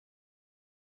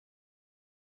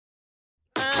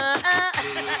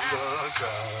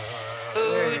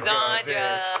 Who's on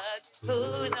drugs?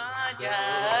 Who's on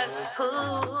drugs? Who,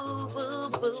 boo,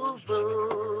 boo,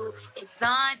 boo. It's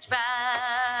on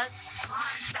drugs.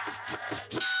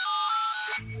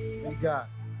 We got.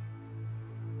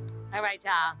 All right,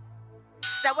 y'all.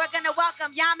 So we're gonna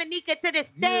welcome Yamanika to the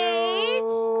stage.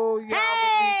 Yo,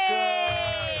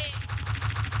 Hey!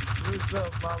 What's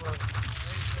up, mama?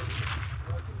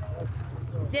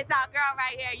 This our girl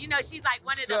right here. You know, she's like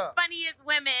one of What's the up? funniest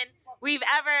women we've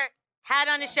ever had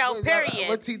on the show, period.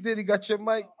 What T Diddy got your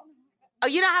mic? Oh,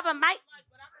 you don't have a mic?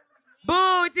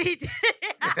 Boo, T. Diddy.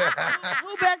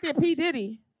 Who back there? P.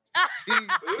 Diddy.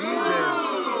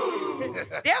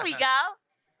 There we go.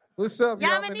 What's up,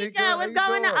 Yamanika, what's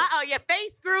going on? Uh-oh, your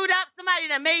face screwed up. Somebody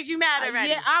that made you mad already.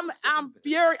 Yeah, I'm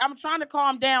furious. I'm trying to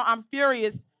calm down. I'm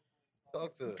furious.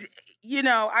 Talk to us. You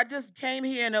know, I just came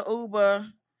here in the Uber.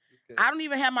 I don't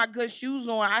even have my good shoes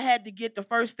on. I had to get the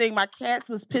first thing. My cats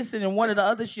was pissing in one of the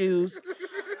other shoes.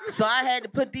 So I had to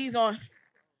put these on.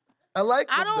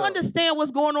 I don't understand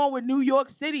what's going on with New York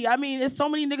City. I mean, there's so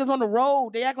many niggas on the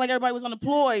road. They act like everybody was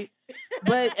unemployed,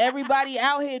 but everybody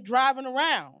out here driving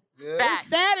around. Yeah. It's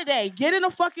Saturday. Get in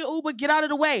a fucking Uber. Get out of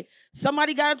the way.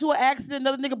 Somebody got into an accident.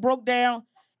 Another nigga broke down.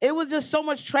 It was just so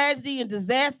much tragedy and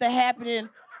disaster happening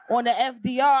on the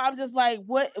FDR. I'm just like,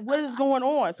 what is going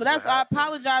on? So that's I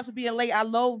apologize for being late. I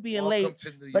loathe being late,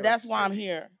 but that's why I'm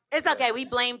here. It's okay. We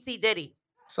blame T. Diddy.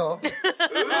 So,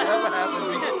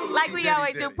 like we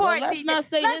always do. Poor Let's T. not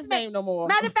say Let's his name no more.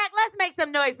 Matter of fact, let's make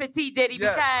some noise for T. Diddy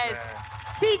because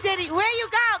T. Diddy, where you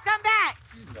go? Come back.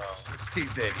 You know, it's T.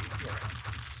 Diddy. You know.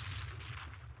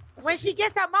 When she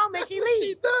gets her moment, she leaves.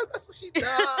 She does. That's what she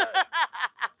does.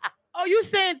 Oh, you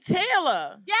saying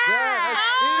Taylor? Yeah.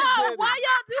 Oh, why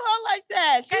y'all do her like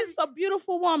that? She's a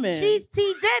beautiful woman. She's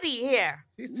T. Diddy here.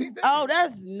 She's T. Diddy. Oh,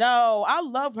 I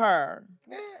love her.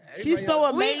 She's so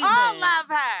amazing. We all love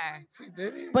her. T.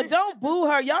 Diddy. But don't boo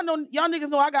her. Y'all niggas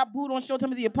know I got booed on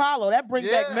Showtime of the Apollo. That brings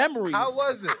back memories. How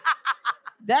was it?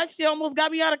 That shit almost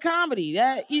got me out of comedy.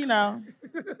 How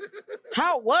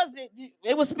was it?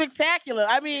 It was spectacular.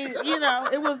 I mean,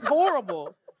 it was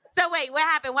horrible. So wait, what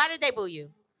happened? Why did they boo you?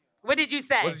 What did you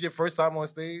say? Was it your first time on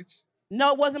stage?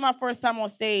 No, it wasn't my first time on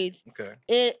stage. Okay.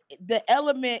 The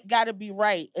element got to be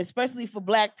right, especially for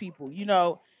black people.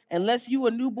 Unless you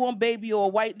a newborn baby or a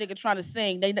white nigga trying to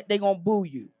sing, they gonna boo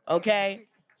you. Okay.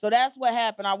 So that's what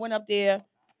happened. I went up there.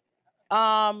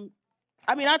 I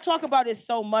mean, I talk about it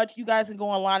so much. You guys can go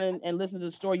online and listen to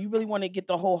the story. You really want to get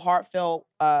the whole heartfelt,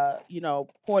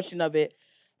 portion of it.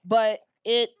 But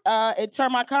it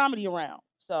turned my comedy around.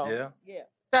 So yeah.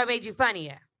 So it made you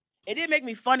funnier. It didn't make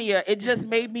me funnier. It just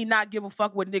made me not give a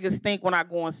fuck what niggas think when I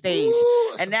go on stage.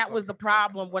 And that was the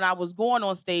problem when I was going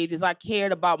on stage is I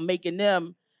cared about making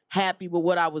them happy with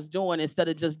what I was doing instead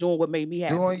of just doing what made me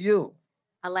happy. Doing you.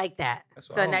 I like that. That's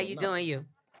So now you're doing you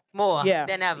more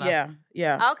than ever.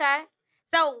 Yeah. Okay.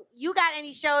 So you got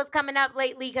any shows coming up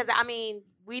lately? Because, I mean,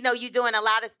 we know you doing a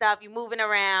lot of stuff. You moving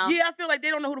around. Yeah, I feel like they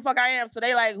don't know who the fuck I am. So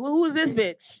they like, who is this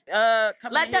bitch?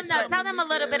 Let them know. Tell them a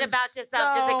little bit about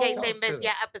yourself just in case they missed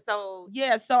your episode.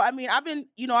 Yeah, so I mean, I've been,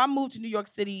 I moved to New York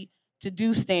City to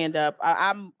do stand-up.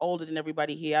 I'm older than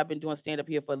everybody here. I've been doing stand-up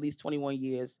here for at least 21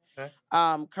 years. Okay.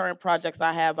 Current projects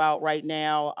I have out right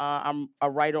now, I'm a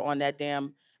writer on that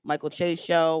damn Michael Chase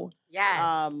show.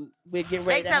 Yes. We're getting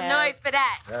ready Make to some noise for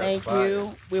that. Thank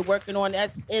you. We're working on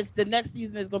it's the next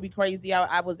season is gonna be crazy.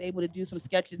 I was able to do some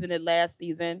sketches in it last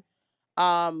season.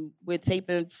 We're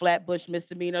taping Flatbush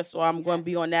Misdemeanor, so I'm gonna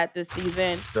be on that this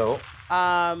season. Dope.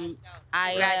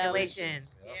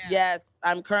 Congratulations. Yes,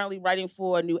 I'm currently writing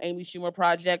for a new Amy Schumer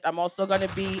project. I'm also gonna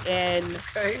be in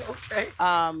Okay.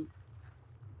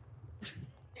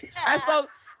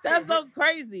 That's so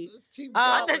crazy. Let's keep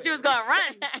I thought she was gonna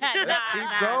run. Let's keep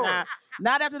going.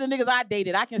 Not after the niggas I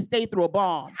dated. I can stay through a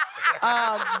bomb.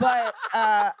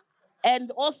 And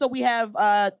also we have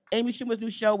Amy Schumer's new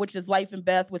show, which is Life and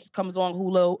Beth, which comes on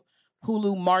Hulu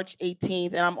March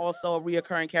 18th, and I'm also a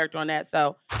reoccurring character on that.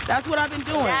 So that's what I've been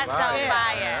doing. That's so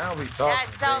fire. Now we talking,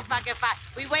 That's so fucking fire.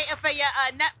 We waiting for your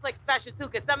Netflix special too,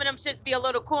 cause some of them shits be a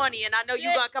little corny, and I know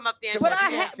you're gonna come up there and But show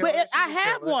I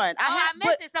have one. I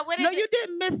missed it. So what is it? No, you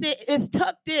didn't miss it. It's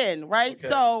tucked in, right? Okay.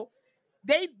 So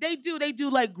they do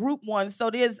like group ones.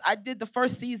 So I did the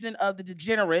first season of The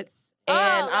Degenerates.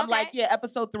 And I'm like,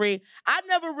 episode 3. I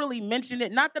never really mentioned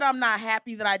it. Not that I'm not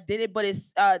happy that I did it, but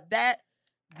it's that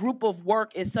group of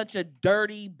work is such a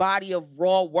dirty body of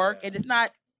raw work, and it's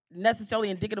not necessarily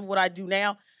indicative of what I do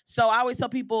now. So I always tell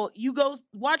people, you go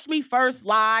watch me first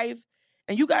live,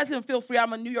 and you guys can feel free.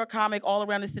 I'm a New York comic all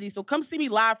around the city, so come see me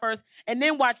live first, and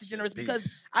then watch The Degenerates,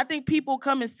 because I think people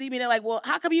come and see me, and they're like, well,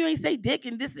 how come you ain't say dick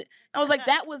and this? I was like,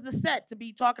 that was the set, to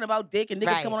be talking about dick and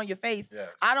niggas coming on your face. Yes.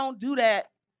 I don't do that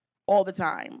all the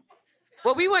time.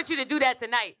 Well, we want you to do that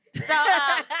tonight. So,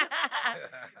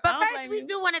 but first, we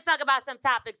do want to talk about some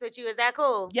topics with you. Is that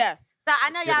cool? Yes. So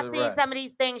I know Let's get y'all it seen right. some of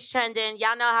these things trending.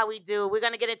 Y'all know how we do. We're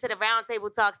gonna get into the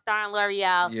roundtable talk starring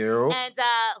L'Oreal. Yo. And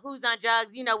Who's on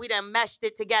Drugs. You know, we done meshed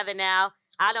it together now.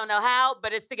 I don't know how,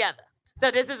 but it's together. So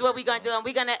this is what we're gonna do, and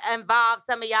we're gonna involve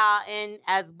some of y'all in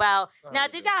as well. Now,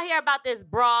 did y'all hear about this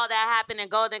brawl that happened in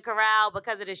Golden Corral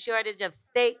because of the shortage of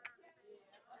steak?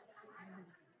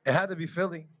 It had to be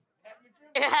Philly.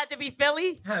 It had to be Philly?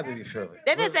 It had to be Philly.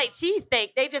 They didn't say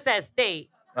cheesesteak. They just said steak.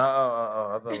 I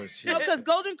thought it was cheese. No, because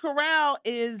Golden Corral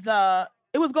is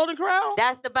it was Golden Corral?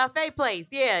 That's the buffet place.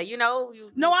 Yeah, you know.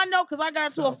 No, I know, because I got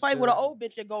into a fight with an old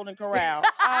bitch at Golden Corral.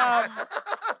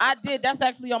 I did. That's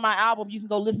actually on my album. You can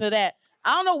go listen to that.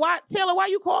 I don't know why, Taylor, why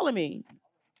you calling me?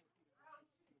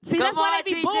 See, that's why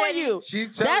they be booing you. She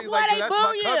That's telling you why like, they that's boo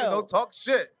my cousin. you. Don't talk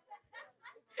shit.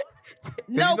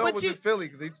 No, you know but it was in Philly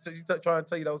because she trying to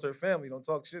tell you that was her family. Don't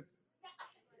talk shit.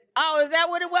 Oh, is that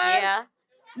what it was? Yeah.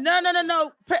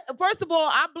 No. First of all,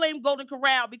 I blame Golden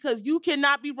Corral because you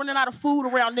cannot be running out of food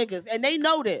around niggas, and they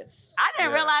know this. I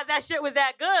didn't realize that shit was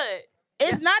that good.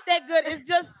 It's not that good. It's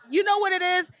just, you know what it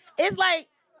is? It's like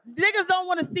niggas don't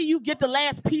want to see you get the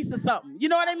last piece of something. You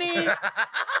know what I mean?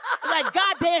 Like,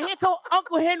 goddamn, here come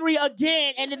Uncle Henry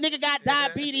again, and the nigga got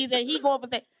diabetes, and he going for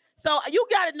say. So you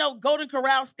got to know Golden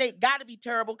Corral steak got to be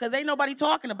terrible because ain't nobody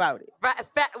talking about it. Right,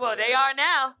 well, they are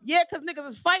now. Yeah, because niggas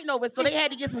is fighting over it, so they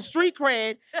had to get some street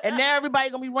cred, and now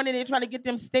everybody going to be running in trying to get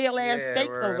them stale-ass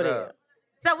steaks over there.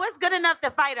 So what's good enough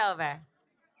to fight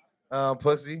over?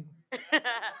 Pussy.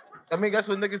 I mean, that's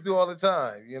what niggas do all the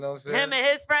time. You know what I'm saying? Him and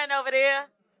his friend over there.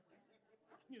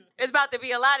 It's about to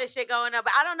be a lot of shit going on,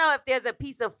 but I don't know if there's a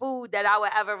piece of food that I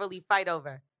would ever really fight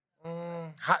over.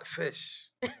 Hot fish,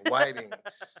 whitings.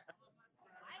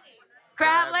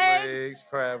 Crab legs?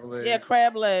 Crab legs. Yeah,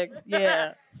 crab legs.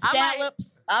 Yeah.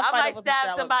 Scallops. I might over some stab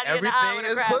scallops. somebody in the eye with a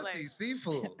Everything is crab pussy, leg.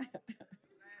 seafood.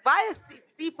 Why is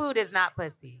seafood is not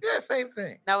pussy? Yeah, same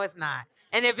thing. No, it's not.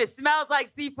 And if it smells like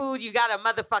seafood, you got a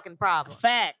motherfucking problem.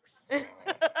 Facts.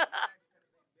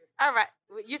 All right.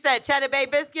 You said Cheddar Bay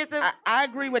biscuits? I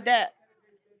agree with that.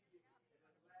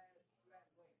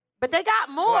 But they got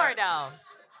more, though.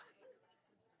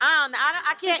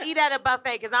 I can't eat at a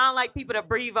buffet because I don't like people to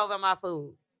breathe over my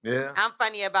food. Yeah. I'm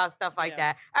funny about stuff like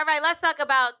that. All right, let's talk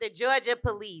about the Georgia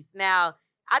police. Now,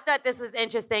 I thought this was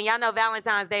interesting. Y'all know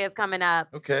Valentine's Day is coming up.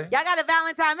 Okay. Y'all got a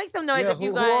Valentine? Make some noise Yeah, if you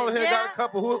who guys. all here Yeah? got a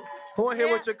couple? Who in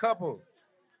here with your couple?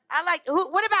 I like.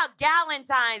 What about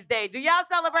Galentine's Day? Do y'all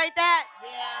celebrate that?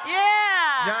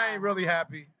 Yeah. Y'all ain't really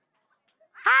happy.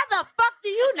 How the fuck do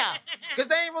you know? Because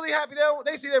they ain't really happy.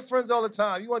 They see their friends all the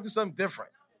time. You want to do something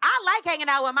different. I like hanging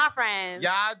out with my friends.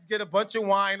 Y'all get a bunch of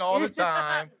wine all the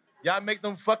time. Y'all make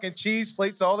them fucking cheese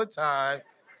plates all the time.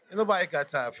 Ain't nobody got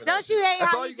time for that. Don't you hate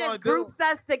That's how all he you gonna just do. groups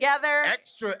us together?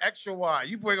 Extra wine.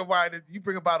 You bring a wine. You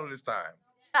bring a bottle this time.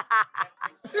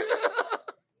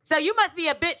 So you must be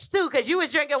a bitch too, because you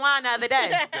was drinking wine the other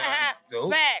day.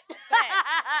 Dope. Fact.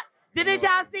 Didn't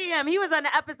y'all see him? He was on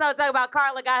the episode talking about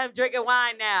Carla got him drinking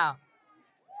wine now.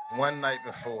 One night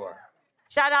before.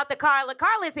 Shout out to Carla.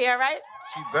 Carla's here, right?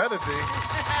 She better be.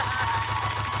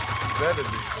 She better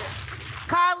be.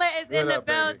 Carla is in What the up,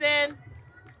 baby? building.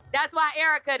 That's why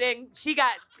Erica she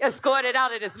got escorted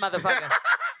out of this motherfucker.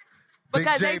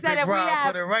 Because Big they J, said Big if we Ron,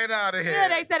 had put it right out of here. Yeah,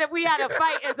 they said if we had a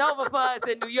fight, it's over for us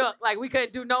in New York. Like we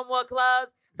couldn't do no more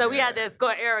clubs. So we had to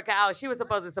escort Erica out. She was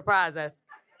supposed to surprise us.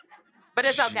 But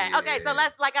it's okay. Okay, so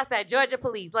let's, like I said, Georgia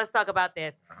police, let's talk about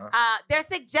this. They're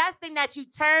suggesting that you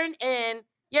turn in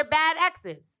your bad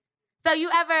exes. So you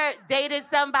ever dated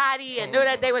somebody and knew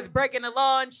that they was breaking the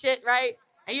law and shit, right?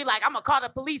 And you like, I'm gonna call the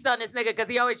police on this nigga because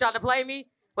he always trying to play me.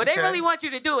 Well, they Okay. really want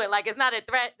you to do it. Like it's not a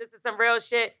threat. This is some real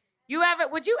shit.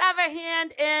 Would you ever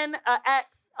hand in an ex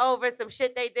over some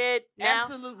shit they did now?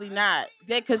 Absolutely not.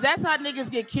 Because that's how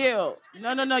niggas get killed.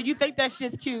 No. You think that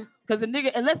shit's cute. Because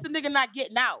unless the nigga not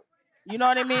getting out. You know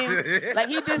what I mean? Like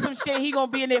he did some shit, he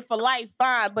gonna be in there for life,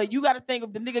 fine. But you gotta think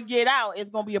if the nigga get out, it's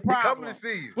gonna be a problem. coming to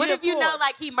see you. What Yeah, if you of know course.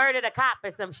 like he murdered a cop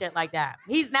or some shit like that?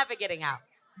 He's never getting out.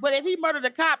 But if he murdered a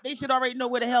cop, they should already know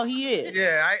where the hell he is.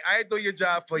 Yeah, I ain't do your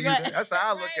job for you. Right. That's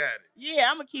how I look at it. Yeah,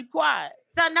 I'm gonna keep quiet.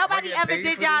 So nobody getting ever paid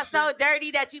did for y'all this so dirty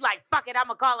that you like, fuck it, I'm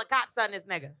gonna call the cops on this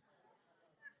nigga.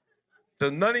 So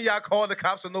none of y'all called the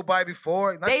cops on nobody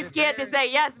before? Not They your scared to man?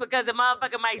 say yes because the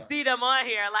motherfucker might see them on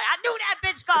here. Like, I knew that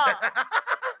bitch called.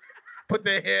 Put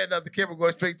their hand up, the camera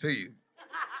going straight to you.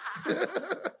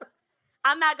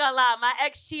 I'm not gonna lie, my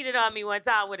ex cheated on me one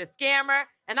time with a scammer,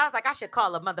 and I was like, I should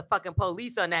call the motherfucking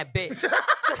police on that bitch. You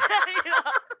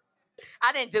know?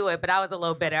 I didn't do it, but I was a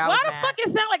little bitter. I Why was the mad. fuck it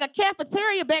sound like a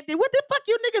cafeteria back there? What the fuck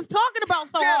you niggas talking about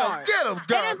so hard? Get him, And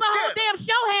there's a whole get damn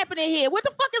show happening here. What the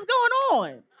fuck is going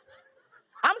on?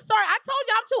 I'm sorry. I told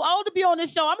you I'm too old to be on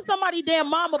this show. I'm somebody's damn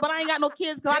mama, but I ain't got no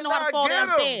kids because I know how to fall get 'em.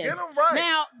 downstairs. Get 'em right.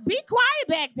 Now, be quiet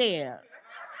back there.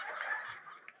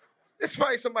 It's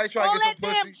probably somebody trying All to get that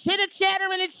some damn pussy. chitter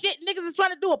chattering and shit. Niggas is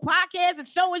trying to do a podcast and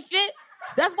show and shit.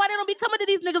 That's why they don't be coming to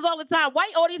these niggas all the time.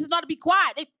 White audiences ought to be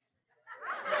quiet.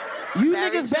 You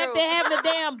Very niggas back true. there having a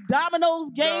damn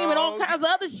dominoes game and all No, kinds of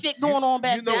other shit going on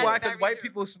back You know there. why? Because white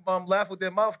people laugh with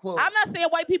their mouth closed. I'm not saying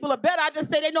white people are better. I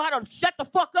just say they know how to shut the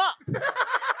fuck up.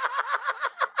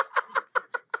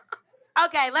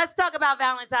 Okay, let's talk about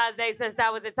Valentine's Day since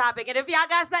that was the topic. And if y'all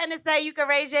got something to say, you can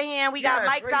raise your hand. We got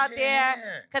Yes, mics raise out your there. hand.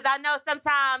 Because I know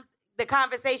sometimes the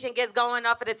conversation gets going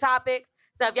off of the topics.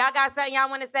 So if y'all got something y'all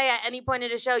want to say at any point of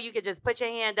the show, you could just put your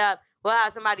hand up. We'll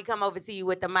have somebody come over to you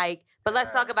with the mic. But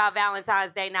let's talk about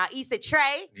Valentine's Day now. Issa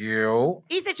Trey. Yo.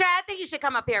 Issa Trey, I think you should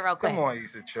come up here real quick. Come on,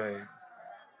 Issa Trey.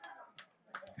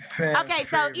 Okay,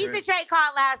 so Issa Trey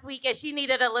called last week and she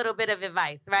needed a little bit of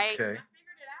advice, right? Okay.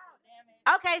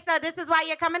 Okay, so this is why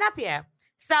you're coming up here.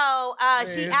 So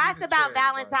she it's asked Issa about Trey,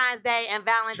 Valentine's Day and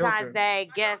Valentine's Joker. Day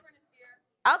gifts.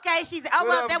 Okay, she's What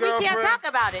well up, then we can't girlfriend? talk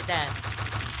about it then.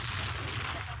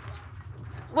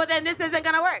 Well then this isn't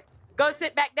gonna work. Go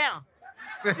sit back down.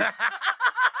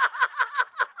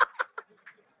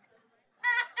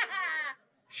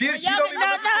 She But don't even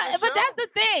listen to the but show. that's the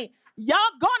thing. Y'all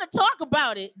gonna talk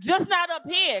about it, just not up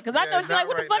here. Because I know she's like,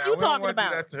 what the fuck you talking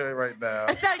about? That's her right now.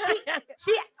 So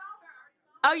she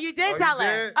Oh, you did Oh, tell you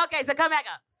her. did? Okay, so come back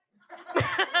up.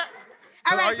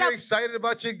 So right, are you excited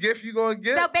about your gift you gonna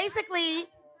get? So basically, you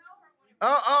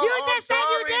just said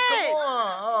you did. Come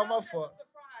on. Oh, my fault.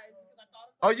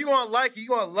 Oh, you gonna like it. You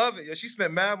gonna love it. Yo, she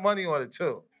spent mad money on it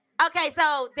too. okay,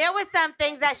 so there was some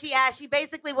things that she asked. She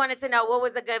basically wanted to know what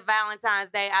was a good Valentine's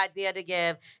Day idea to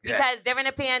give. Because during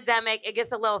the pandemic, it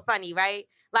gets a little funny, right?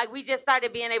 Like we just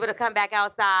started being able to come back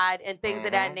outside and things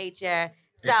of that nature.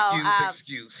 So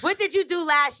Excuse. what did you do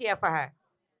last year for her?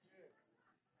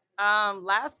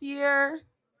 Last year,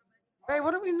 wait,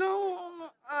 what did we do?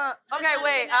 Okay,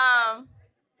 wait.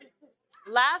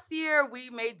 Last year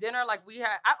we made dinner. Like we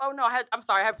had.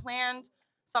 I had planned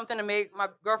something to make. My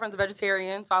girlfriend's a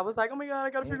vegetarian, so I was like, oh my god,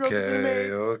 I gotta figure out something to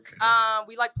make. Okay.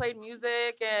 We like played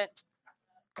music and.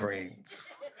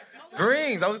 Greens.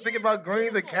 Greens. I was thinking about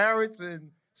greens and carrots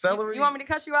and celery. You want me to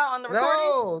cut you out on the recording?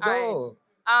 No, All no. right.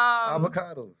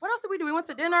 Avocados. What else did we do? We went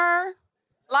to dinner.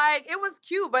 Like, it was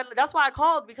cute, but that's why I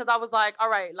called because I was like, all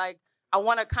right, like, I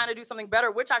want to kind of do something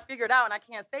better, which I figured out, and I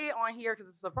can't say it on here because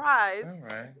it's a surprise. All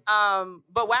right.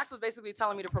 But Wax was basically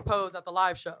telling me to propose at the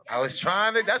live show. I was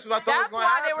trying to. That's what I thought That's was going to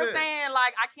why happen. they were saying,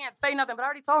 like, I can't say nothing, but I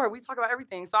already told her. We talk about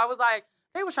everything. So I was like,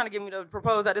 they was trying to get me to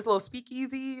propose at this little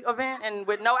speakeasy event, and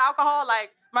with no alcohol,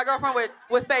 like, my girlfriend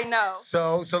would say no.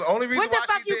 So the only reason What the why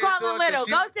fuck she you didn't do calling it, little? 'cause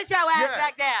she- Go sit your ass Yeah.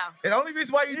 back down. And the only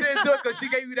reason why you didn't do it because she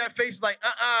gave you that face like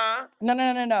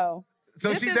No. So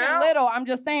this she isn't down? little. I'm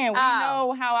just saying, we Oh.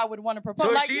 know how I would want to propose.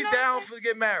 So like, she's you know, down to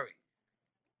get married.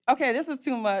 Okay, this is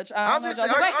too much. I'm just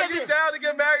saying, are you down to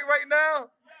get married right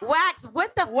now? Wax,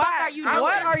 what the fuck are you doing?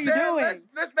 What are you doing?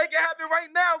 Let's make it happen right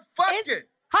now. Fuck it.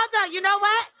 Hold on, you know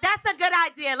what? That's a good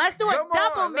idea. Let's do a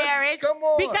double marriage because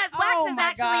Wax Oh is my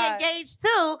actually God. engaged too.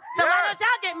 So why don't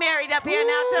y'all get married up here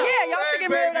now too? Yeah, y'all should Hey,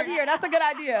 get married up baby. here. That's a good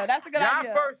idea. That's a good Y'all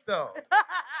idea. first though.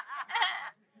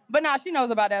 But nah, she knows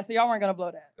about that, so y'all weren't gonna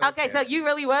blow that. Okay, so you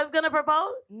really was gonna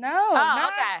propose? No.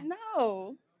 Okay. No.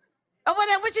 Oh, well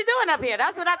then what you doing up here?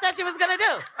 That's what I thought you was gonna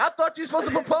do. I thought you were supposed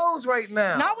to propose right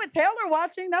now. Not with Taylor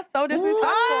watching. That's so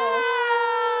disrespectful.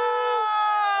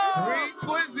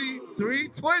 Three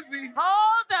twizzy.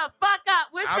 Hold the fuck up.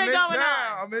 What's I'm been in going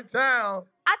town. on? I'm in town.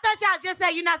 I thought y'all just said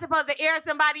you're not supposed to air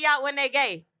somebody out when they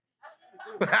gay.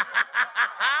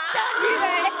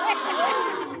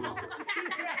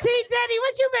 T Diddy,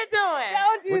 what you been doing?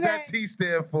 Don't do What that. that T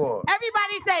stand for?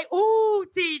 Everybody say, ooh,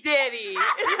 T Diddy.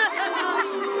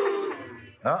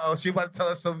 Uh-oh, she about to tell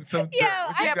us some Yo, what you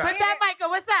Yeah, got? put that mic on.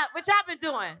 What's up? What y'all been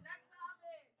doing?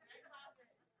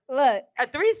 Look, A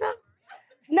threesome?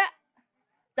 no,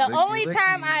 the Licky, only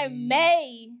time I licky.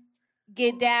 may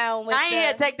get down with I ain't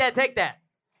here. Take that. take that.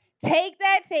 Thank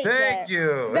that. you.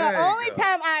 The There you only go.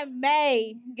 time I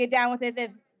may get down with is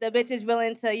if the bitch is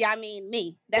willing to,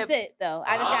 me. That's it, though.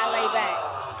 I just gotta lay back.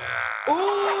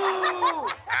 Ooh.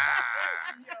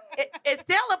 It's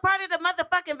still a part of the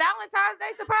motherfucking Valentine's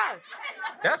Day surprise.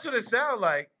 That's what it sounds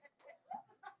like.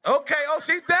 Okay,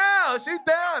 she down. She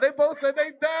down. They both said they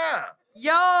down.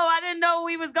 Yo, I didn't know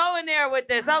we was going there with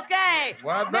this. Okay.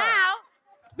 Why not? Now,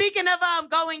 speaking of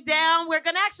going down, we're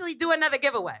gonna actually do another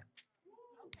giveaway.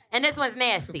 And this one's It's a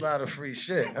nasty. lot of free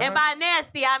shit. Huh? And by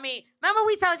nasty, I mean, remember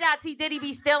we told y'all T Diddy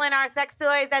be stealing our sex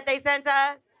toys that they sent to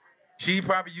us? She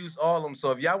probably used all of them.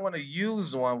 So if y'all want to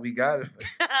use one, we got it.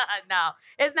 No,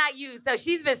 it's not used. So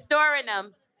she's been storing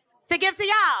them to give to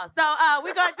y'all. So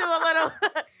we're gonna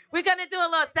do a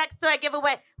little sex toy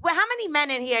giveaway. Well, how many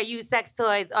men in here use sex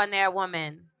toys on their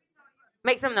woman?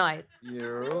 Make some noise. Yeah,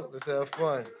 let's have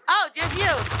fun. Oh, just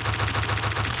you.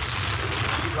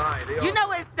 lying. They You all- know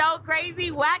what's so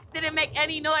crazy? Wax didn't make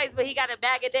any noise, but he got a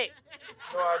bag of dicks.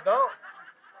 No, I don't.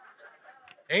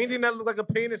 Anything that look like a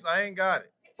penis, I ain't got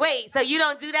it. Wait, so you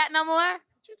don't do that no more? What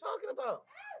you talking about?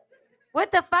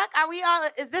 What the fuck? Are we all,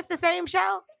 is this the same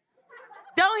show?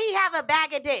 Don't he have a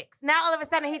bag of dicks? Now all of a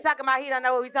sudden he talking about he don't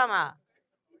know what we talking about.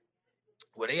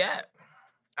 Where they at?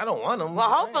 I don't want them. Well,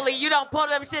 hopefully you don't pull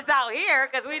them shits out here,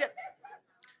 because we don't.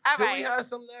 All Can right. we have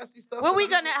some nasty stuff? What we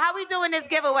gonna, how we doing this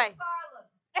giveaway?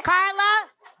 Carla?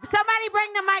 Somebody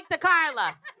bring the mic to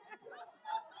Carla.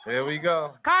 There we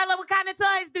go. Carla, what kind of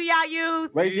toys do y'all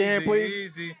use? Raise your hand,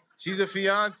 please. Easy. She's a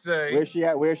fiance. Where's she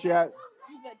at? Where's she at?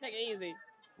 She said, take it easy.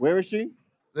 Where is she?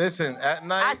 Listen, at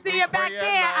night. I see her back there.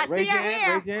 I Raise see your her hand.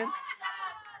 here. Raise your hand.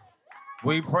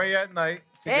 We pray at night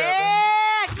together.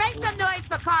 Yeah, make some noise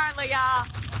for Carla, y'all.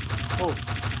 Oh.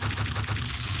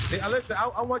 See, listen,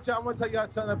 I want to tell y'all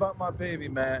something about my baby,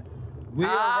 man. We are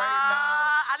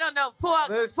right I don't know. Poor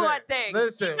Listen, thing.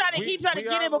 listen. He trying to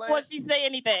get in before she say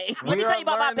anything. Let me we tell are you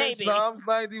about my learning baby. Psalms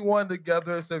 91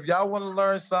 together. So if y'all want to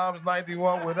learn Psalms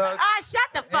 91 with us, shut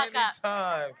the fuck up.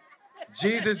 anytime.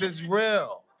 Jesus is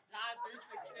real.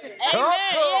 Amen. Talk to him,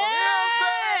 you know what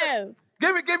I'm saying?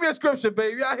 Give me a scripture,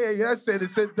 baby. I hear you. That's it.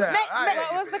 Sit down.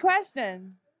 What was the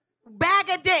question? Bag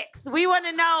of dicks. We want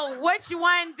to know which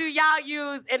one do y'all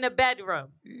use in the bedroom?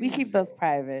 We keep those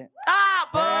private.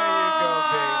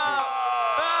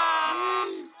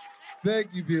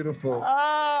 Thank you, beautiful.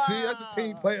 See, that's a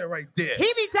team player right there.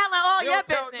 He be telling all we your don't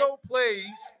tell business. no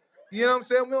plays. You know what I'm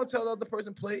saying? We don't tell the other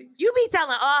person plays. You be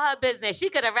telling all her business. She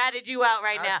could have ratted you out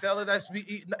right now. I tell her that we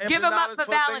eat Give him up empanadas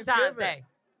for Valentine's Thanksgiving. Day.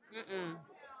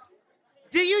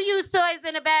 Do you use toys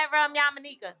in the bedroom,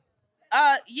 Yamanika?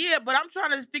 Yeah, but I'm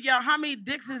trying to figure out how many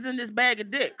dicks is in this bag of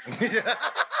dicks.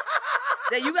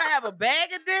 That you gotta have a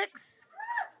bag of dicks?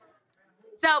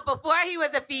 So before he was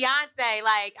a fiance,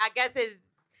 like I guess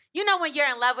you know when you're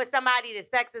in love with somebody, the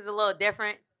sex is a little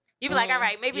different. You be like, all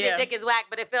right, maybe the dick is whack,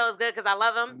 but it feels good because I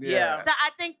love him. Yeah. So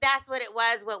I think that's what it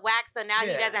was with Wax. So now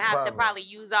he Yeah, doesn't have to probably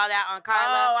use all that on Carla.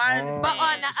 Oh, I understand. But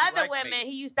on the She other like women,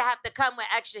 he used to have to come with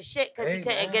extra shit because he Hey,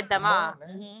 couldn't man, get them come on,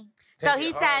 all. So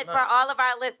he said for all of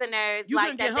our listeners, You like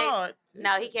can that get they hard.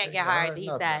 no, he can't get hard. He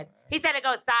said it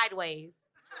goes sideways.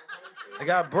 They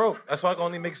got broke. That's why I can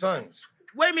only make sons.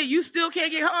 Wait a minute, you still can't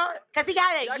get hard? Because he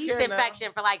got Yeah, I a yeast can now.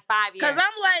 infection for like 5 years. Because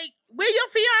I'm like, where your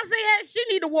fiance at? She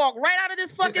need to walk right out of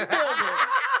this fucking building.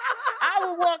 I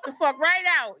will walk the fuck right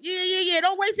out. Yeah.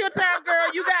 Don't waste your time,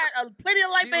 girl. You got plenty of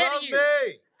life ahead of you.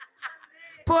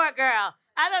 Poor girl.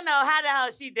 I don't know how the hell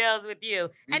she deals with you.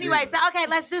 Anyway, so okay,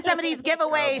 let's do some of these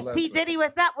giveaways. bless T her. Diddy,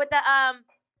 what's up with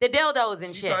the dildos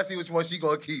and She's shit? trying to see which one she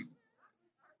gonna keep.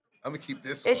 I'm gonna keep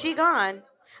this one. Is she gone?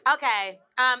 Okay.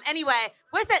 Anyway,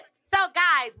 so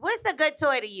guys, what's a good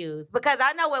toy to use? Because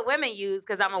I know what women use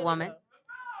because I'm a woman.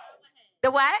 The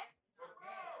what?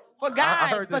 For I guys,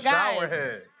 heard the for guys. shower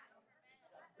head.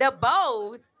 The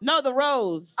bows. No, the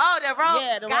rose. Oh, the rose.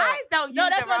 Yeah, the Guys rose. don't No, use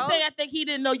that's the what I'm rose. saying. I think he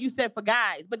didn't know you said for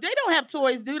guys, but they don't have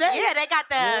toys, do they? Yeah, they got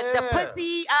the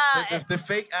pussy The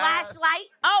fake ass. flashlight.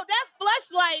 Oh, that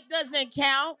flashlight doesn't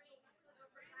count.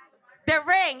 The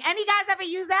ring. Any guys ever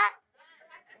use that?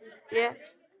 Yeah.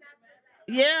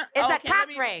 Yeah. It's a Okay, cock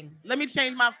ring. Let me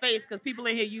change my face because people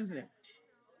in here using it.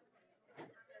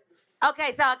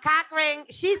 Okay, so a cock ring.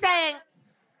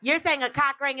 You're saying a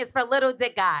cock ring is for little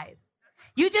dick guys.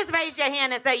 You just raised your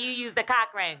hand and say you use the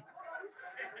cock ring.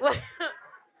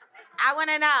 I want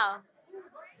to know.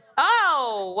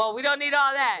 Oh, well, we don't need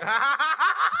all that.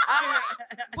 All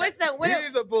right.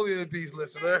 He's a bully and beast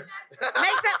listener.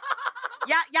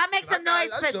 Y'all make some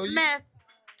noise I'll for show you. Smith.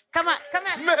 Come on.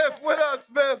 Smith, what up,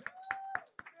 Smith?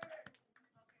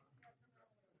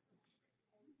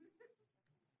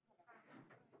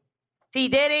 T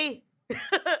Diddy.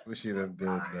 What she done did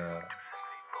now?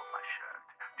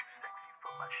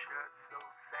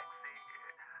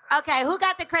 Okay, who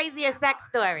got the craziest sex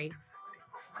story?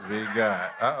 We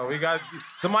got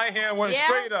somebody hand went Yeah?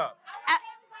 straight up.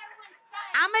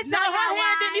 I'm gonna No, tell her y'all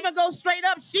hand didn't even go straight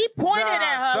up. She pointed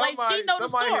at her like she know the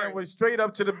somebody story. hand went straight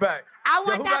up to the back. I Yo,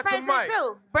 want who that got the person mic?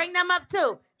 too. Bring them up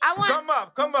too. I want.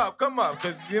 Come up,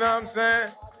 cause you know what I'm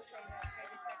saying.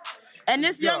 And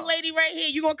this Let's young go. lady right here,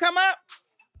 you gonna come up?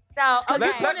 So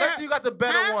okay. Let's see you got the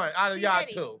better one out of y'all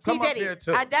two. Come T. up Diddy. here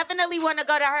too. I definitely want to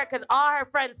go to her because all her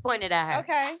friends pointed at her.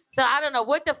 Okay. So I don't know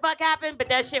what the fuck happened, but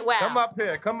that shit wow. Come up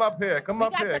here. Come up here.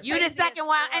 You the second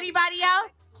one. Anybody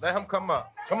else? Let him come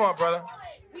up. Come on, brother.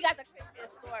 We got the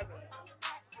craziest story.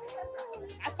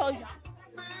 I told y'all.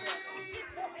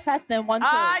 Testing 1, 2.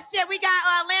 Oh shit, we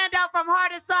got Orlando from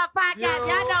Hard and Soft Podcast.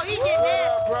 Y'all know he getting in.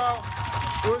 Bro.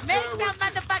 Make some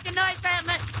motherfucking noise for him.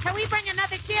 Can we bring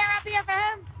another chair up here for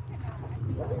him?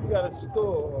 I think we got a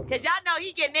store. Cause y'all know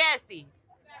he get nasty.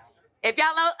 If y'all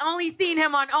only seen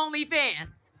him on OnlyFans,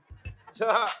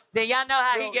 then y'all know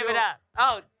how he give it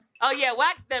up. Oh yeah,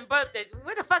 Wax then birthed it.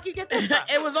 Where the fuck you get this from?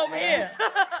 It was over here.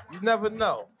 You never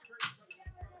know.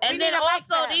 And then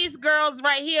also these girls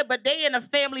right here, but they in a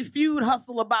Family Feud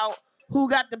hustle about who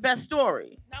got the best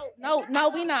story. No,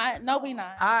 we not. No, we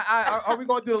not. Are we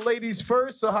going to do the ladies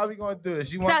first, or how are we going to do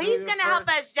this? You want So to do he's it gonna first? help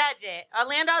us judge it.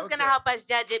 Orlando's gonna help us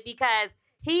judge it because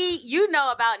you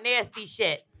know about nasty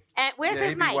shit. And where's Yeah, he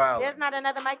his be mic? wildin'. There's not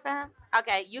another mic for him?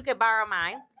 Okay, you could borrow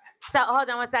mine. So hold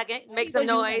on 1 second. Make some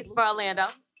noise for Orlando.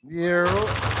 Yeah.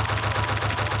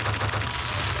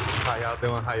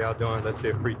 How y'all doing? Let's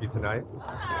get freaky tonight.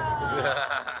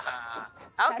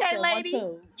 Okay, lady.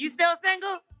 You still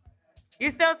single? You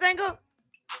still single?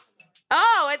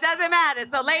 Oh, it doesn't matter.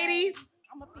 So ladies.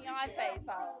 I'm a fiance,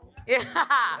 so. Yeah.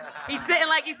 He's sitting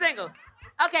like he's single.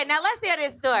 Okay, now let's hear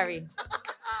this story.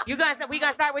 We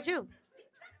gonna start with you.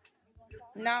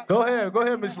 No. Go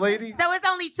ahead, Miss Lady. So it's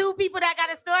only 2 people that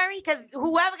got a story? Because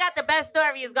whoever got the best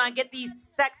story is gonna get these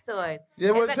sex toys.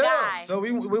 It was it's a him. guy. So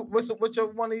what's your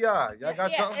one of y'all? Y'all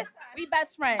got something? We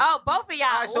best friends. Oh, both of y'all.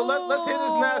 All right, so let's hear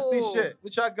this nasty shit.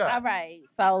 What y'all got? All right.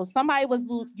 So somebody was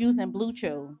using Blue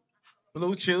Chew.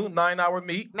 Blue Chew, 9-hour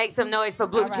meat. Make some noise for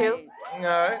Blue Chew. All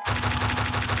right.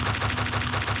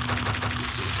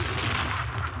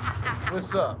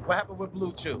 What's up? What happened with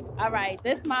Blue Chew? All right.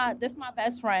 This my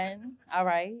best friend. All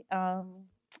right.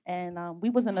 And we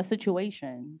was in a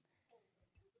situation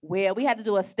where we had to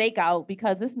do a stakeout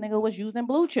because this nigga was using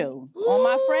Blue Chew on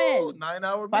my friend.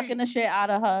 9-hour fucking the shit out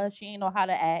of her. She ain't know how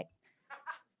to act.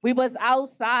 We was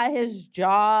outside his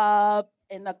job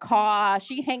in the car.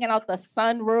 She hanging out the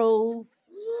sunroof.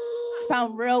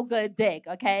 Some real good dick,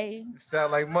 okay?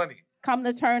 Sound like money. Come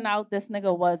to turn out, this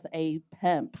nigga was a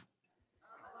pimp.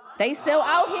 They still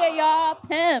out here, y'all.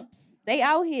 Pimps. They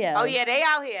out here. Oh, yeah, they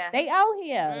out here. They out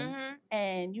here. Mhm.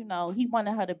 And, you know, he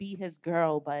wanted her to be his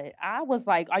girl. But I was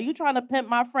like, are you trying to pimp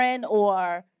my friend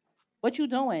or what you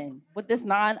doing with this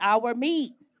 9-hour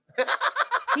meet?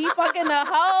 He fucking the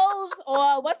hoes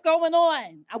or what's going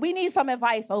on? We need some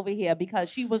advice over here because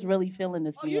she was really feeling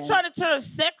this man. You trying to turn a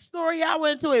sex story hour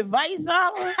into advice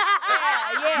hour?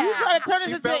 Yeah. You trying to turn She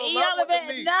this into fell an in love with the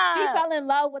elevator? meat. Nah. She fell in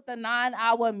love with the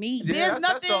 9-hour meet. There's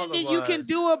nothing that you can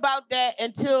do about that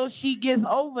until she gets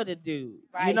over the dude.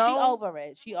 Right, You know? she over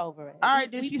it. She over it. All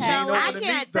right, then she sound I over the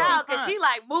can't meat, though. tell because she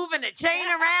like moving the chain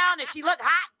around and she look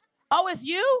hot. Oh, it's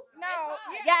you? No.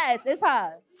 Yes, it's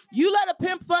her. You let a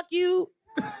pimp fuck you?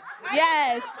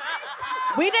 Yes.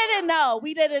 We didn't know.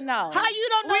 We didn't know. How you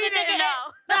don't know We the didn't nigga?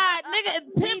 know. Nah,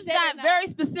 nigga, pimps got very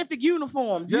specific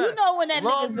uniforms. You Yes. know when that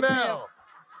Long nigga's a nail.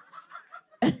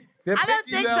 pimp. I don't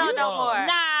think so no more.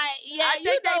 Nah, yeah, I you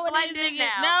think know they when blend these in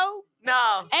niggas- now. No?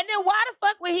 No. And then why the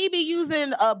fuck would he be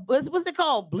using what's it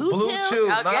called? Blue Blue Chew? Chew, Oh,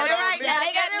 get it 9-hour right meat. now.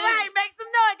 Get it right. Make some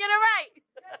noise. Get it right.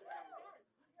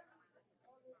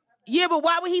 Yeah, but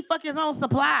why would he fuck his own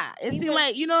supply? It seemed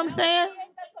like, you know what I'm saying?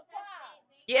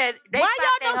 Yeah, they why fuck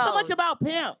y'all know their so much hoes. about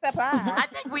pimps? I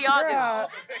think we all Girl.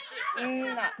 do.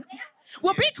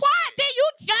 Well, be quiet then. You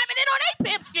chiming in on they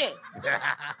pimp shit.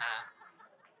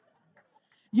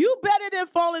 You better than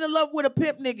falling in love with a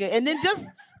pimp nigga. And then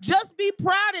just be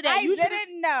proud of that. I You should've-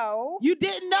 didn't know. You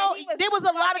didn't know? And he was There was a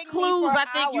lot of fucking me clues for I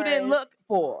think you didn't hours. look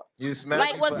for. You smelled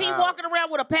Like, was he walking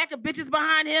around with a pack of bitches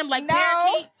behind him like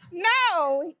parakeets?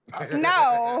 No.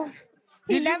 No.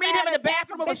 He Did you never meet him had in the a pack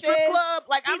bathroom of of a strip bitches. club?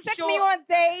 Like, He I'm took sure. me on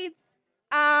dates.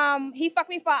 He fucked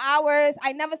me for hours.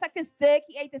 I never sucked his dick.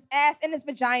 He ate his ass and his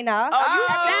vagina.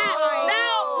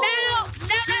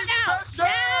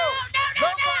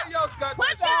 Nobody else got Put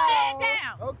that your shit. hand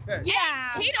down. Okay.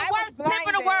 Yeah. He the I was worst pimp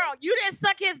in the blinded. world. You didn't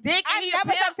suck his dick. And I he never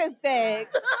a pimp? sucked his dick.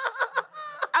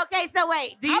 Okay, so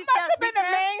wait. Do you I must still have been speak the to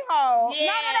him? main hoe.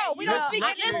 Yeah, No. We don't Yes, speak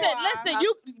lucky. anymore. Listen.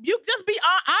 You just be.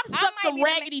 I've sucked might some be the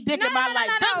ma- raggedy dick No, in my no, life.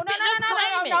 no, Just no,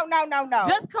 claim it. no.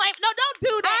 Just claim. No, don't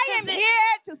do that. I am 'cause it-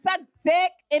 here to suck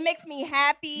dick. It makes me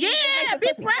happy. Yeah, It makes be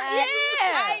his pussy proud. wet.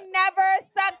 Yeah. I never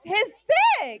sucked his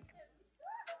dick.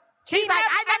 She's like,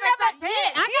 I never sucked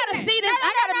his. I gotta see this. No,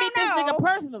 I gotta meet this no. nigga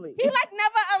personally. He like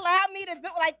never allowed me to do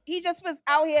like he just was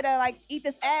out here to like eat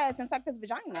this ass and suck this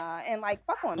vagina and like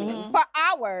fuck on me for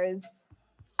hours.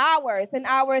 Hours and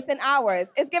hours and hours.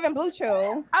 It's giving Blue Chew.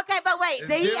 Okay, but wait.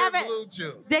 Did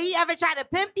he ever try to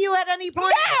pimp you at any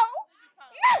point?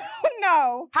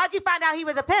 No. How'd you find out he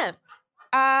was a pimp?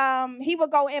 He would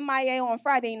go MIA on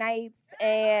Friday nights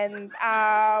and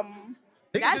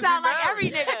That sounds like every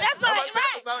nigga. That's I'm like, about to say,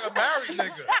 right. that's like a married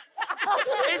nigga.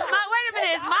 Wait a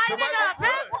minute. Is my nigga a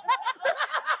pimp?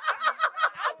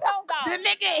 The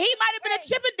nigga, he might have been a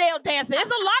Chippendale dancer. There's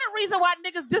a lot of reason why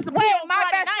niggas disappear Wait, on my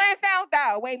Friday best night. friend found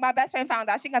out. Wait, my best friend found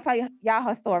out. She gonna tell y'all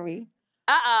her story.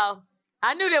 Uh-oh.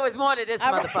 I knew there was more to this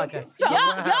All right. motherfucker. So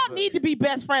y'all need to be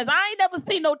best friends. I ain't never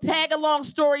seen no tag along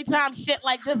story time shit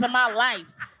like this in my life.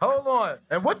 Hold on.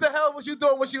 And what the hell was you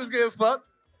doing when she was getting fucked?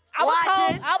 I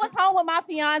was home with my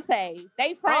fiance.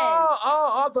 They friends.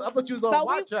 I thought you was on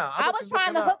watch out. I was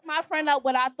trying to hook my friend up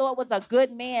with I thought was a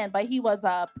good man, but he was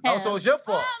a pimp. Oh, so it's your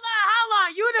fault. Hold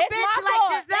on. You the It's bitch my like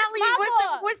fault. It's Giselle. my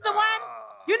fault. What's the one?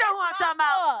 You know who I'm talking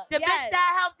about. The bitch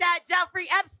that helped that Jeffrey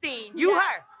Epstein. You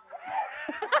her.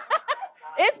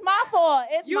 It's my fault.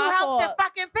 It's You my helped fault. the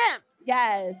fucking pimp.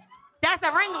 Yes. That's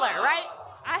a ringler, right?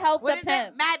 I helped What the is pimp.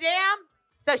 it? Madame?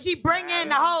 So she bring in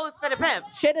the hoes for the pimp.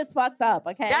 Shit is fucked up,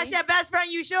 okay? That's your best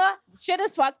friend, you sure? Shit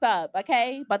is fucked up,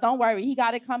 okay? But don't worry, he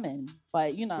got it coming.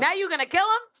 But you know. Now you gonna kill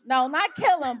him? No, not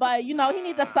kill him, but you know, he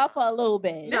needs to suffer a little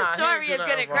bit. This story is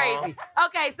getting crazy.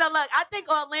 Okay, so look, I think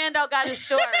Orlando got his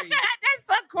story. That's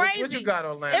so crazy. What you got,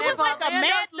 Orlando? It was If like a Orlando's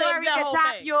man story that can whole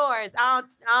top thing. yours. I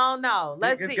don't know.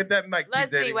 Let's see. Get that mic, Let's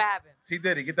T. Diddy. see what happened. T.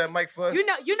 Diddy, get that mic for us. You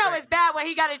know it's bad when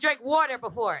he got to drink water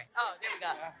before it. Oh, there we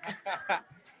go.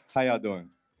 How y'all doing?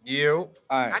 You.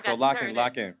 All I right, got so you lock turned in,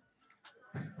 lock in.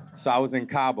 So I was in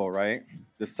Cabo, right?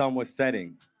 The sun was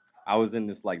setting. I was in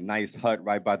this like nice hut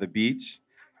right by the beach,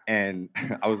 and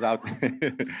I was out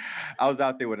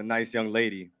there with a nice young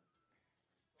lady.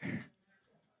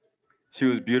 She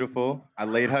was beautiful. I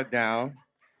laid her down.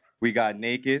 We got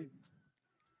naked,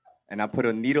 and I put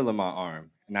a needle in my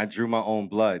arm, and I drew my own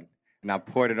blood, and I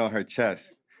poured it on her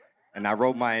chest, and I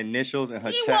wrote my initials in her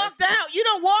He chest. walked out. You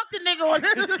don't walk the nigga on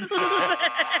this.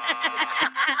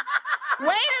 Wait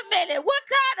a minute. What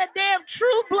kind of damn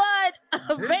true blood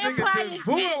vampire shit?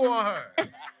 Voodoo on her.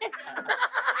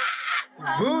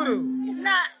 Voodoo.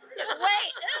 Nah,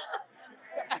 wait.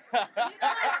 You know what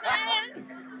I'm saying?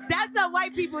 That's some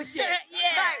white people shit.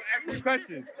 Yeah.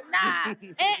 Questions. Nah,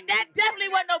 that definitely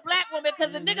wasn't no black woman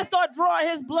because the nigga started drawing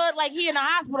his blood like he in the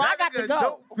hospital. I got to go.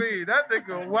 Dope fiend. That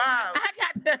nigga wild. I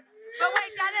got to. But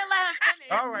wait, y'all didn't let him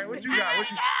finish. All right, what you got?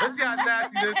 Let's see how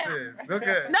nasty this is.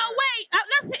 Okay. No, wait.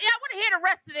 Let's. I want to hear the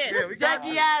rest of this. Yeah, we got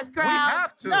Judgy to. ass crowd. We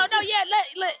have to. No,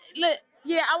 yeah.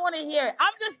 Yeah, I want to hear it.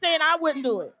 I'm just saying I wouldn't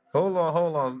do it. Hold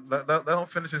on. Let him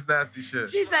finish his nasty shit.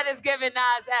 She said it's giving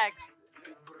Nas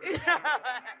X.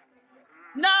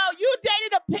 No, you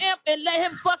dated a pimp and let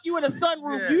him fuck you in a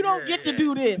sunroof. You don't get to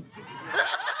do this.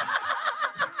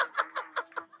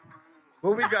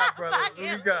 What we got, brother? What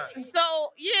we got?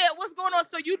 So, yeah, what's going on?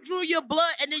 So you drew your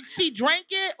blood and then she drank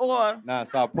it, or? Nah,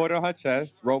 so I poured it on her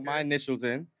chest, wrote my initials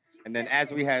in, and then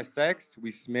as we had sex, we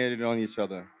smeared it on each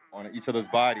other's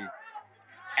body.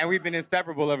 And we've been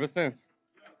inseparable ever since.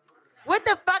 What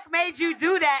the fuck made you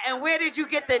do that, and where did you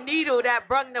get the needle that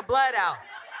brung the blood out?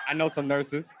 I know some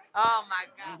nurses. Oh my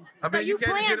God. I mean, So you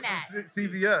can't planned get it from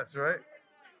CVS, right?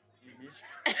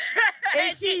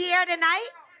 Is she here tonight?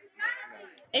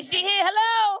 Is she here?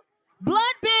 Hello?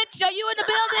 Blood bitch, are you in the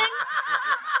building?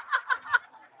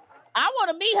 I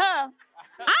want to meet her.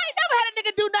 I ain't never had a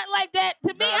nigga do nothing like that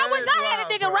to me. I wish I had a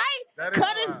nigga, right?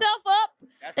 Cut himself up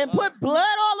and put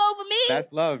blood all over me.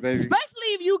 That's love, baby. Especially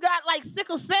if you got like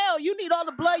sickle cell, you need all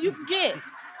the blood you can get.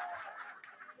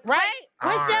 Right?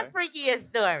 What's your freakiest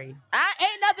story?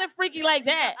 Ain't nothing freaky like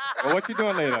that. Well, what you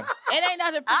doing later? It ain't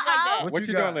nothing freaky like that. What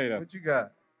you doing later? What you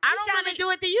got? I'm trying to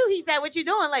do it to you. He said, what you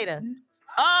doing later?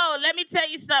 Oh, let me tell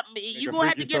you something. You a gonna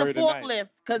have to freaky get a story tonight. forklift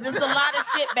because there's a lot of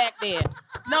shit back there.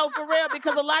 No, for real,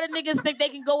 because a lot of niggas think they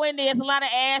can go in there. It's a lot of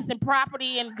ass and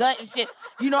property and gut and shit.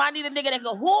 You know, I need a nigga that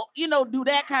can whoop, do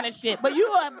that kind of shit. But you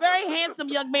are a very handsome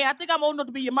young man. I think I'm old enough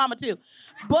to be your mama too.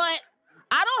 But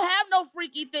I don't have no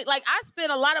freaky thing. Like, I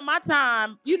spend a lot of my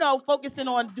time, focusing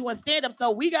on doing stand-up.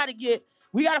 So we gotta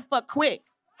fuck quick.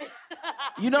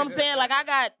 You know what I'm saying? Like, I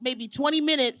got maybe 20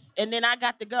 minutes and then I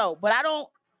got to go. But I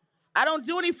don't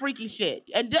do any freaky shit.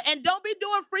 And don't be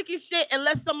doing freaky shit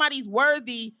unless somebody's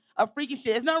worthy of freaky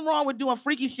shit. There's nothing wrong with doing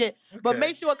freaky shit. But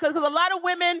make sure, because a lot of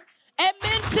women and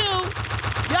men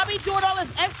too, y'all be doing all this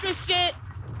extra shit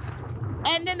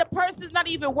and then the person's not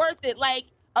even worth it. Like,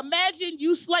 imagine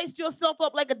you sliced yourself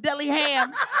up like a deli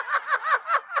ham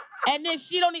and then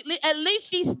she don't, at least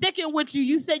she's sticking with you.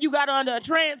 You said you got her under a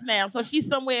trance now, so she's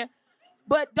somewhere.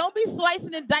 But don't be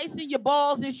slicing and dicing your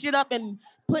balls and shit up and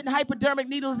putting hypodermic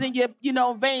needles in your,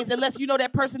 veins unless you know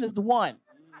that person is the one.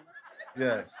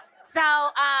 Yes. So,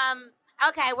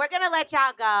 okay, we're gonna let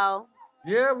y'all go.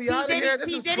 Yeah, we out of here. This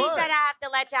T. is Diddy fun. said I have to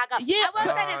let y'all go. Yeah. I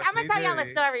will say this. I'm gonna T. tell y'all a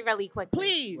Diddy. story really quick.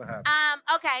 Please.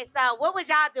 Okay, so what would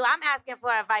y'all do? I'm asking for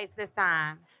advice this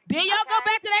time. Then y'all go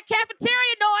back to that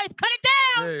cafeteria noise. Cut it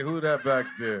down. Hey, who that back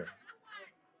there?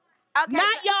 Okay.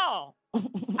 Not y'all.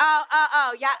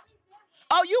 Oh, yeah.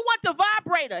 Oh, you want the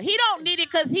vibrator? He don't need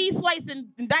it because he's slicing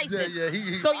and dicing. Yeah,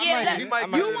 he. So yeah, he might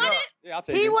you get it want up. it? Yeah, I'll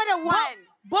take He it. would have won.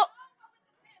 But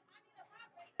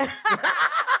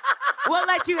We'll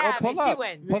let you Oh, have pull it. She up.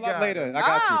 wins. Pull up later. I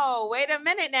got you. Oh, wait a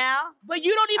minute now. But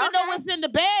you don't even know Okay. what's in the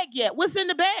bag yet. What's in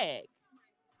the bag?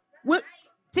 What?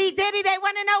 T. Diddy, they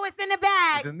want to know what's in the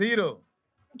bag. It's a needle.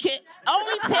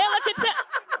 Only Taylor can tell.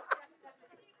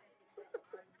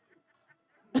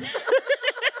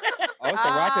 Oh, it's a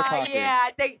rocket pocket. Yeah,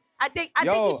 I think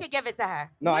you Yo. should give it to her.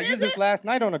 No, I used this last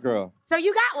night on a girl. So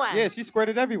you got one. Yeah, she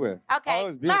squirted everywhere. Okay, Oh, it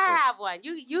was let beautiful. her have one.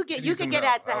 You can get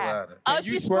that to her. Oh, Can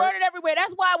she you squirt? squirted everywhere.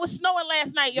 That's why it was snowing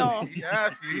last night, y'all. He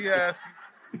asked you. He asked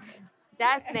you.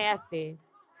 That's nasty.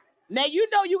 Now you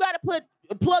know you got to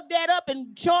plug that up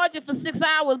and charge it for 6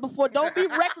 hours before. Don't be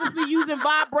recklessly using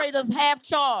vibrators half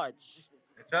charge.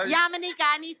 Yamanika,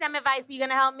 I need some advice. You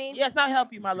gonna help me? Yes, I'll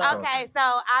help you, my love. Okay, so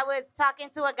I was talking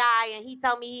to a guy and he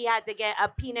told me he had to get a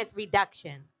penis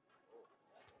reduction.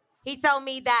 He told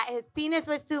me that his penis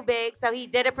was too big, so he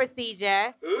did a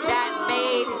procedure that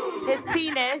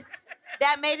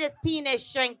made his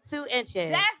penis shrink 2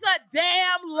 inches. That's a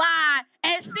damn lie.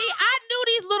 And see, I knew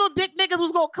these little dick niggas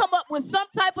was gonna come up with some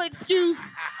type of excuse.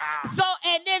 So,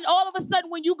 and then all of a sudden,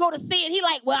 when you go to see it, he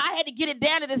like, well, I had to get it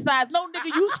down to this size. No,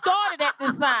 nigga, you started at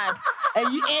this size. And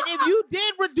if you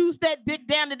did reduce that dick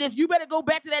down to this, you better go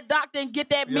back to that doctor and get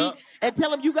that meat and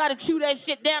tell him you gotta chew that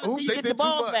shit down until you get your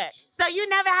balls back. So you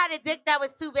never had a dick that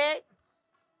was too big?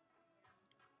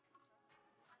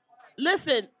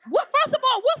 Listen, first of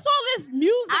all, what's all this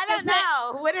music? I don't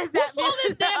know. What is that? What's all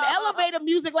this damn elevator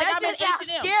music? Like I'm That in shit sounds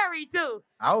H&M. scary too.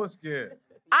 I was scared.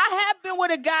 I have been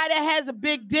with a guy that has a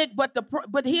big dick,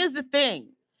 but here's the thing.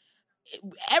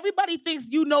 Everybody thinks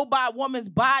you know by a woman's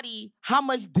body how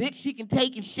much dick she can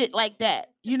take and shit like that.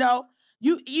 You know?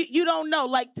 You don't know.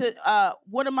 Like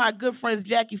one of my good friends,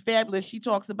 Jackie Fabulous, she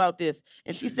talks about this.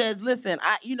 And she says, listen,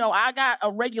 I got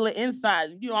a regular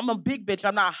inside. You know, I'm a big bitch.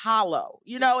 I'm not hollow.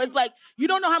 You know, it's like you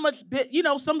don't know how much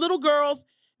some little girls,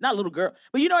 not little girl,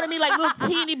 but you know what I mean? Like little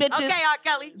teeny bitches. Okay, R.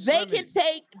 Kelly. They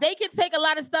can take a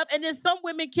lot of stuff, and then some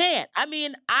women can't. I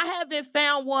mean, I haven't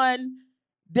found one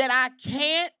that I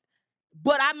can't,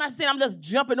 but I'm not saying I'm just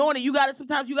jumping on it.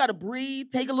 Sometimes you gotta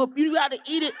breathe, take a little, you gotta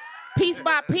eat it piece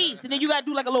by piece, and then you gotta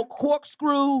do like a little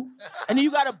corkscrew, and then you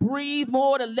gotta breathe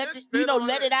more to let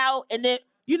it out, and then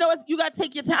you gotta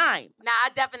take your time. Nah, I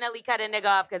definitely cut a nigga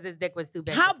off because his dick was too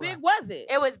big. How before. big was it?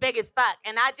 It was big as fuck.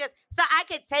 And so I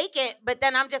could take it, but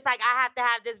then I'm just like, I have to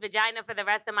have this vagina for the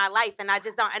rest of my life. And I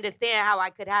just don't understand how I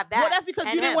could have that. Well, that's because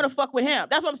you didn't want to fuck with him.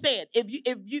 That's what I'm saying. If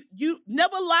you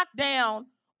never lock down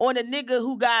on a nigga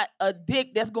who got a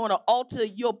dick that's going to alter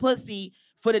your pussy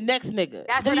for the next nigga.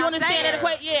 That's Do what you I'm understand saying. that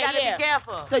equation? Yeah, You gotta yeah. be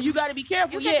careful. So you got to be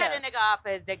careful. You can yeah. cut a nigga off for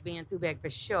his dick being too big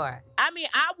for sure. I mean,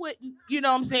 I wouldn't. You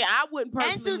know what I'm saying? I wouldn't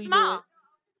personally. And too do small. it.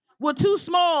 Well, too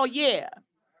small. Yeah.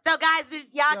 So guys,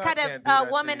 y'all cut can't do a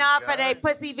that woman to you off for their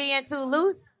pussy being too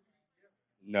loose?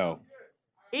 No.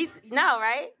 No,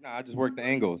 right? No, I just work the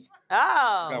angles.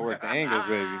 Oh. You gotta work the angles,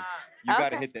 baby. You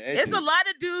gotta hit the edges. It's a lot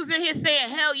of dudes in here saying,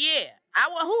 "Hell yeah!"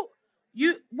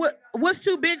 What's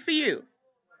too big for you?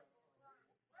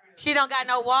 She don't got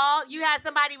no wall. You had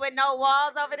somebody with no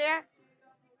walls over there?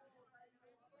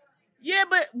 Yeah,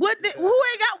 but who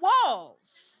ain't got walls?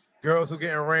 Girls who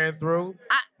getting ran through.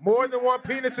 More than one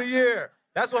penis a year.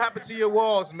 That's what happened to your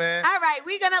walls, man. All right,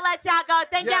 we're gonna let y'all go.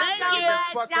 Thank y'all Get so the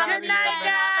much. fuck outta Y'all here,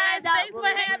 guys. man. Thanks for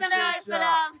having us. Appreciate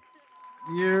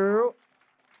y'all.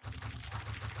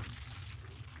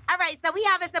 All right, so we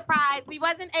have a surprise. We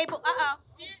wasn't able.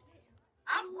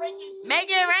 I'm breaking. Make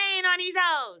it rain on these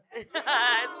hoes.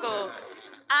 That's cool.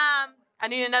 I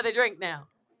need another drink now.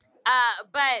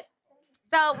 But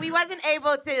so we wasn't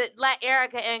able to let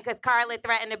Erica in because Carla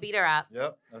threatened to beat her up.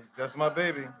 Yep, that's my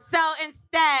baby. So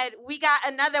instead, we got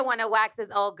another one of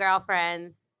Wax's old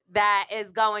girlfriends that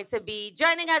is going to be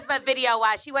joining us, but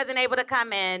video-wise, she wasn't able to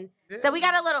come in. Yeah. So we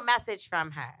got a little message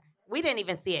from her. We didn't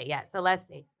even see it yet, so let's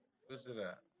see. What's it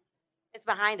at? It's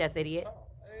behind us, idiot.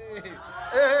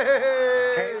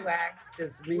 Hey, Wax,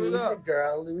 it's me, the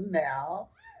girl, Lunel.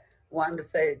 Wanted to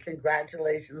say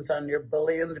congratulations on your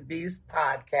Bully and the Beast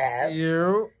podcast.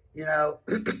 You know,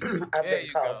 I've been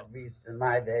called the Beast in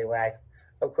my day, Wax.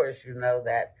 Of course, you know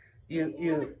that.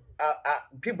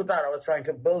 People thought I was trying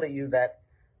to bully you that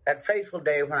fateful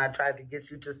day when I tried to get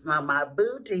you to smell my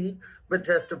booty, but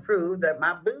just to prove that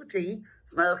my booty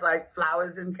smells like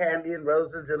flowers and candy and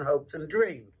roses and hopes and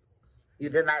dreams. You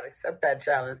did not accept that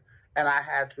challenge, and I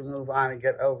had to move on and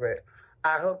get over it.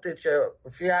 I hope that your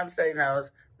fiance knows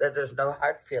that there's no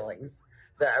hard feelings,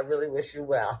 that I really wish you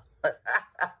well.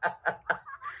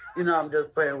 You know, I'm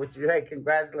just playing with you. Hey,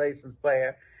 congratulations,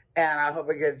 player. And I hope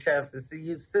I get a chance to see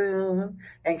you soon.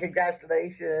 And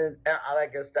congratulations and all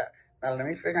that good stuff. Now, let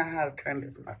me figure out how to turn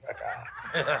this motherfucker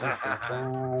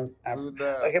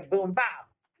off. Okay, boom, bow.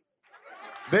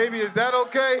 Baby, is that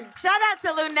okay? Shout out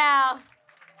to Lunel. I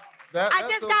That's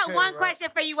just got okay, one right? question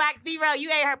for you, Wax. Be real. You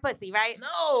ate her pussy, right?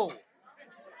 No.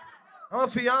 I'm a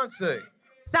fiance.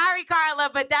 Sorry, Carla,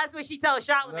 but that's what she told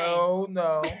Charlamagne.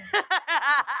 No.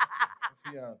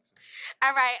 Fiance.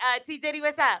 All right, T. Diddy,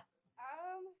 what's up?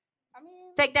 I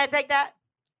mean, Take that.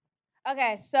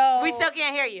 okay, so We still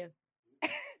can't hear you.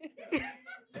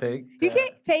 Take you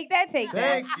can't take that. Thank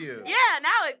you. Yeah, now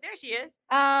there she is.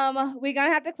 We're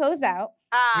gonna have to close out.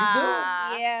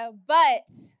 Yeah, but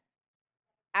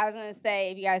I was gonna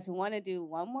say if you guys want to do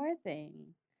one more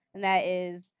thing, and that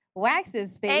is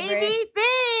Wax's favorite. ABC.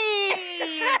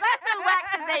 Let's do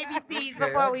Wax's ABCs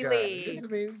before we leave.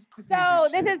 So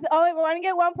this is only we're gonna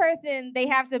get one person. They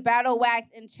have to battle Wax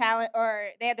in challenge, or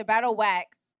they have to battle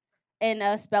Wax in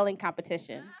a spelling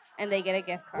competition, and they get a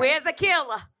gift card. Where's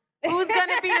Akila? Who's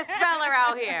gonna be the speller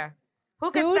out here? Who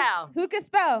can spell? Who can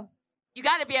spell? You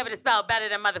got to be able to spell better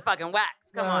than motherfucking Wax.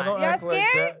 Come on. Don't Y'all act like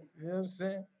scared? that. You know what I'm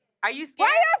saying? Are you scared?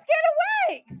 Why y'all scared of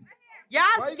Wax? Y'all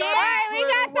Why you scared? gotta All right, we got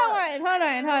scared of what? someone.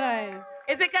 Hold on.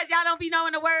 Is it because y'all don't be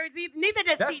knowing the words either? Neither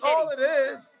does T. That's Diddy. all it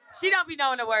is. She don't be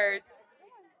knowing the words.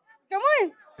 Come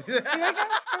on.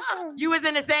 You was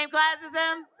in the same class as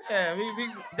him? Yeah,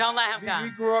 Don't let him come.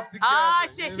 we grew up together. Oh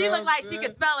shit, you she know looked like what she I'm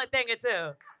could spell a thing or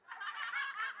two.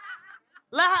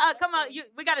 Let her come on.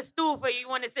 We got a stool for you. You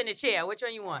want to sit in a chair? Which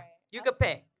one you want? You could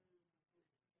pick.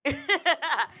 Okay.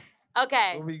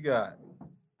 What we got?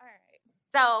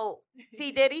 So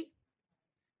T. Diddy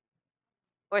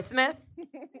or Smith?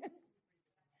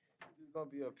 Gonna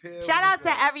be up here. Shout out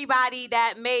to everybody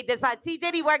that made this part. T.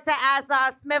 Diddy worked her ass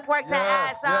off. Smith worked her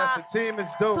ass off. Yes, the team is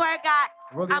dope. Twerk got.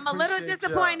 Really I'm a little appreciate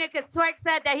disappointed because Twerk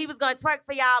said that he was going to twerk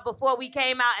for y'all before we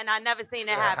came out, and I never seen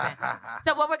it happen.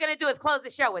 So what we're gonna do is close the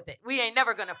show with it. We ain't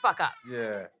never gonna fuck up.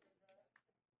 Yeah.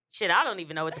 Shit, I don't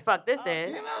even know what the fuck this is.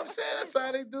 You know what I'm saying? That's how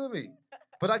they do me.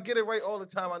 But I get it right all the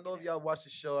time. I know if y'all watch the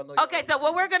show, I know. Okay, so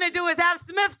what we're gonna do is have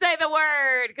Smith say the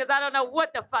word because I don't know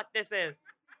what the fuck this is. There you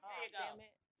go.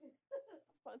 It's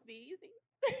supposed to be easy.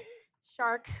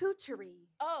 Charcuterie.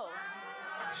 Oh.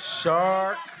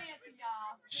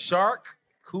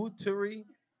 Charcuterie.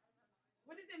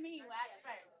 What does it mean, Wax?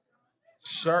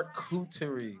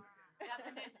 Charcuterie.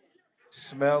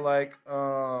 Smell like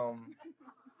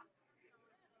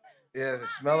yeah,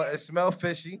 it smell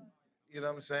fishy. You know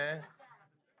what I'm saying?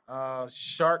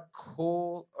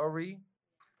 Charcuterie.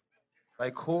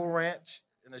 Like Cool Ranch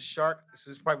and a shark. This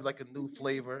is probably like a new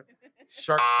flavor.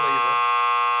 Shark flavor.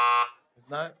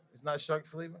 It's not shark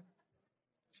flavor?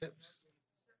 Chips.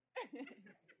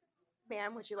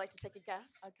 Ma'am, would you like to take a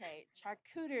guess? Okay,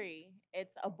 charcuterie.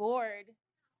 It's a board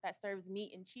that serves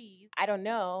meat and cheese. I don't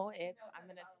know if I'm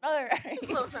gonna spell it right.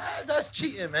 That's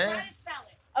cheating, man.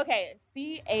 Okay,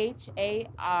 CHARCUTERRIE.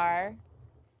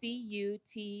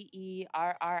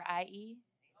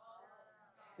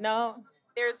 No.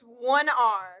 There's one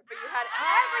R, but you had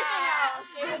everything else.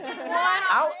 It was one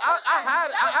R. I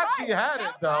actually had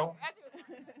it though.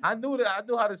 I knew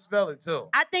how to spell it too.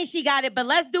 I think she got it, but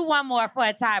let's do one more for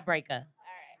a tiebreaker.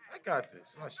 I got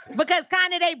this. Watch this. Because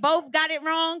kind of they both got it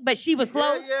wrong, but she was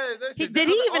close. Listen, Did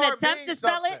he even R attempt to means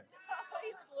spell it?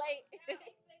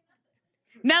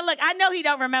 Now look, I know he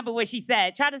don't remember what she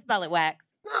said. Try to spell it, Wax.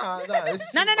 Nah. No. Go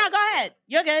ahead.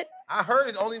 You're good. I heard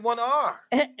it's only one R.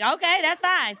 Okay, that's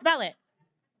fine. Spell it.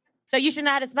 So you should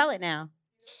know how to spell it now.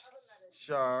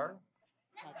 Char.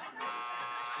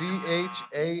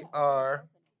 CHAR.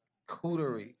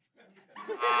 Cooterie.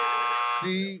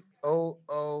 COOTRI.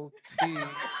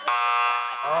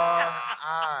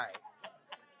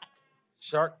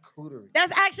 Charcuterie.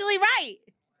 That's actually right.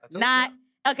 Not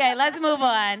okay. Let's move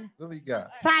on. What we got?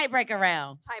 Tiebreaker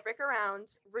round. Tiebreaker round.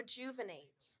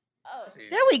 Rejuvenate. Oh.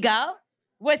 There we go.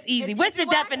 What's easy? What's the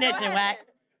definition, Wax?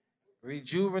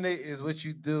 Rejuvenate is what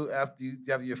you do after you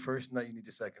have your first nut. You need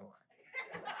the second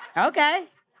one. Okay.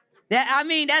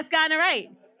 That's kind of right.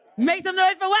 Make some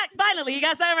noise for Wax. Finally, you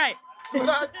got something right. That's what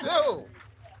I do.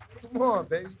 Come on,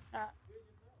 baby.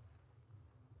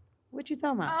 What you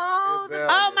talking about?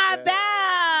 Oh, my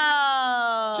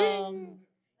bell.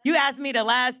 You asked me the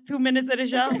last 2 minutes of the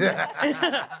show?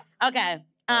 Okay.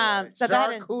 So go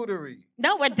ahead and- Charcuterie.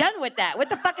 No, we're done with that. What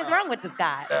the fuck is wrong with this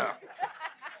guy?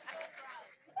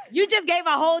 You just gave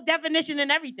a whole definition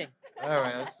and everything. All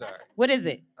right, I'm sorry. What is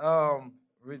it? Yeah, go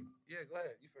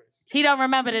ahead. You first. He don't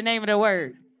remember the name of the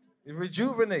word.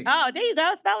 Rejuvenate. Oh, there you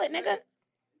go. Spell it, nigga.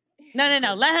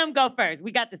 No. Let him go first.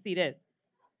 We got to see this.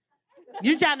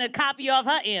 You trying to copy off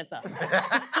her answer.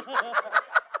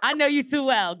 I know you too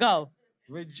well. Go.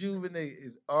 Rejuvenate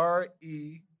is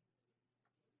REJUV.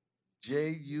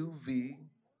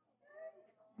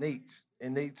 Nate.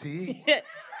 N-A-T-E.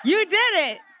 You did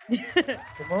it.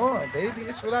 Come on, baby.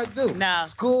 It's what I do. No.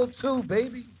 School 2,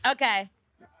 baby. Okay.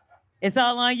 It's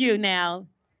all on you now.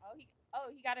 Oh,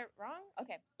 he got it wrong?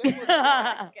 Okay. Just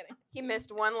kidding. He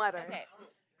missed one letter. Okay.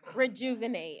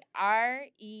 Rejuvenate.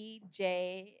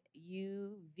 REJUVENATE.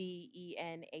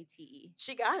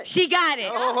 She got it. She got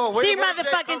it. Oh, She where did J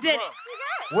motherfucking come did from?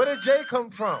 it. Where did J come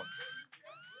from?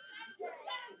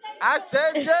 I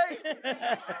said J.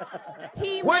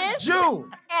 He What's missed Jew?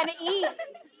 an E.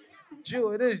 Jew,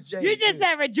 it is J. You just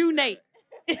said rejuvenate.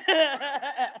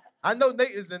 I know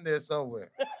Nate is in there somewhere.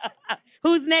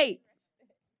 Who's Nate?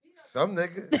 Some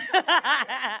nigga.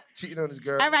 Cheating on his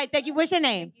girl. All right, thank you. What's your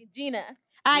name? Gina.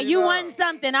 All right, you won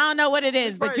something. I don't know what it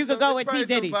is, but you could go with T.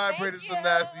 Diddy. Some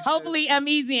nasty shit. Hopefully,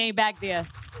 Easy ain't back there.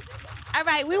 All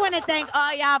right, we want to thank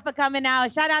all y'all for coming out.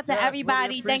 Shout out to Yes,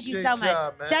 everybody. really Thank you so appreciate much.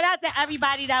 y'all, man. Shout out to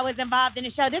everybody that was involved in the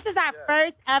show. This is our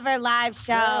first ever live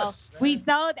show. Yes, man. We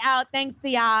sold out thanks to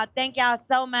y'all. Thank y'all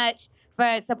so much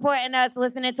for supporting us,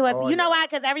 listening to us. Oh, You know why?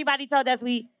 Because everybody told us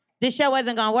this show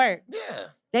wasn't going to work. Yeah.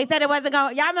 They said it wasn't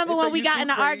going to. Y'all remember They when said we you got too in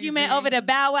an argument crazy. over the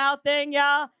Bow Wow thing,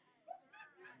 y'all?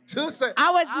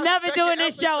 I was never doing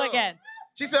this show again.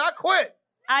 She said, I quit.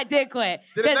 I did quit.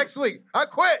 Did it 'Cause next week. I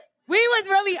quit. We was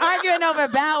really arguing over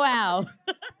Bow Wow.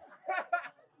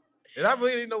 And I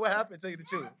really didn't know what happened, to tell you the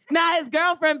truth. Nah, his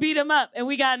girlfriend beat him up, and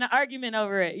we got in an argument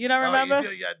over it. You don't remember?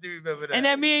 Oh, yeah, I do remember that. And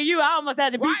then me and you, I almost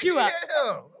had to beat you up.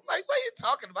 Yeah. Like, what are you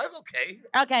talking about? It's okay.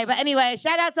 Okay, but anyway,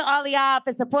 shout out to all of y'all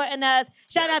for supporting us.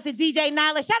 Shout out to DJ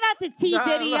Nyla. Shout out to T.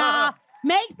 Diddy, y'all.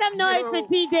 Make some noise for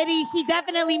T. Diddy. She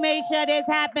definitely made sure this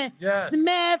happened. Yes.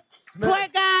 Smith,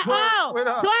 Twerk guy. Oh, what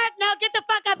up? Twerk, no, get the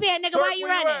fuck up here, nigga. Twerk, Why you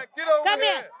where you running? at? Get over Come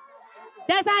here.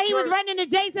 That's how he was running the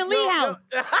Jason Lee house.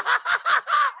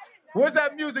 Where's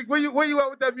that music? Where you at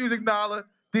with that music, Nala?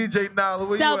 DJ Nala,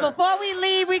 where So you at? before we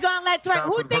leave, we gonna let Twerk. Time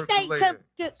Who for think they percolator.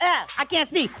 I can't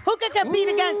speak. Who could compete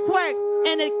against Twerk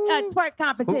in a twerk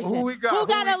competition? Who we got? Who Who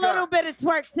got we a little got? bit of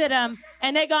twerk to them,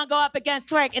 and they gonna go up against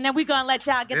Twerk, and then we gonna let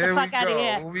y'all get There the fuck we out of go.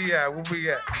 here. Where we at? Where we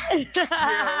at?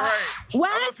 Yeah, right.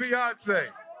 What? I'm a fiance.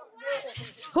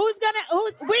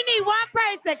 We need one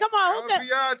person. Come on, who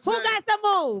got some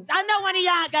moves? I know one of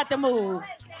y'all got the move.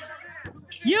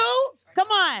 You?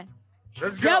 Come on.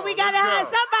 Let's go. Yo, we gotta have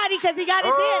somebody because he got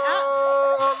it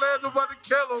Oh, Orlando about to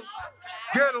kill him.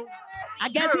 Get him. I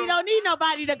guess he don't need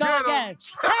nobody to go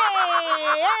against.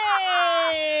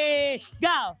 Hey,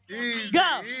 go. Easy,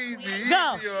 Go. easy,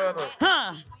 Go. easy on him.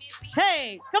 Huh.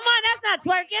 Hey, come on, that's not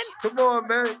twerking. Come on,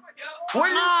 man. What are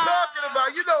you talking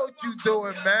about? You know what you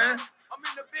doing, man.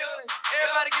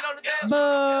 Everybody get on the dance. Boo.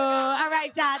 All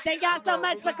right, y'all. Thank y'all so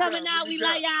much for coming out. We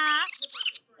love y'all.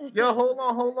 Yo, hold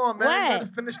on, man. What? We gotta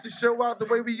finish the show out the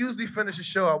way we usually finish the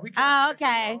show out. We Oh,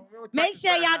 okay. Make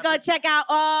sure y'all go check out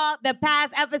all the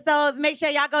past episodes. Make sure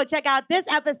y'all go check out this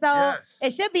episode. Yes.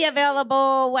 It should be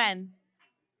available when?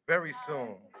 Very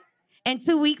soon. In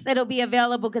 2 weeks, it'll be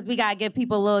available because we gotta give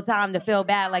people a little time to feel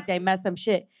bad like they messed some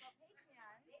shit.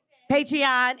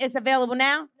 Patreon, it's available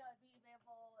now?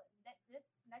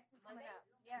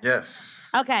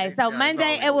 Yes. Okay, so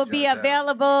Monday it will be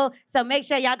available. So make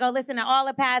sure y'all go listen to all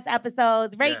the past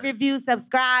episodes. Rate, review,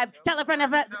 subscribe. Tell a friend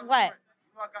of us. What?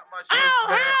 Oh,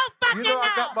 hell fucking You know I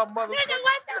no. got my mother. Nigga,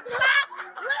 what the fuck?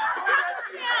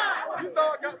 You know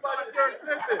I got my shirt.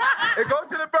 Listen, and go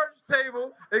to the merch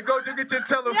table and go to get your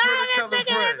tell a Yo, friend and this tell a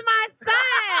nigga friend. is my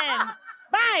son.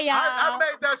 Bye, y'all. I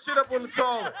made that shit up on the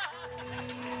toilet.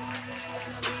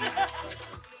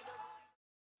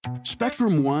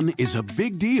 Spectrum One is a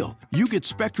big deal. You get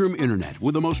Spectrum Internet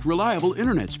with the most reliable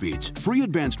internet speeds, free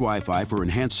advanced Wi-Fi for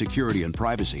enhanced security and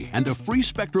privacy, and a free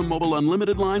Spectrum Mobile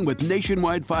Unlimited line with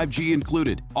nationwide 5G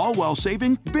included, all while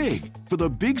saving big. For the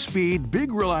big speed,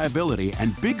 big reliability,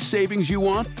 and big savings you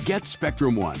want, get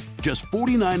Spectrum One. Just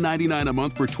 $49.99 a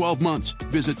month for 12 months.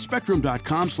 Visit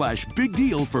spectrum.com/big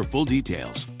deal for full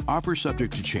details. Offer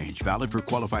subject to change. Valid for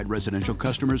qualified residential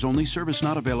customers only. Service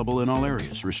not available in all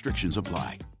areas. Restrictions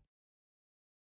apply.